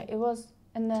 Yeah, it was,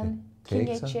 and then King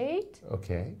H8,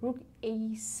 okay. Rook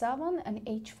A7 and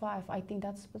H5. I think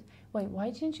that's. Wait, why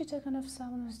didn't you take on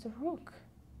F7 with the Rook?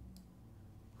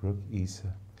 Rook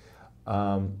E7.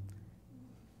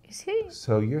 Is he?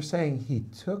 So you're saying he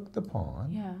took the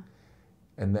pawn. Yeah.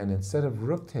 And then instead of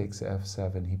Rook takes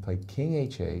F7, he played King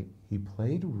H8. He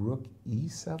played Rook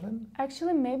E7?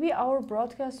 Actually, maybe our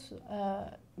broadcast,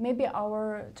 maybe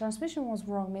our transmission was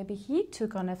wrong. Maybe he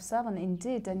took on F7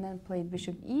 indeed and then played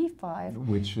Bishop E5.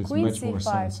 Which is Queen much more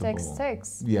C5 sensible.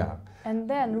 takes. Yeah. And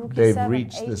then Rook They've E7,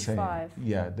 reached H5. the same.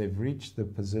 Yeah, they've reached the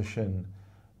position,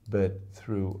 but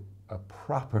through a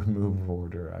proper move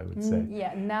order, I would say.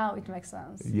 Yeah, now it makes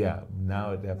sense. Yeah,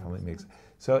 now it definitely makes sense.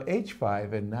 So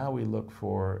H5, and now we look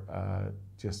for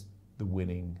just the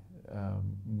winning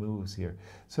moves here.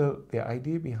 So the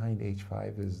idea behind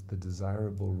H5 is the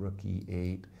desirable Rook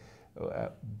E8.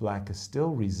 Black is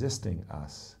still resisting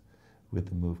us with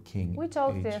the move King We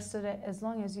talked H. yesterday, as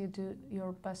long as you do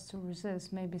your best to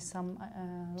resist, maybe some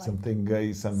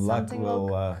some luck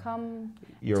will come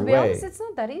your to way. be honest, it's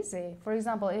not that easy. For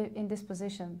example, in this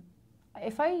position,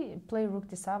 if I play Rook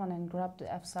D7 and grab the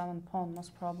F7 pawn,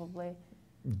 most probably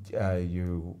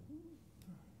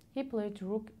he played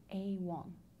Rook A1.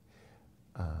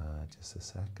 Just a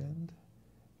second.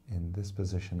 In this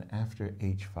position, after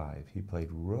H5, he played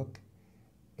Rook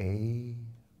A1.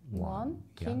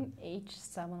 King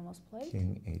H7 was played.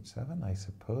 King H7, I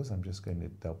suppose. I'm just going to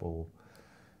double.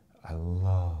 I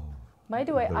love By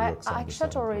the way,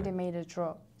 Akshat already made a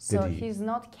draw, so he's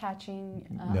not catching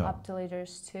up to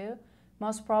leaders too.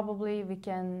 Most probably, we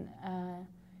can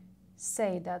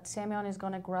say that Semyon is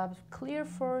going to grab clear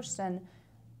first, and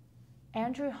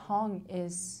Andrew Hong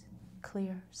is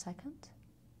clear second,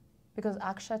 because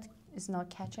Akshat is not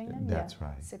catching them. That's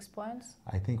right. 6 points.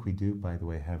 I think we do, by the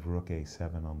way, have Rook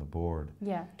A7 on the board.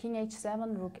 Yeah, King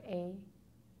H7, Rook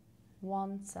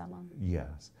A1-7.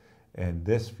 Yes, and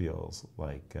this feels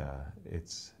like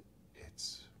it's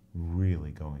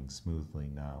really going smoothly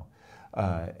now.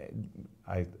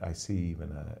 I see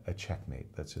even a checkmate.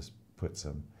 Let's just put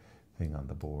some thing on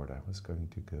the board. I was going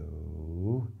to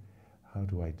go, how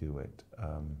do I do it?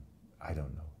 I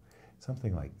don't know.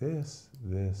 Something like this.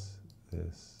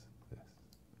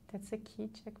 That's a key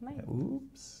checkmate.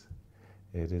 Oops.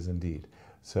 It is indeed.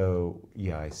 So,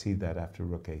 yeah, I see that after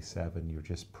Rook A7, you're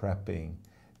just prepping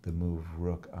the move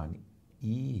Rook on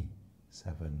E7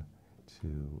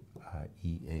 to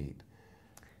E8.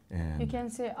 And you can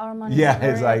see Arman. Yeah,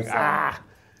 it's like,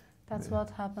 That's what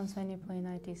happens when you play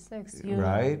knight e6.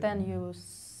 Then you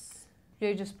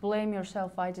just blame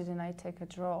yourself. Why didn't I take a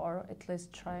draw, or at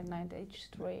least try knight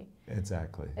h3?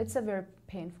 Exactly. It's a very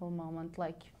painful moment,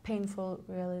 like painful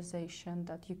realization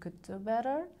that you could do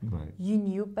better. Right. You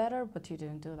knew better, but you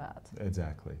didn't do that.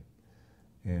 Exactly.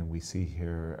 And we see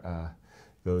here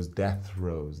those death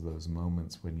throes, those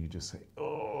moments when you just say,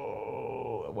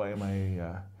 "Oh,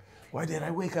 why did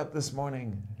I wake up this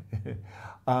morning?"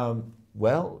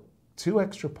 Well, 2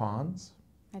 extra pawns.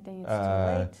 I think it's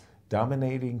too late.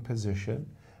 Dominating position.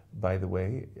 By the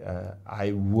way,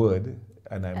 I would,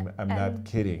 and I'm not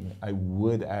kidding, I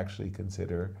would actually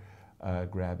consider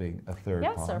grabbing a third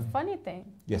pawn. Yes, sir. Funny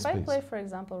thing. Yes, if I please. play, for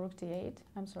example, Rook D8,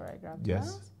 I'm sorry, I grabbed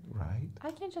Yes, right.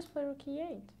 I can just play Rook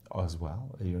E8. As well.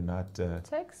 You're not...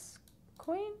 Takes,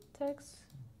 queen, takes,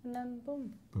 and then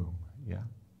boom. Boom, yeah.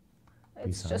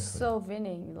 It's just so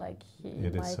winning, like he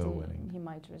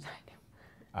might resign.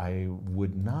 I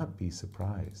would not be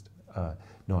surprised.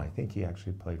 No, I think he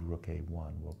actually played Rook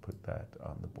A1. We'll put that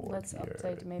on the board. Let's here.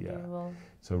 update. Maybe we'll.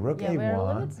 So Rook A1, we're a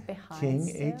little bit behind, King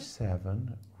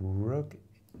H7, Rook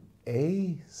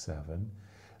A7.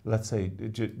 Let's say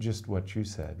just what you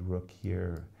said, Rook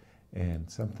here, and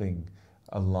something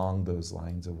along those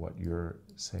lines of what you're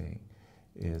saying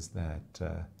is that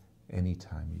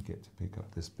anytime you get to pick up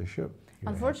this bishop.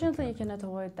 Unfortunately, you cannot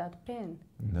avoid that pin.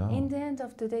 No. In the end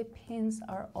of the day, pins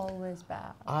are always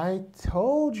bad. I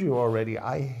told you already,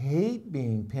 I hate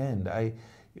being pinned.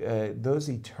 Those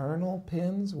eternal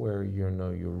pins where your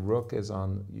rook is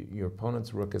on, your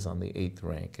opponent's rook is on the 8th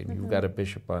rank, and you've got a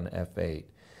bishop on F8,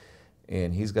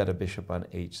 and he's got a bishop on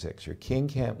H6. Your king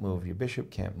can't move, your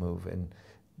bishop can't move, and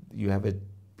you have a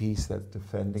piece that's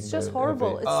defending. It's just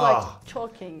horrible. It's like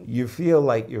choking. You feel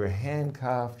like you're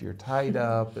handcuffed, you're tied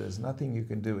up, there's nothing you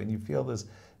can do, and you feel this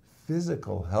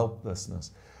physical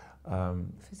helplessness.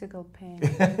 Physical pain.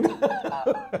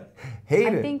 Hate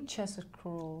it. I think chess is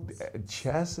cruel.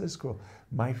 Chess is cruel.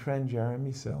 My friend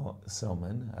Jeremy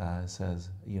Silman says,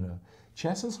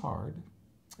 chess is hard,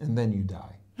 and then you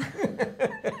die.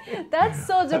 That's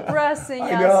so depressing,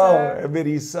 Yasser. I know, but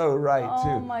he's so right, too.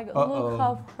 Oh my God, look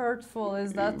how hurtful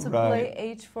is that to play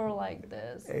h4 like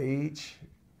this. H5,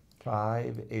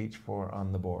 h4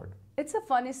 on the board. It's a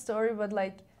funny story, but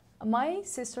like, my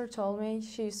sister told me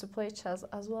she used to play chess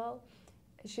as well.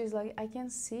 She's like, I can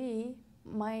see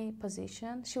my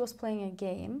position. She was playing a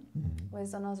game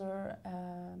with another,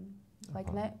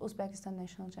 Uzbekistan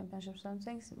National Championship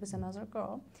something, with another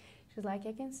girl. She's like,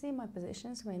 I can see my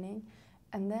positions winning,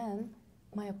 and then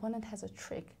my opponent has a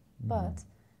trick, but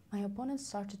my opponent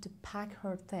started to pack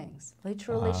her things.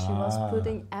 Literally, she was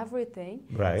putting everything.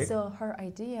 Right. So her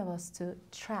idea was to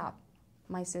trap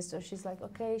my sister. She's like,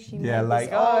 okay, she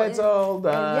it's all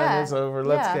done, it's over,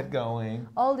 let's get going.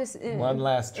 All this one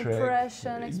last trick.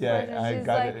 Expression. Yeah, I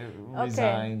got to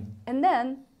resign. Okay. And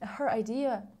then her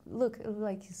idea, look,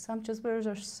 like some chess players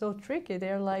are so tricky.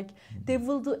 They're like, they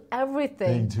will do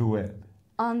everything to it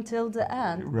until the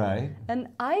end. Right. And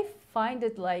I find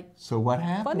it like So what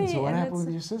happened? funny, So what happened with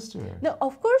your sister? No,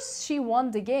 of course she won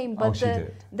the game, but she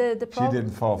did. She didn't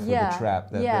fall for the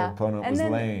trap that the opponent was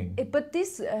laying. But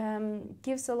this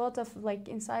gives a lot of like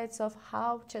insights of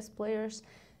how chess players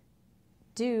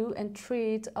do and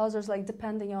treat others, like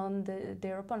depending on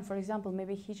their opponent. For example,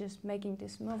 maybe he's just making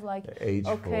this move like, H4,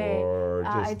 okay,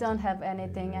 I don't have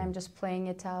anything, I'm just playing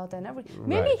it out and everything.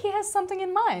 Maybe he has something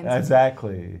in mind.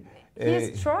 Exactly.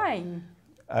 He's trying.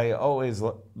 I always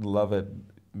love it.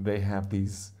 They have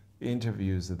these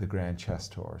interviews of the Grand Chess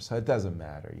Tour, so it doesn't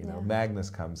matter. You know, Magnus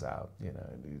comes out. You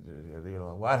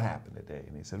know, what happened today?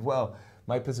 And he said, well,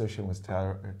 my position was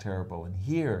terrible, and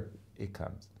here it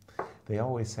comes. They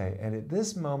always say, and at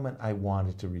this moment, I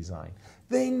wanted to resign.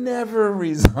 They never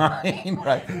resign,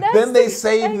 right? Then they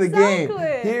save the game.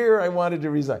 Here, I wanted to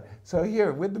resign. So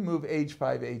here, with the move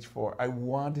h5, h4, I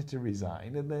wanted to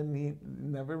resign, and then he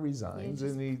never resigns,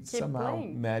 and he somehow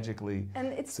magically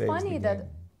And it's saves funny the game. that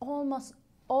almost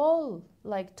all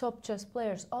like top chess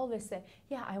players always say,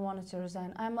 yeah, I wanted to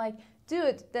resign. I'm like,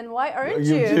 dude, then why aren't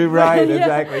you? You're right,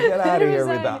 exactly. Get out of here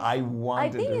with that. I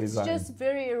wanted to resign. I think it's just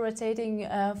very irritating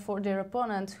for their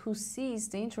opponent who sees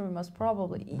the interview most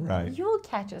probably. Right. You'll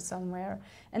catch it somewhere.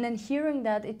 And then hearing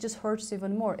that, it just hurts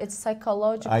even more. It's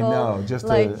psychological. I know, just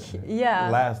like,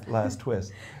 last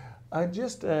twist.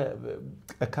 Just a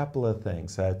couple of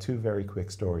things, two very quick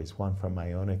stories, one from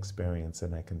my own experience,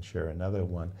 and I can share another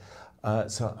one.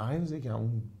 So I was a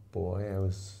young boy, I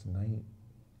was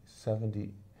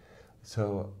 70,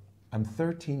 so I'm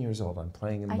 13 years old, I'm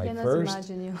playing in my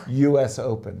first US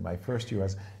Open, my first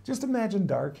US, just imagine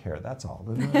dark hair, that's all,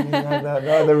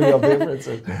 no the real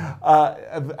differences.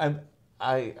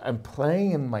 I'm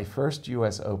playing in my first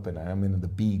US Open, I'm in the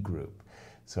B group.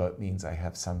 So it means I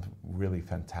have some really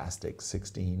fantastic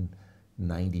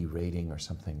 1690 rating or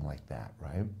something like that,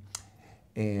 right?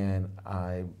 And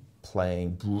I'm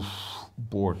playing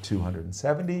board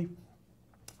 270,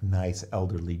 nice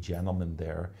elderly gentleman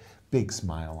there, big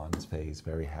smile on his face,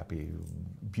 very happy,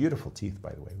 beautiful teeth,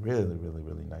 by the way, really, really,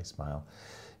 really nice smile.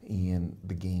 And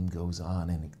the game goes on,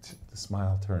 and the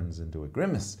smile turns into a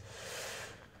grimace.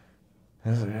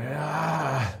 And I was like,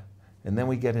 ah. And then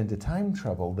we get into time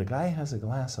trouble. The guy has a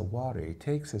glass of water. He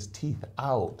takes his teeth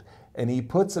out and he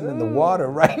puts them in the water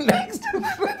right next to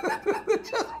the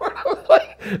chessboard. I was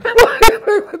like,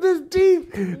 with his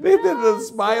teeth. They've been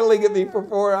smiling at me for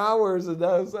 4 hours, and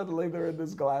now suddenly they're in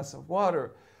this glass of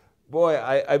water. Boy,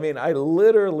 I mean, I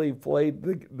literally played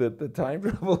the time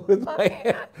trouble with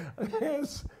my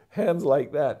hands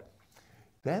like that.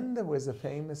 Then there was a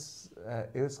famous,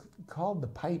 it was called the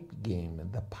pipe game.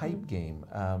 The pipe game.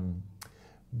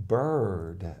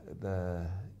 Bird, I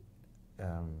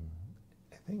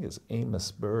think it's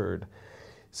Amos Bird.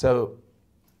 So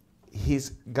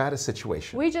he's got a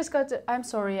situation. We just got, I'm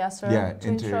sorry, Yasser, to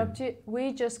interrupt you.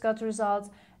 We just got results.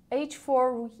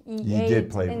 H4, E8. He did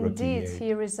play rook Indeed, E8.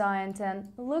 he resigned.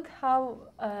 And look how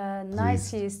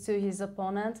nice he is to his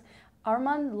opponent.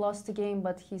 Arman lost the game,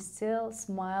 but he still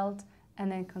smiled and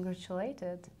then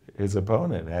congratulated his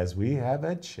opponent, as we have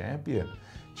a champion.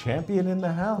 Champion in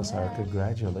the house. Our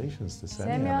congratulations to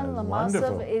Semyon. Semyon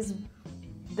Lomasov is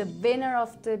the winner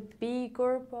of the B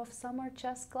group of Summer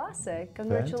Chess Classic.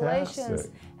 Congratulations.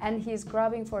 Fantastic. And he's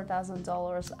grabbing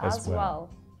 $4,000 as well.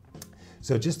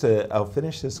 So just I'll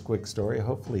finish this quick story.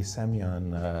 Hopefully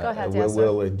Semyon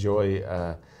will enjoy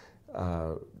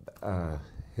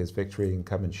his victory and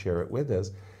come and share it with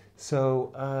us.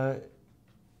 So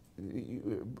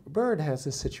Bird has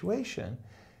a situation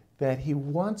that he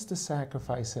wants to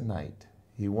sacrifice a knight.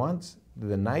 He wants,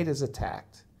 the knight is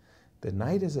attacked. The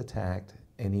knight is attacked,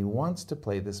 and he wants to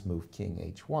play this move king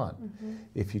h1.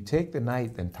 If you take the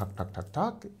knight, then tuck, tuck, tuck,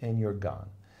 tuck, and you're gone.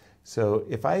 So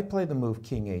if I play the move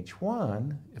king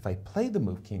h1,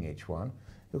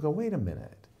 you'll go, wait a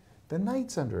minute. The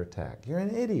knight's under attack. You're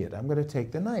an idiot. I'm going to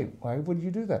take the knight. Why would you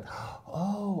do that?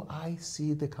 Oh, I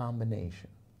see the combination.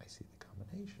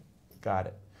 Got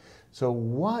it. So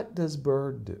what does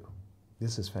Bird do?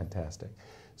 This is fantastic.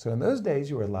 So in those days,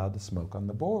 you were allowed to smoke on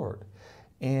the board.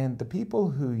 And the people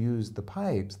who use the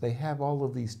pipes, they have all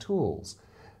of these tools.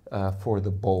 For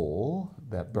the bowl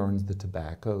that burns the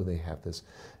tobacco, they have this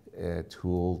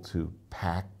tool to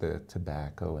pack the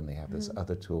tobacco, and they have this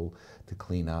other tool to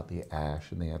clean out the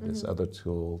ash, and they have this other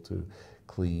tool to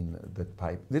clean the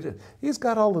pipe. He's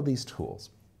got all of these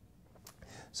tools.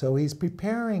 So he's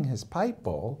preparing his pipe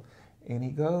bowl, and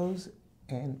he goes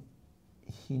and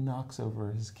he knocks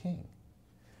over his king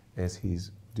as he's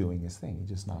doing his thing. He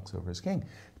just knocks over his king.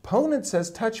 Opponent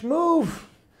says, touch move.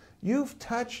 You've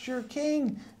touched your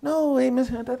king. No,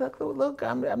 Amos, look,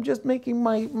 I'm just making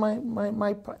my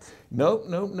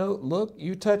no, look,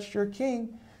 you touched your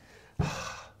king.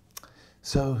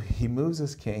 So he moves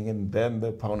his king, and then the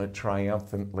opponent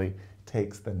triumphantly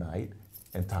takes the knight,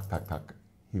 and tuck, tuck, tuck,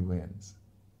 he wins.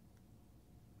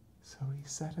 So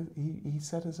he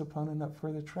set his opponent up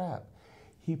for the trap.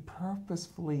 He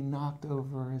purposefully knocked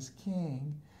over his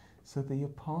king so the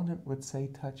opponent would say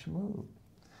touch move.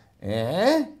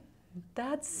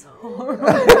 That's horrible.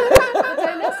 But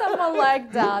I know someone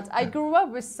like that. I grew up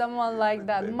with someone like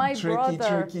that. My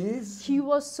brother, he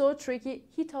was so tricky.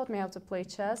 He taught me how to play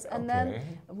chess, and then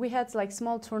we had like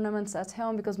small tournaments at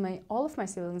home because all of my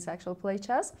siblings actually play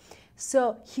chess.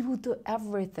 So he would do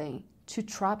everything to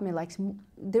trap me. Like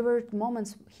there were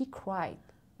moments he cried.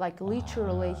 Like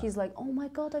literally, he's like, "Oh my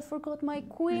God, I forgot my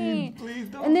queen!" Please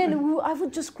don't. And then I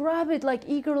would just grab it like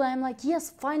eagerly. I'm like,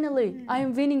 "Yes, finally, I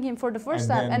am winning him for the first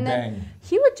time." And then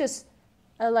he would just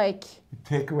like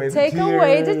take away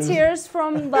the tears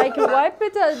from like wipe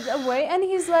it away, and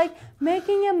he's like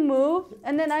making a move,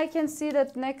 and then I can see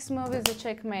that next move is a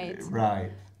checkmate.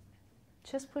 Right.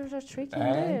 Chess players are tricky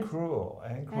and cruel.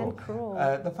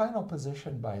 The final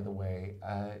position, by the way,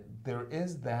 there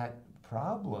is that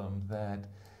problem that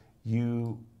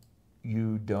you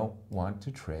don't want to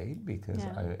trade because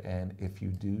and if you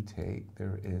do take,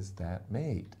 there is that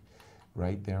mate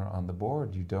right there on the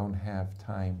board. You don't have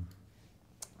time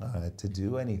to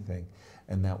do anything,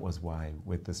 and that was why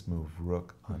with this move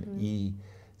rook on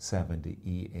e7 to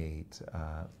e8,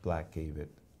 black gave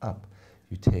it up.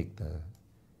 You take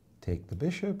the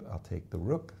bishop, I'll take the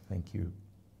rook, thank you,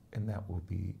 and that will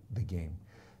be the game.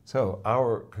 So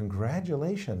our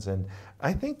congratulations, and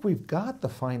I think we've got the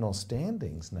final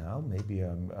standings now. Maybe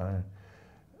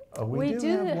we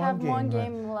do have one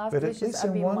game left, which is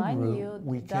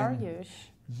Abhi Dariusz.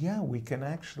 Yeah, we can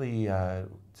actually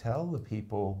tell the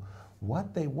people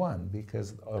what they won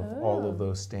because of all of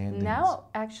those standings. Now,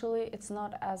 actually, it's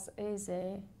not as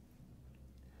easy.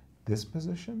 This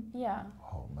position? Yeah.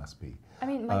 Oh, must be. I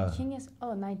mean, my king is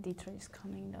knight d3 is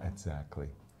coming though. Exactly.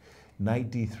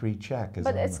 Knight d3 check is.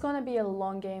 But it's going to be a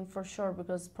long game for sure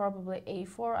because probably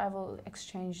a4. I will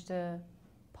exchange the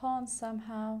pawn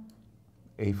somehow.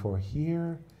 a4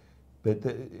 here, but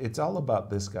it's all about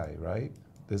this guy, right?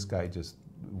 This guy just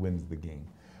wins the game.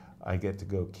 I get to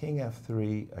go king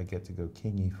f3. I get to go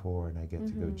king e4, and I get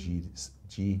to go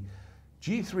g3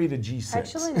 to g6.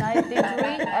 Actually, knight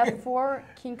d3, f4,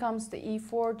 king comes to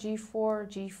e4, g4,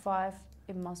 g5.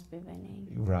 It must be winning.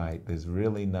 Right. There's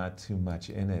really not too much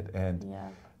in it, and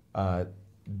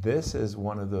this is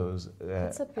one of those.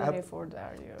 It's a pity for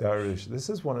Dariusz. This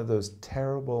is one of those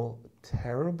terrible,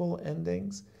 terrible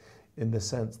endings, in the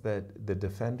sense that the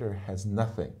defender has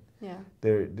nothing. Yeah.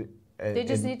 They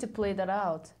just need to play that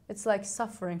out. It's like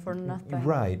suffering for nothing.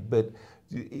 Right, but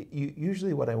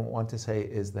usually what I want to say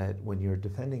is that when you're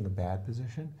defending a bad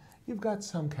position, you've got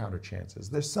some counter chances.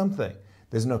 There's something.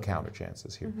 There's no counter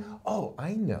chances here. Oh,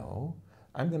 I know.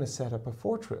 I'm going to set up a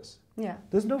fortress. Yeah.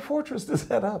 There's no fortress to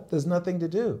set up. There's nothing to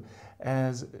do.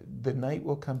 As the knight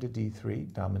will come to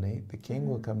d3, dominate. The king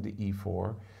will come to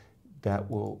e4. That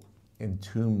will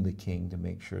entomb the king to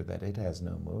make sure that it has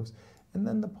no moves. And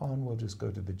then the pawn will just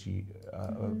go to the g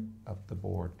up the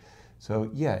board. So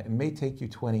yeah, it may take you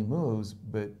 20 moves,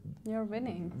 but you're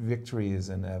winning. Victory is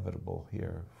inevitable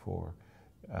here for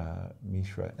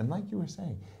Mishra. And like you were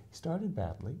saying, he started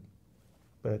badly,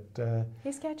 but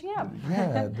he's catching up.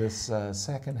 Yeah, this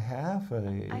second half,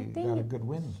 he got a good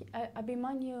win.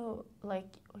 Abhimanyu, like,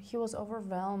 he was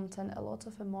overwhelmed and a lot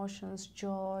of emotions,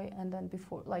 joy, and then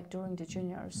before, like during the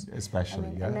juniors, especially,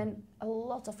 and then a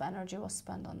lot of energy was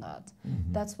spent on that.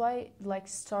 That's why, like,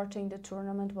 starting the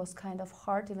tournament was kind of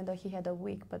hard, even though he had a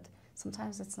week. But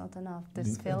sometimes it's not enough.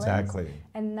 This feelings. Exactly.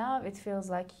 And now it feels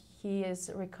like he is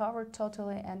recovered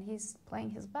totally and he's playing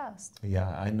his best. Yeah,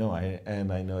 I know. I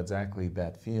know exactly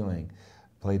that feeling.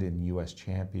 Played in U.S.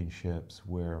 championships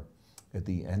where at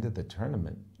the end of the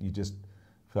tournament, you just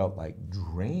felt like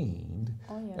drained,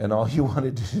 and all you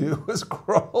wanted to do was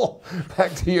crawl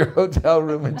back to your hotel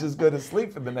room and just go to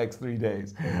sleep for the next 3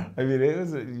 days. I mean,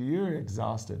 you're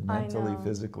exhausted mentally,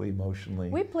 physically, emotionally.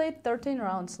 We played 13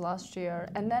 rounds last year,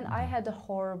 and then I had a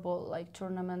horrible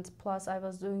tournament. Plus, I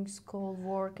was doing school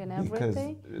work and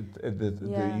everything. Because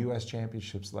the U.S.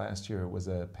 championships last year was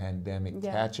a pandemic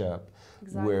catch-up,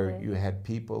 where you had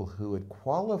people who had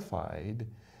qualified,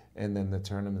 and then the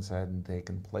tournaments hadn't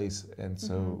taken place, and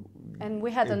so and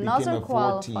we had another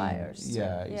qualifiers.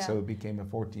 So it became a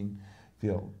 14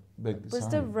 field. With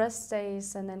the rest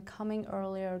days and then coming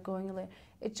earlier, going later,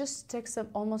 it just takes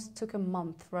almost took a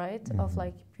month, right? Of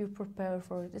like you prepare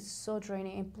for it. It's so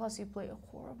draining, and plus you play a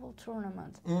horrible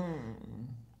tournament.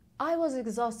 I was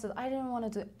exhausted. I didn't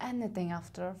want to do anything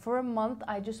after. For a month,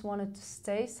 I just wanted to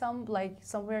stay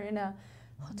somewhere in a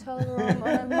hotel room or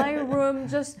in my room,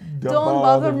 just don't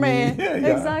bother me.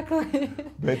 Exactly.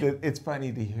 But it's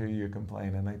funny to hear you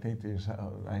complain, and I think to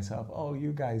myself, oh,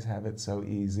 you guys have it so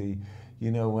easy. You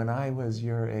know, when I was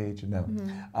your age, no.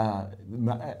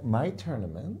 My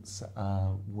tournaments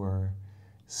were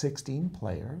 16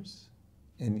 players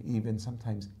and even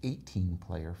sometimes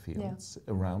 18-player fields,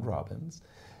 round robins.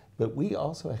 But we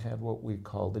also had what we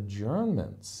called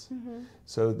adjournments.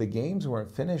 So the games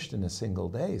weren't finished in a single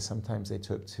day. Sometimes they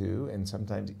took 2, and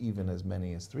sometimes even as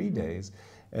many as 3 days.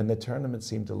 And the tournament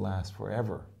seemed to last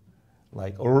forever.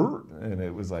 Like, and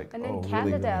it was like, and then really,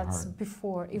 candidates really hard.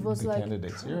 before, it was The like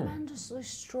tremendously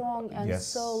strong and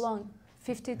so long.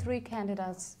 53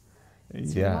 candidates.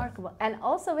 It's yeah. remarkable. And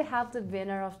also we have the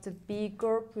winner of the B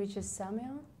group, which is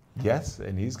Semyon. Yes,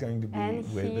 and he's going to be and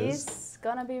with us. And he's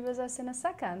going to be with us in a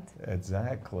second.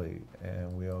 Exactly.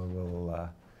 And we'll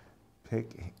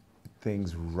pick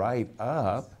things right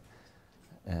up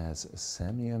as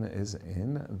Semyon is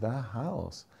in the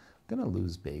house. I'm going to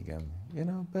lose Begim, you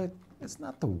know, but it's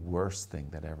not the worst thing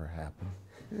that ever happened.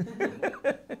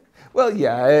 Well,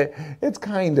 yeah, it's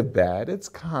kind of bad. It's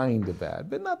kind of bad,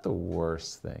 but not the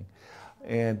worst thing.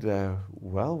 And,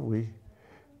 well,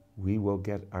 we will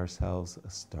get ourselves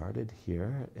started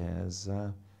here as,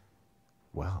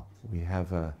 well, we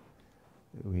have a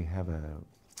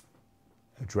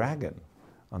dragon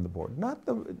on the board. Not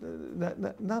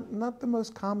the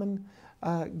most common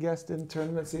guest in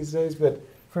tournaments these days, but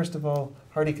first of all,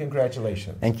 hearty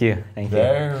congratulations. Thank you. Thank you.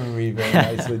 Very, very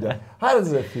nicely done. How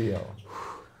does it feel?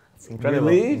 It's incredible.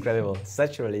 Relief? Incredible.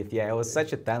 Such a relief. Yeah, it was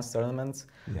such a tense tournament.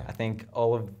 Yeah. I think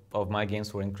all of my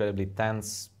games were incredibly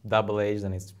tense, double-aged,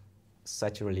 and it's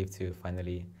such a relief to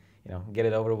finally, you know, get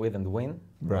it over with and win.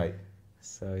 Right.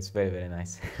 So it's very, very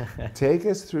nice. Take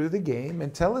us through the game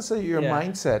and tell us your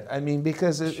mindset. I mean,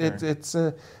 because it's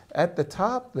at the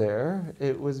top there,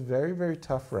 it was very, very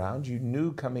tough round. You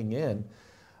knew coming in,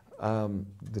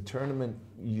 the tournament,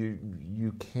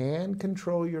 you can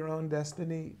control your own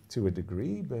destiny to a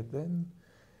degree, but then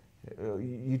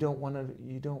you don't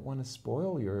want to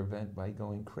spoil your event by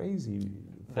going crazy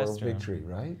for a victory,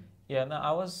 right? Yeah. No,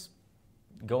 I was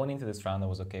going into this round. I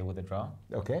was okay with the draw.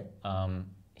 Okay.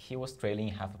 He was trailing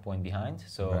half a point behind,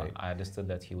 so I understood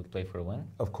that he would play for a win.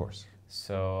 Of course.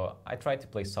 So I tried to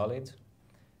play solid,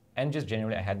 and just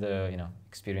generally I had the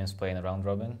experience playing a round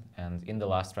robin, and in the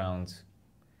last round,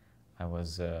 I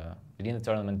was leading the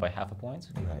tournament by half a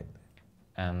point. Right.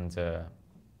 And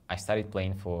I started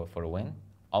playing for a win,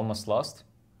 almost lost,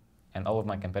 and all of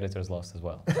my competitors lost as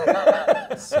well.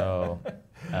 So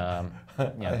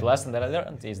the lesson that I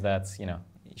learned is that you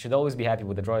should always be happy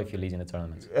with the draw if you lead in the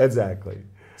tournament. Exactly.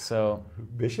 So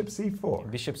Bishop c4.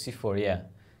 Bishop c4, yeah.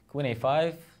 Queen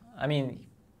a5. I mean,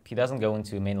 he doesn't go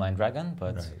into mainline dragon,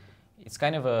 but it's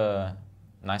kind of a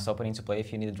nice opening to play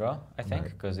if you need a draw, I think,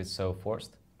 because it's so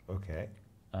forced. Okay.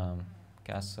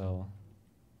 Castle.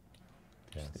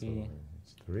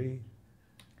 H3.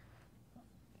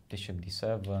 Bishop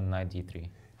d7, knight d3.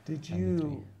 Did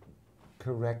you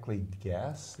correctly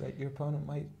guess that your opponent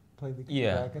might play the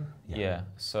dragon? Yeah.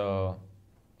 So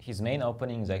his main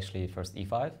opening is actually first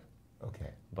e5.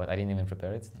 Okay. But I didn't even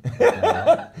prepare it.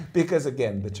 Because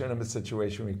again, the tournament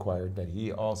situation required that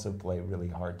he also play really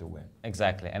hard to win.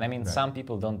 Exactly. And I mean, some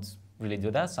people don't really do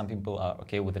that. Some people are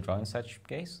okay with the draw in such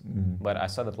case. But I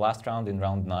saw that last round in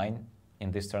round 9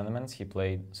 in this tournament, he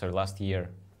played, last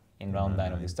year in round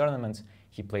 9 of this tournament,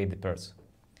 he played the pairs.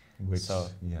 So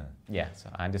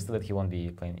I understood that he won't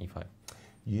be playing e5.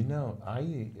 You know,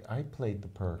 I played the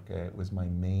Perk. It was my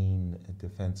main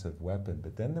defensive weapon.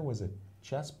 But then there was a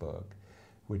chess book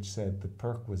which said the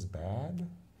Perk was bad.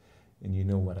 And you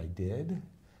know what I did?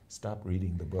 Stop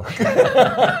reading the book.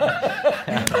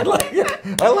 I like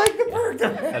the Perk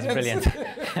defense. That's brilliant.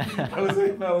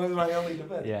 that was my only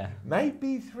defense. Yeah. Knight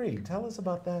b3. Tell us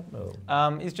about that move.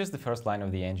 It's just the first line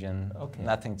of the engine. Okay.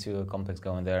 Nothing too complex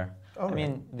going there. I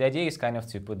mean, the idea is kind of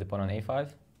to put the pawn on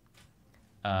a5.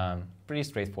 Pretty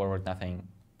straightforward,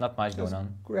 not much going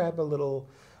on. Grab a little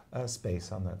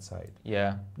space on that side.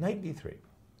 Yeah. Knight b3.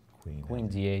 Queen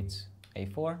d8,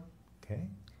 a4. Okay.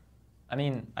 I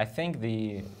mean, I think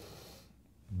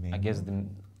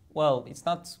well, it's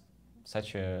not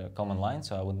such a common line,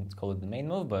 so I wouldn't call it the main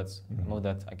move, but the move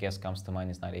that I guess comes to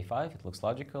mind is knight a5. It looks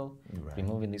logical,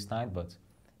 removing this knight, but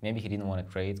maybe he didn't want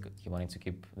to trade, he wanted to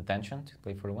keep the tension to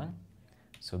play for a win.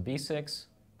 So b6,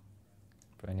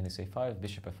 preventing this a5,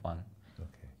 bishop f1.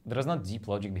 Okay. There is not deep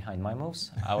logic behind my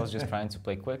moves. I was just trying to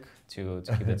play quick to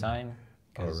keep the time,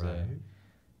 because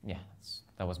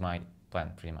that was my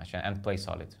plan pretty much, and play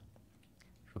solid.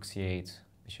 Rook c8,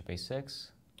 bishop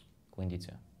a6, queen d2.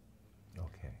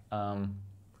 Okay.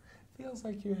 Feels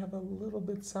like you have a little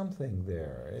bit something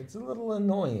there. It's a little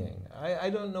annoying. I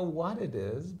don't know what it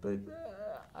is, but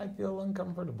I feel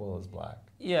uncomfortable as black.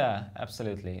 Yeah,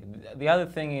 absolutely. The other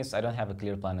thing is I don't have a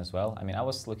clear plan as well. I mean, I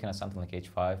was looking at something like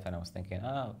h5, and I was thinking,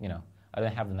 I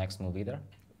don't have the next move either.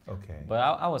 Okay. But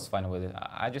I was fine with it.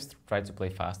 I just tried to play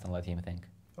fast and let him think.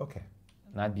 Okay.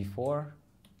 Knight b4,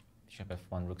 bishop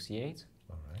f1, rook c8,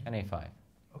 all right. and a5.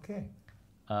 Okay.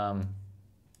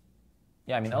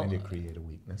 Yeah, I mean, trying to create a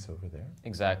weakness over there.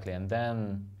 Exactly, and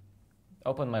then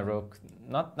open my rook.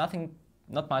 Not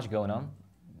much going on.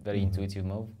 Very intuitive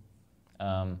move.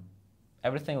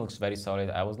 Everything looks very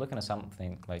solid. I was looking at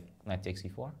something like knight takes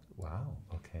e4. Wow.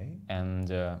 Okay.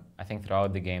 And I think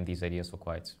throughout the game these ideas were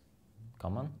quite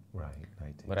common. Right.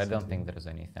 Knight takes but I don't e2. think there is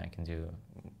anything I can do.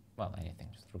 Well, anything.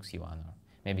 Just rook c1 or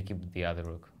maybe keep the other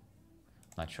rook.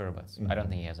 Not sure, but I don't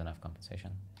think he has enough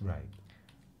compensation. Right.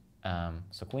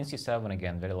 So queen c7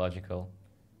 again, very logical.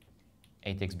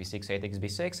 A takes b6, a takes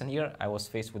b6, and here I was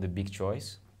faced with a big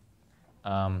choice.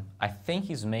 I think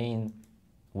his main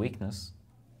weakness,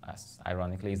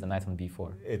 ironically, is the knight on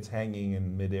b4. It's hanging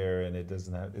in midair and it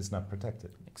doesn't have, it's not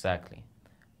protected. Exactly.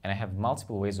 And I have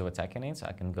multiple ways of attacking it.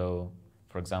 I can go,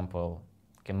 for example,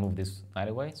 I can move this knight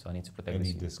away, so I need to protect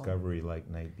Any this discovery like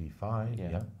knight b5.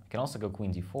 Yeah. I can also go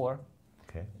queen d4.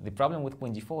 Okay. The problem with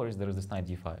queen d4 is there is this knight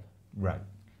d5. Right.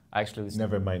 Actually,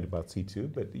 never mind about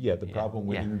c2, but yeah, the problem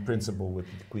with, in principle with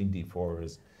queen d4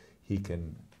 is he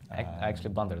can... I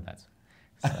actually blundered that.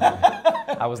 So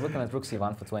I was looking at rook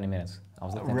c1 for 20 minutes. I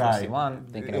was looking at rook c1,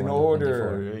 thinking in I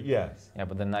order, yes. Yeah,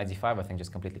 but then knight d5 I think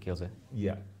just completely kills it.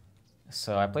 Yeah.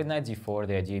 So I played knight d4,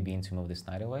 the idea being to move this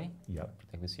knight away. Yeah.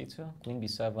 Protect the c2, queen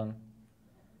b7.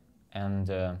 And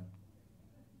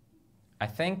I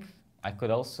think I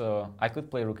could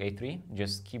play rook a3,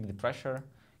 just keep the pressure,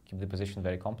 keep the position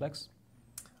very complex.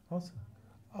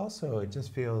 Also, it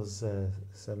just feels,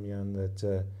 Semyon,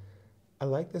 that I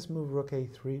like this move rook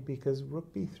a3 because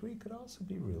rook b3 could also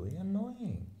be really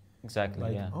annoying. Exactly,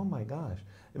 like, yeah. Oh my gosh.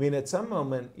 I mean, at some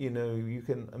moment, you know, you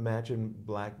can imagine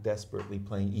black desperately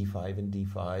playing e5 and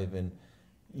d5 and,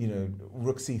 you know,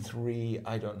 rook c3,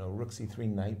 I don't know, rook c3,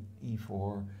 knight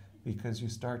e4, because you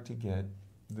start to get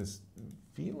this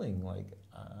feeling like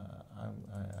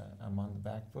I'm on the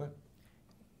back foot.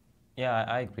 Yeah,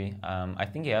 I agree. I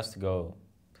think he has to go,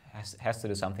 has to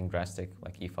do something drastic,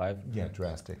 like e5. Yeah,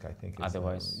 drastic, I think.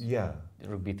 Otherwise, yeah,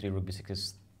 rook b3, rook b6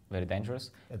 is very dangerous.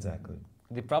 Exactly.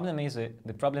 The problem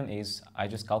is I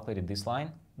just calculated this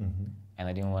line, and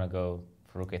I didn't want to go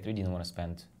for rook a3. Didn't want to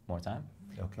spend more time.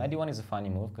 Okay. Knight d1 is a funny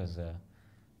move because,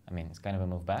 I mean, it's kind of a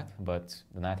move back, but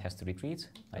the knight has to retreat.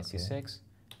 Knight c6,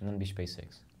 and then bishop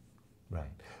a6. Right.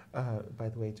 By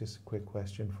the way, just a quick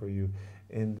question for you.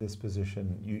 In this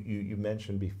position, you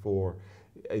mentioned before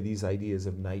these ideas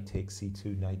of knight takes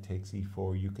c2, knight takes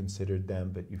e4. You considered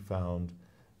them, but you found.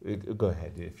 Go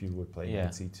ahead, if you would play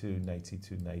knight c2, knight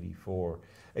c2, knight e4.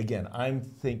 Again, I'm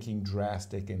thinking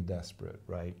drastic and desperate,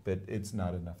 right? But it's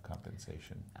not enough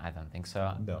compensation. I don't think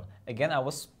so. No. Again, I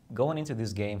was going into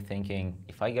this game thinking,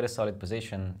 if I get a solid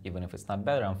position, even if it's not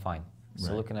better, I'm fine.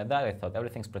 So looking at that, I thought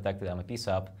everything's protected, I'm a piece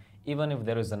up. Even if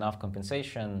there is enough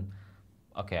compensation,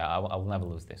 okay, I will never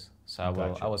lose this. So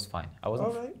I was fine. I wasn't.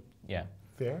 All right. Yeah.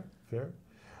 Fair.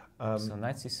 So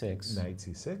knight c6. Knight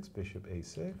c6, bishop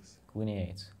a6. Queen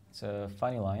e8. It's a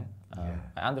funny line.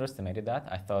 I underestimated that.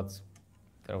 I thought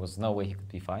there was no way he could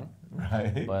be fine.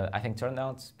 Right. But I think turned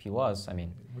out he was. I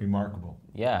mean. Remarkable.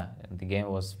 Yeah. The game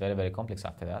was very, very complex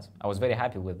after that. I was very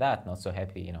happy with that. Not so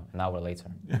happy, you know, an hour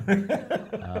later.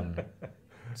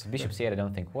 So bishop c8 I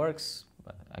don't think works.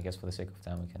 But I guess for the sake of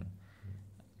time we can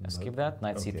skip that.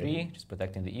 Knight c3, just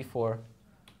protecting the e4.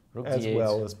 Rook as d8.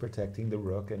 well as protecting the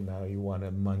rook, and now you want to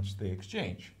munch the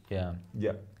exchange. Yeah.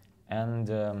 Yeah. And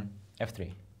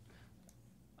f3.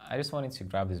 I just wanted to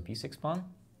grab this b6 pawn.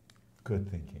 Good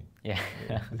thinking. Yeah.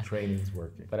 The training's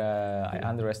working. But I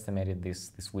underestimated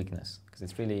this weakness because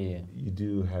it's really. You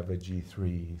do have a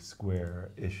g3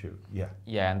 square issue. Yeah.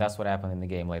 Yeah, and that's what happened in the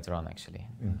game later on. Actually,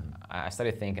 I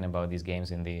started thinking about these games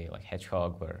in the like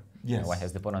hedgehog where white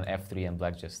has the pawn on f3 and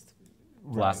black just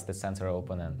blasts the center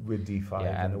open and with d5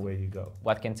 and away you go.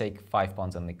 What can take 5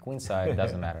 pawns on the queen side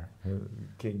doesn't matter.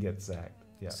 King gets sacked.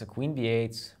 Yeah. So queen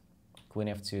b8, queen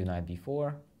f2, knight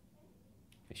b4,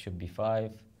 bishop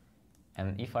b5.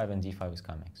 And e5 and d5 is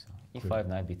coming. So e5,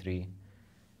 knight b3,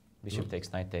 bishop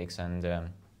takes, knight takes, and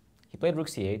he played rook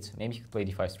c8. Maybe he could play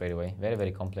d5 straight away. Very,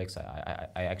 very complex.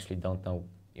 I actually don't know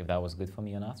if that was good for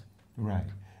me or not. Right.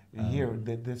 Here,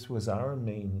 this was our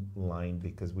main line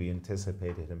because we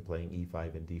anticipated him playing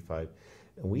e5 and d5.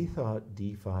 And we thought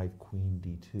d5, queen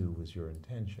d2 was your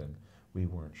intention. We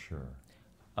weren't sure.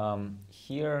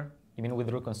 Here, you mean with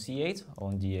rook on c8 or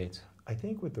on d8? I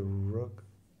think with the rook.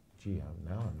 Gee,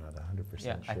 now I'm not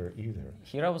 100% sure either.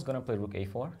 Here I was going to play rook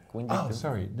a4, queen d2. Oh,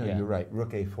 sorry. No, you're right.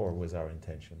 Rook a4 was our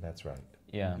intention. That's right.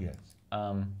 Yeah. Yes.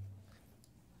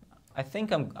 I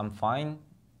think I'm fine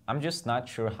I'm just not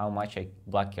sure how much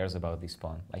black cares about this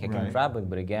pawn. Like I can grab it,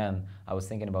 but again, I was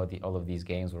thinking about all of these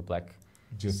games where black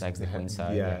just sacks the queen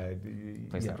side,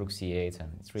 plays like rook c8, and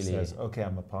it's really says, okay,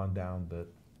 I'm a pawn down, but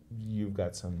you've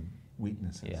got some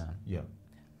weaknesses. Yeah.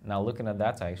 Now looking at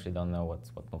that, I actually don't know what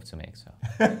move to make. So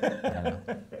I don't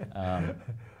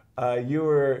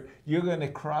know. You're going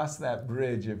to cross that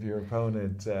bridge if your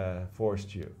opponent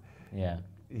forced you. Yeah.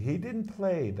 He didn't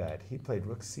play that. He played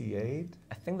rook c8.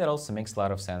 I think that also makes a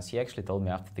lot of sense. He actually told me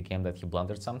after the game that he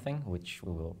blundered something, which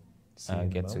we will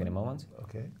get to in a moment.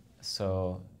 Okay. So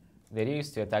the idea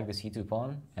is to attack the c2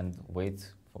 pawn and wait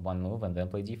for one move and then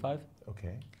play d5.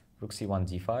 Okay. Rook c1,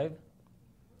 d5.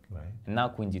 Right. And now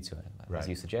queen d2, as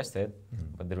you suggested,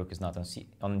 but the rook is not on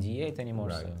d8 anymore.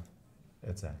 Right. So.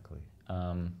 Exactly.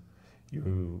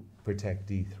 You protect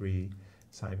d3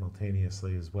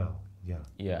 simultaneously as well. Yeah.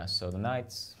 Yeah, so the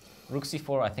knights, rook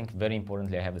c4, I think very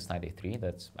importantly, I have this knight a3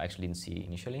 that I actually didn't see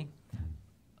initially.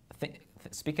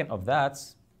 Speaking of that,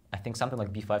 I think something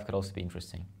like b5 could also be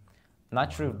interesting.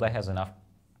 Not sure if black has enough,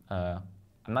 I'm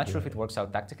not sure if it works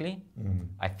out tactically.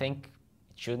 I think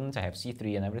it shouldn't, I have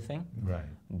c3 and everything. Right.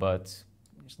 But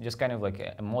just kind of like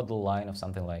a model line of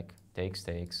something like takes,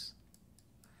 takes.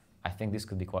 I think this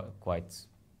could be quite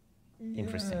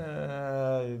interesting.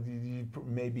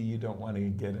 Maybe you don't want to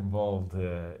get involved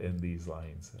in these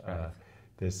lines. Right.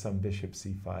 There's some bishop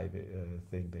c5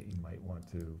 thing that you might want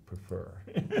to prefer.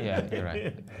 Yeah, you're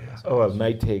right. Oh, well,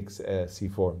 knight takes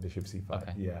c4 and bishop c5.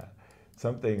 Okay. Yeah,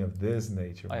 something of this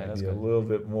nature might be good. a little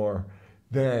bit more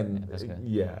than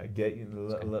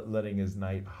good. letting his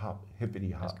knight hop,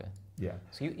 hippity hop. That's good. Yeah.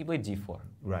 So you played d4.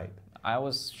 Right. I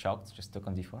was shocked, just took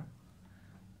on d4.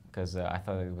 Because I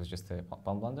thought it was just a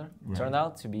pawn blunder. Right. Turned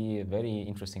out to be a very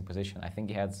interesting position. I think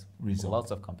he had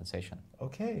lots of compensation.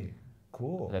 Okay,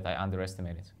 cool. That I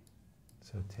underestimated.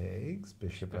 So takes,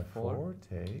 bishop f4,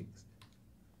 takes.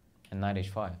 And knight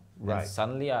h5. Right. And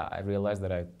suddenly I realized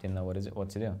that I didn't know what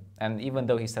to do. And even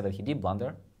though he said that he did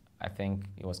blunder, I think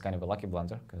it was kind of a lucky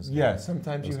blunder. Yeah,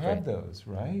 sometimes you have those,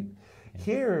 right? Yeah.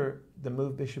 Here, the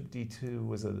move bishop d2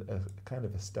 was a kind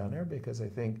of a stunner because I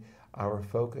think our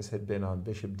focus had been on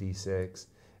bishop d6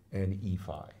 and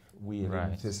e5. We had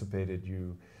anticipated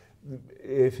you,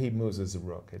 if he moves as a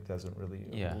rook, it doesn't really,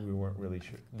 we weren't really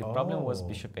sure. The problem was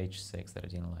bishop h6 that I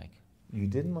didn't like. You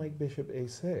didn't like bishop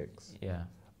a6? Yeah.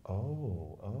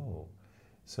 Oh.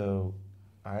 So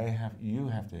you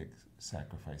have to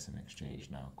sacrifice an exchange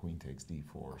now. Queen takes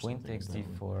d4. Queen takes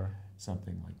d4.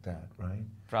 Something like that, right?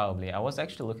 Probably. I was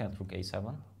actually looking at rook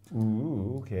a7.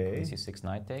 Ooh, okay. Queen c6,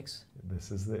 knight takes.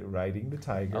 This is riding the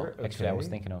tiger. Oh, actually, I was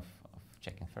thinking of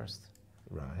checking first.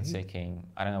 Right. Say king.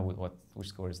 I don't know which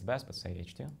score is the best, but say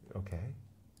h2. Okay.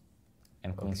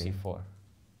 And queen c4.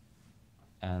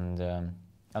 And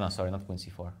oh no, sorry, not queen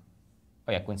c4.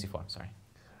 Oh yeah, queen c4. Sorry.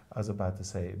 I was about to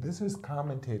say, this is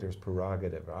commentators'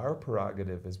 prerogative. Our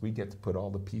prerogative is we get to put all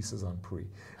the pieces on pre.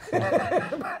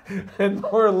 And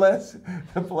more or less,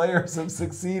 the players have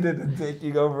succeeded in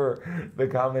taking over the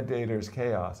commentators'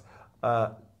 chaos.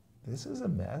 This is a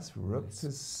mess. Rook to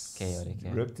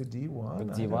d1. Rook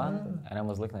d1, and I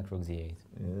was looking at rook d8.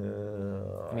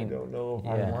 I don't know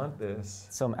if I want this.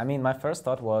 So, I mean, my first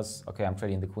thought was, okay, I'm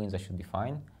trading the queens, I should be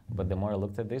fine. But the more I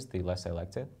looked at this, the less I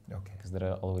liked it. Okay. Because there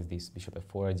are always these bishop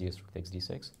f4 ideas, rook takes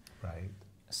d6. Right.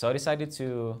 So I decided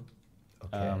to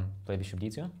play bishop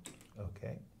d2.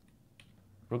 Okay.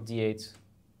 Rook d8.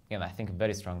 Again, I think a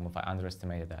very strong move. I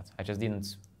underestimated that. I just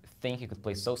didn't think he could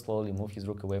play so slowly, move his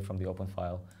rook away from the open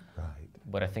file. Right.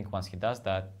 But I think once he does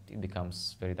that, it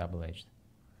becomes very double-edged.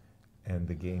 And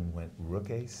the game went rook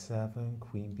a7,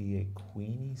 queen b8,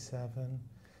 queen e7.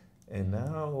 And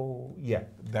now,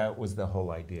 that was the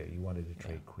whole idea. You wanted to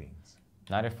trade queens.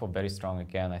 Knight f4 very strong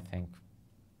again, I think.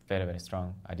 Very, very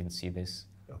strong. I didn't see this.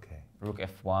 Okay. Rook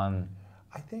f1.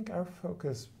 I think our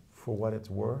focus, for what it's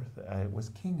worth, was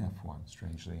king f1,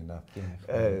 strangely enough.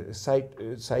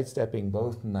 Sidestepping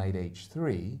both knight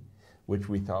h3, which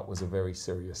we thought was a very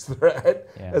serious threat,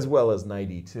 as well as knight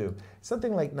e2.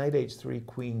 Something like knight h3,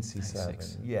 queen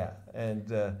c7. Yeah,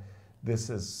 and this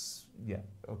is...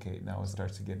 okay, now it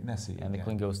starts to get messy. And the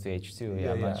queen goes to h2.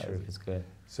 I'm not sure if it's good.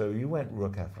 So you went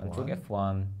rook f1. And rook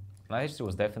f1. Knight h2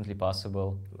 was definitely possible.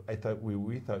 I thought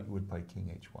we thought you would play king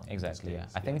h1. Exactly,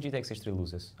 I think g takes h3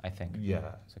 loses, I think.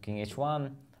 Yeah. So king h1,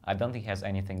 I don't think has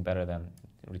anything better than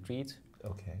retreat.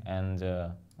 Okay. And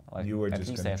you were at just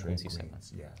least going I to have trade queen c7.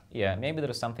 queens. Yeah, maybe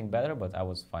there was something better, but I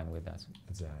was fine with that.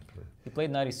 Exactly. He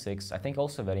played knight e6. I think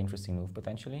also a very interesting move,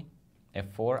 potentially.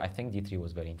 f4, I think d3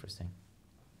 was very interesting.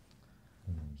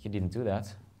 He didn't do that.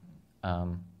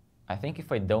 I think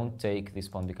if I don't take, this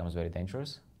pawn becomes very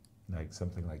dangerous. like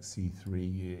something like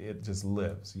c3, it just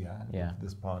lives, yeah? Yeah.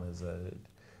 This pawn is a,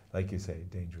 like you say,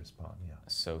 dangerous pawn, yeah.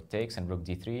 So takes and rook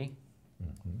d3,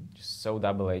 just so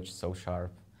double-edged, so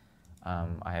sharp.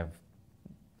 I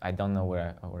don't know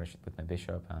where I should put my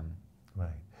bishop.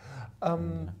 Right.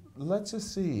 Let's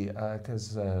just see,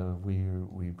 because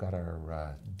we've got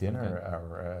our dinner,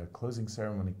 our closing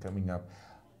ceremony coming up.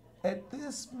 At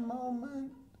this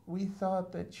moment, we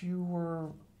thought that you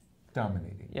were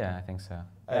dominating. Yeah, I think so.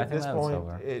 At this point,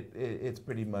 it's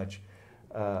pretty much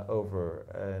over.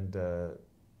 And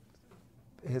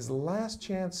his last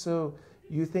chance, so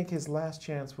you think his last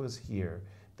chance was here,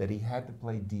 that he had to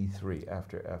play d3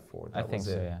 after f4? I think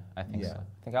so, yeah. I think so.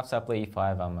 I think after I play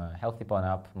e5, I'm a healthy pawn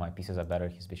up, my pieces are better,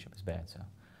 his bishop is bad, so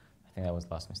I think that was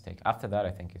the last mistake. After that, I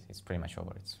think it's pretty much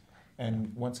over.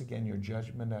 And once again, your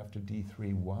judgment after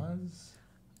d3 was?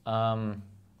 I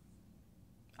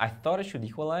thought I should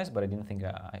equalize, but I didn't think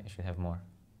I should have more.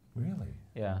 Really?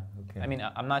 Yeah. Okay. I mean,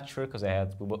 I'm not sure because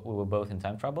we were both in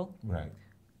time trouble. Right.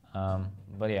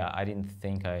 But yeah, I didn't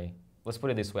think let's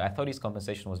put it this way, I thought his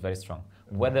compensation was very strong.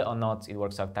 Whether or not it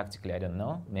works out tactically, I don't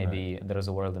know. Maybe there is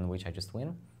a world in which I just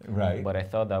win. Right. But I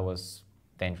thought that was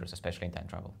dangerous, especially in time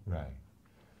trouble. Right.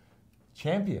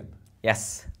 Champion.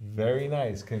 Yes. Very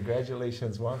nice.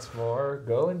 Congratulations once more.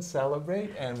 Go and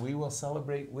celebrate, and we will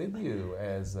celebrate with you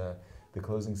as the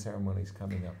closing ceremony is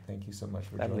coming up. Thank you so much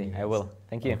for joining us. I will.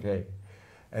 Thank you. Okay.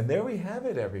 And there we have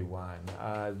it, everyone.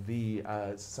 The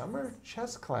Summer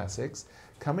Chess Classics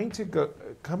coming to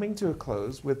a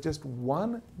close with just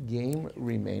one game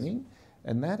remaining,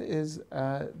 and that is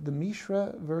the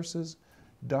Mishra versus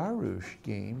Dariusz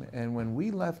game. And when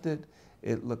we left it,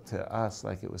 it looked to us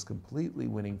like it was completely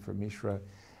winning for Mishra,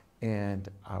 and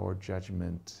our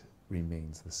judgment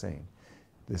remains the same.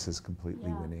 This is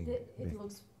completely winning. It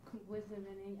looks completely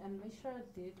winning, and Mishra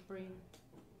did bring.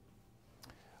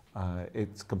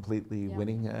 It's completely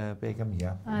winning, Begim,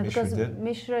 yeah. Because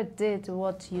Mishra did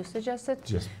what you suggested.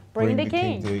 Just bring the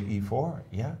king to e4,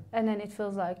 yeah. And then it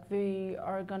feels like we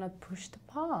are going to push the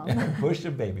pawn. Push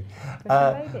the baby.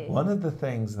 One of the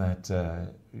things that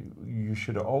you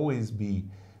should always be,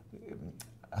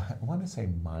 I want to say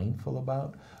mindful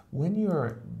about, when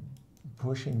you're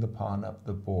pushing the pawn up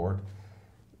the board,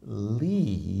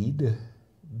 lead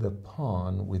the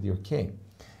pawn with your king.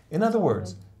 In other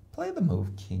words, play the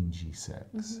move king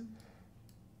g6.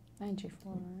 And g4,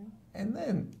 right? And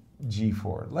then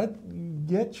g4.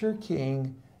 Get your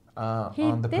king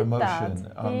on the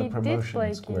promotion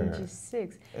play square. King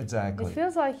g6. Exactly. It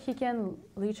feels like he can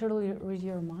literally read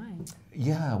your mind.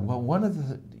 Yeah, well, one of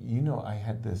the, I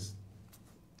had this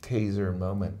taser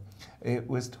moment. It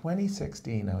was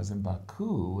 2016, I was in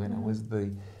Baku, and it was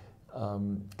the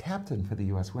captain for the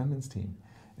U.S. women's team.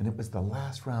 And it was the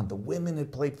last round. The women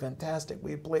had played fantastic.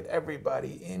 We had played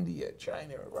everybody, India,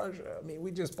 China, Russia. I mean, we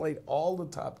just played all the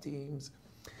top teams.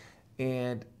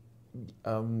 And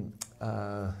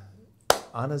Anna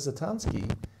Zatansky,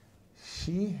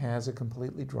 she has a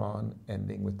completely drawn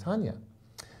ending with Tanya.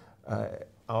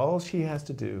 All she has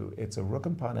to do, it's a rook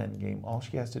and pawn endgame, all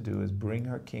she has to do is bring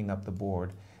her king up the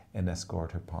board and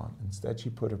escort her pawn. Instead,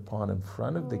 she put her pawn in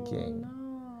front of the king,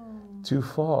 too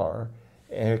far.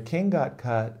 Her king got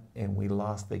cut, and we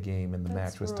lost the game, and the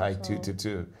match was tied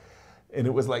 2-2. And it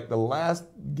was like the last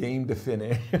game to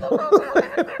finish.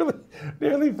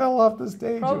 Nearly fell off the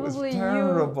stage. Probably it was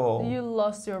terrible. You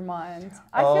lost your mind.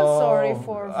 I feel sorry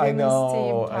for women's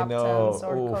team captains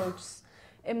or coaches.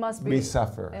 It must be. We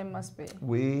suffer. It must be.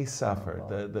 We suffer.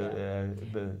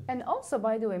 And also,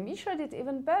 by the way, Mishra did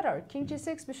even better. King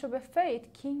g6, bishop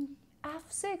f8, king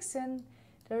f6, and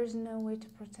there is no way to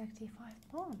protect e5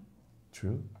 pawn.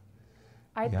 True.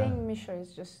 I think Mishra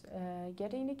is just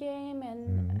getting the game,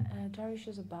 and Dariusz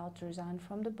is about to resign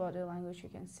from the body language. You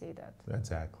can see that.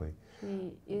 Exactly.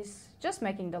 He is just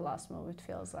making the last move, it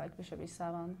feels like. Bishop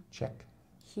e7. Check.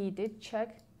 He did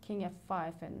check, king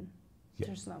f5, and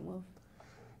there's no move.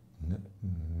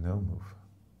 No move.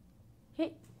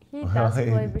 He does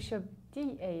play bishop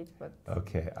d8, but...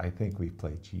 Okay, I think we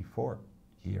play g4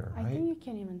 here, right? I think you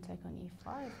can even take on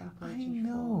e5 and play g4. I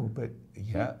know, but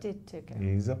yeah. He did take it.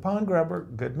 He's a pawn grabber.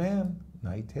 Good man.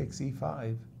 Knight takes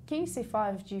e5. King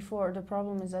c5, g4. The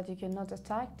problem is that you cannot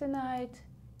attack the knight,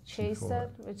 chase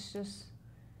that, which just...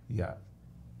 Yeah.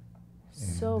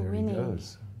 So winning. He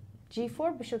goes.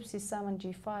 g4, bishop c7,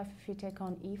 g5. If you take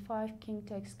on e5, king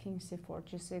takes king c4,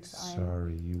 g6.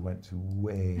 Sorry, you went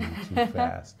way too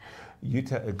fast. You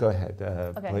go ahead.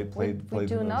 Okay, play we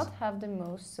do the not have the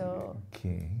moves, so...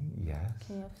 King, yes.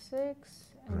 King f6,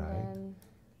 and then...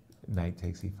 Knight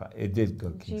takes e5. It did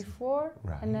go king g4,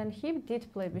 right. and then he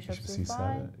did play bishop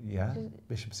c5. Yeah,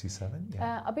 bishop c7.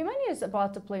 Yeah. Abhimanyu is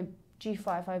about to play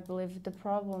g5, I believe. The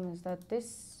problem is that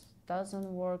this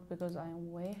doesn't work because I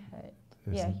am way ahead.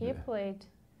 He played.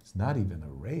 It's not even a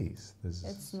race.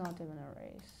 It's not even a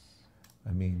race.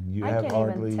 I mean, you I have can't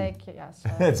hardly. even take yes.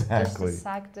 Exactly. Just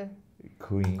sack the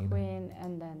queen,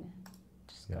 and then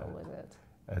just go with it.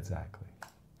 Exactly.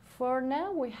 For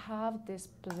now, we have this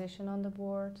position on the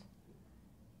board.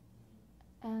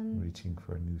 And reaching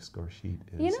for a new score sheet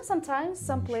is sometimes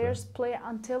some players play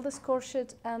until the score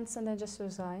sheet ends and then just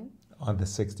resign. On the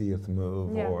 60th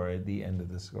move or at the end of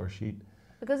the score sheet.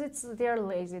 Because they're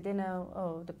lazy. They know,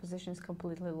 oh, the position is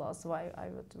completely lost. Why I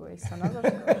would waste another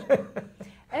score sheet?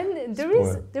 And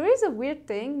there is a weird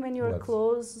thing when you're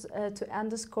close to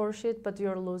end the score sheet, but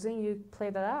you're losing. You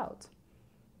play that out.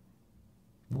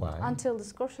 Why? Until the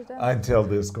score sheet ends. Until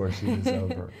the score sheet is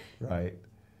over, right?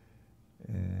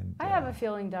 And I have a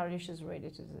feeling Dariusz is ready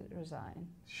to resign.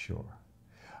 Sure.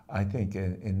 I think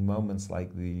in moments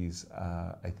like these,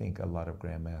 I think a lot of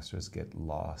grandmasters get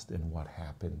lost in what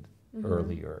happened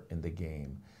earlier in the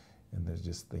game, and they're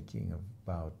just thinking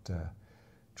about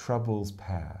troubles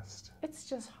past. It's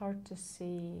just hard to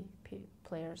see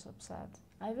players upset.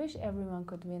 I wish everyone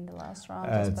could win the last round,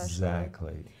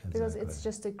 especially. Because it's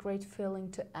just a great feeling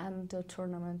to end the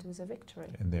tournament with a victory.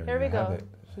 And Here we go.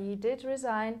 He did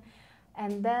resign,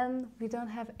 and then we don't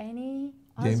have any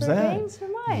other games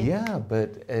remain. Yeah,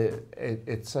 but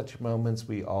at such moments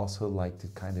we also like to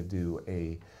kind of do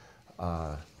a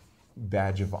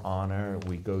badge of honor.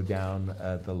 We go down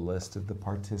the list of the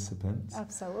participants.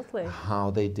 Absolutely. How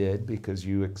they did, because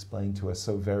you explained to us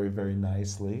so very, very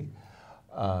nicely,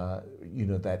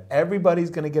 that everybody's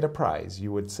going to get a prize,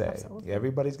 you would say. Absolutely.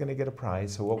 Everybody's going to get a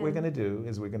prize. So what we're going to do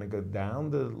is we're going to go down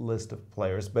the list of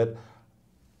players, but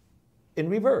in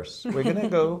reverse. We're going to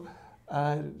go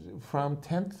from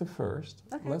 10th to 1st.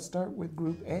 Okay. Let's start with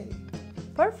Group A.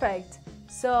 Perfect.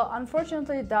 So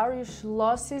unfortunately, Dariusz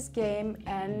lost his game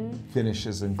and finished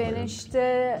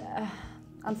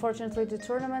unfortunately the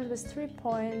tournament with 3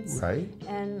 points. Right.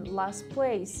 And last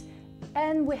place.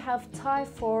 And we have tie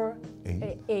for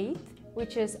 8th,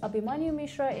 which is Abhi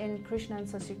Mishra and Krishnan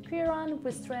Sasikiran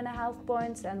with 3.5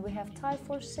 points, and we have tie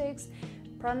for 6th,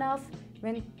 Pranav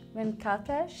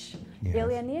Venkatesh,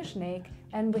 Illia Nyzhnyk,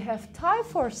 and we have tie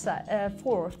for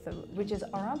 4th, which is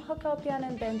Aram Hakobyan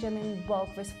and Benjamin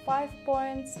Burke with 5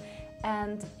 points,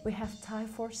 and we have tie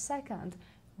for 2nd,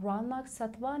 Raunak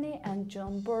Sadhwani and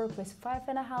John Burke with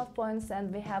 5.5 points,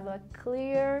 and we have a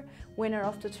clear winner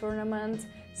of the tournament,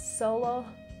 solo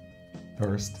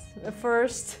first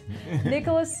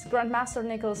Grandmaster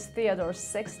Nikolas Theodorou,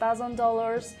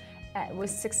 $6,000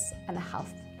 with 6.5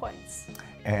 points.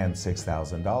 And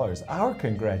 $6,000. Our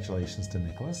congratulations to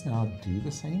Nikolas. Now do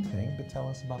the same thing, but tell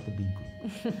us about the B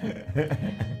group.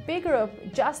 B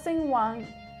group, Justin Wang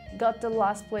got the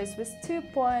last place with 2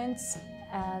 points,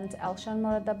 and Elshan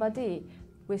Moradiabadi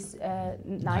with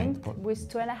 9th with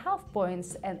 2.5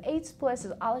 points, and 8th place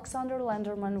is Alexander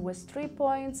Lenderman with 3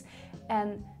 points,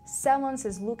 and 7th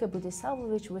is Luka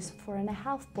Budisavljevic with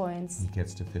 4.5 points. He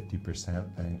gets to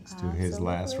 50% thanks to his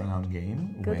last round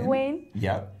game. Good win.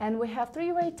 Yep. And we have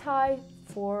 3-way tie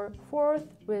for 4th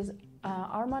with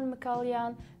Arman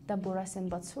Mikaelyan, Dambasuren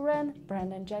Batsuren,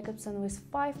 Brandon Jacobson with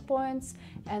 5 points,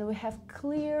 and we have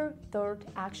clear 3rd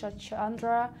Akshat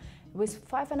Chandra with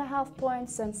 5.5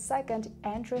 points, and 2nd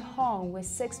Andrew Hong with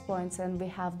 6 points, and we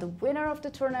have the winner of the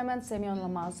tournament, Semyon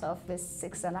Lomasov, with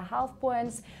 6.5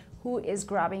 points, who is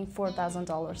grabbing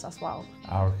 $4,000 as well.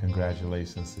 Our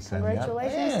congratulations to Semyon.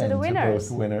 Congratulations to the winners. To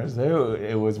both winners.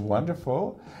 It was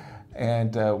wonderful.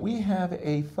 And we have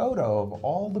a photo of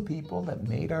all the people that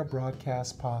made our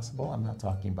broadcast possible. I'm not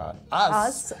talking about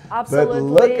us. Absolutely. But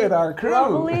look at our crew.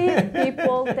 Lovely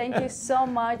people, thank you so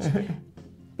much.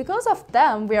 Because of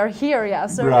them, we are here,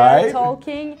 Yasser. Right. We are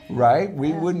talking. Right,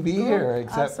 we wouldn't be here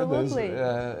except Absolutely. for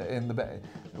those in the back.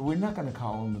 We're not going to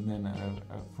call them the men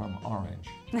from Orange.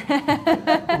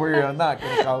 We're not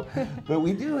going to call them. But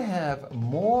we do have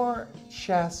more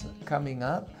chess coming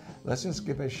up. Let's just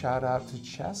give a shout out to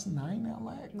Chess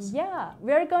 9LX. Yeah,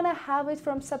 we're going to have it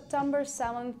from September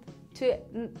 7th to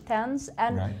 10th,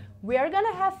 and we are going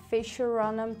to have Fischer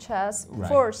random chess.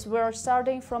 First, we're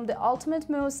starting from the ultimate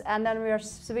moves, and then we are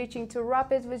switching to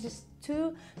rapid, which is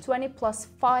 2:20 plus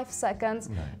 5 seconds.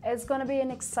 It's going to be an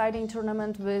exciting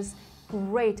tournament with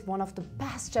one of the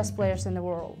best chess players in the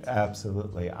world.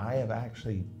 Absolutely. I have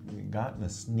actually gotten a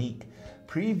sneak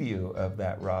preview of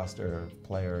that roster of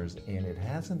players, and it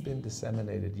hasn't been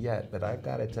disseminated yet, but I've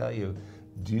got to tell you,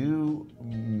 do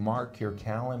mark your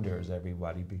calendars,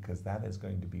 everybody, because that is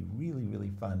going to be really,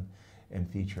 really fun and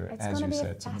feature, it's as you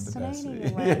said, some of the best. It's going to be a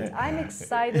fascinating event. I'm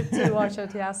excited to watch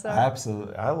it, Yasser.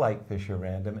 Absolutely. I like Fischer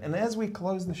Random. And as we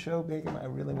close the show, Begim, I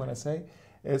really want to say,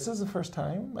 this is the first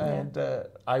time, and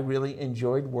I really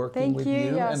enjoyed working with you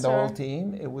Yasser. and the whole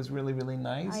team. It was really, really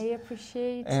nice. I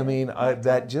appreciate it. I mean,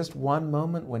 that just one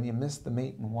moment when you missed the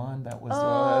mate and one, that was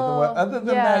other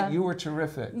than that, you were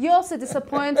terrific. You also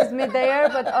disappointed me there,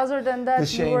 but other than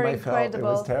that, you were I incredible. Felt, it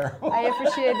was terrible. I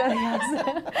appreciate that,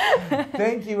 Yasser.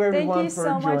 Thank you, everyone, for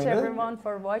joining. Thank you so much, everyone,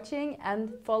 for watching,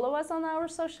 and follow us on our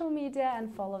social media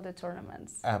and follow the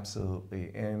tournaments. Absolutely.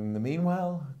 In the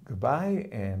meanwhile, goodbye,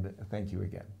 and thank you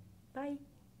again. Bye.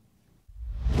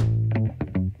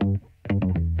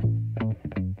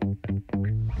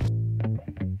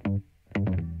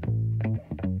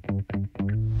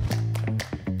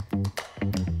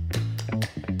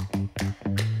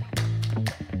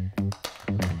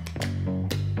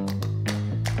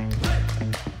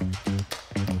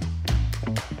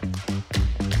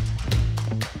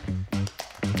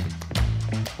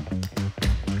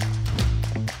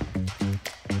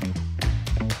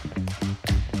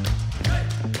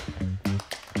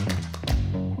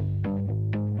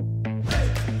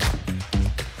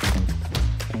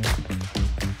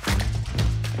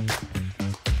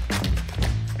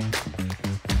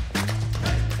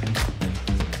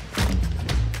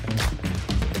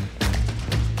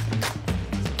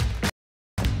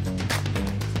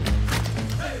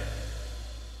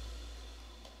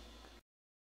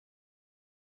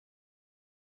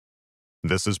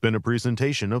 This has been a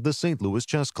presentation of the St. Louis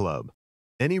Chess Club.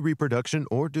 Any reproduction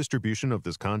or distribution of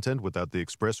this content without the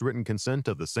express written consent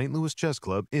of the St. Louis Chess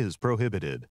Club is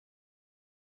prohibited.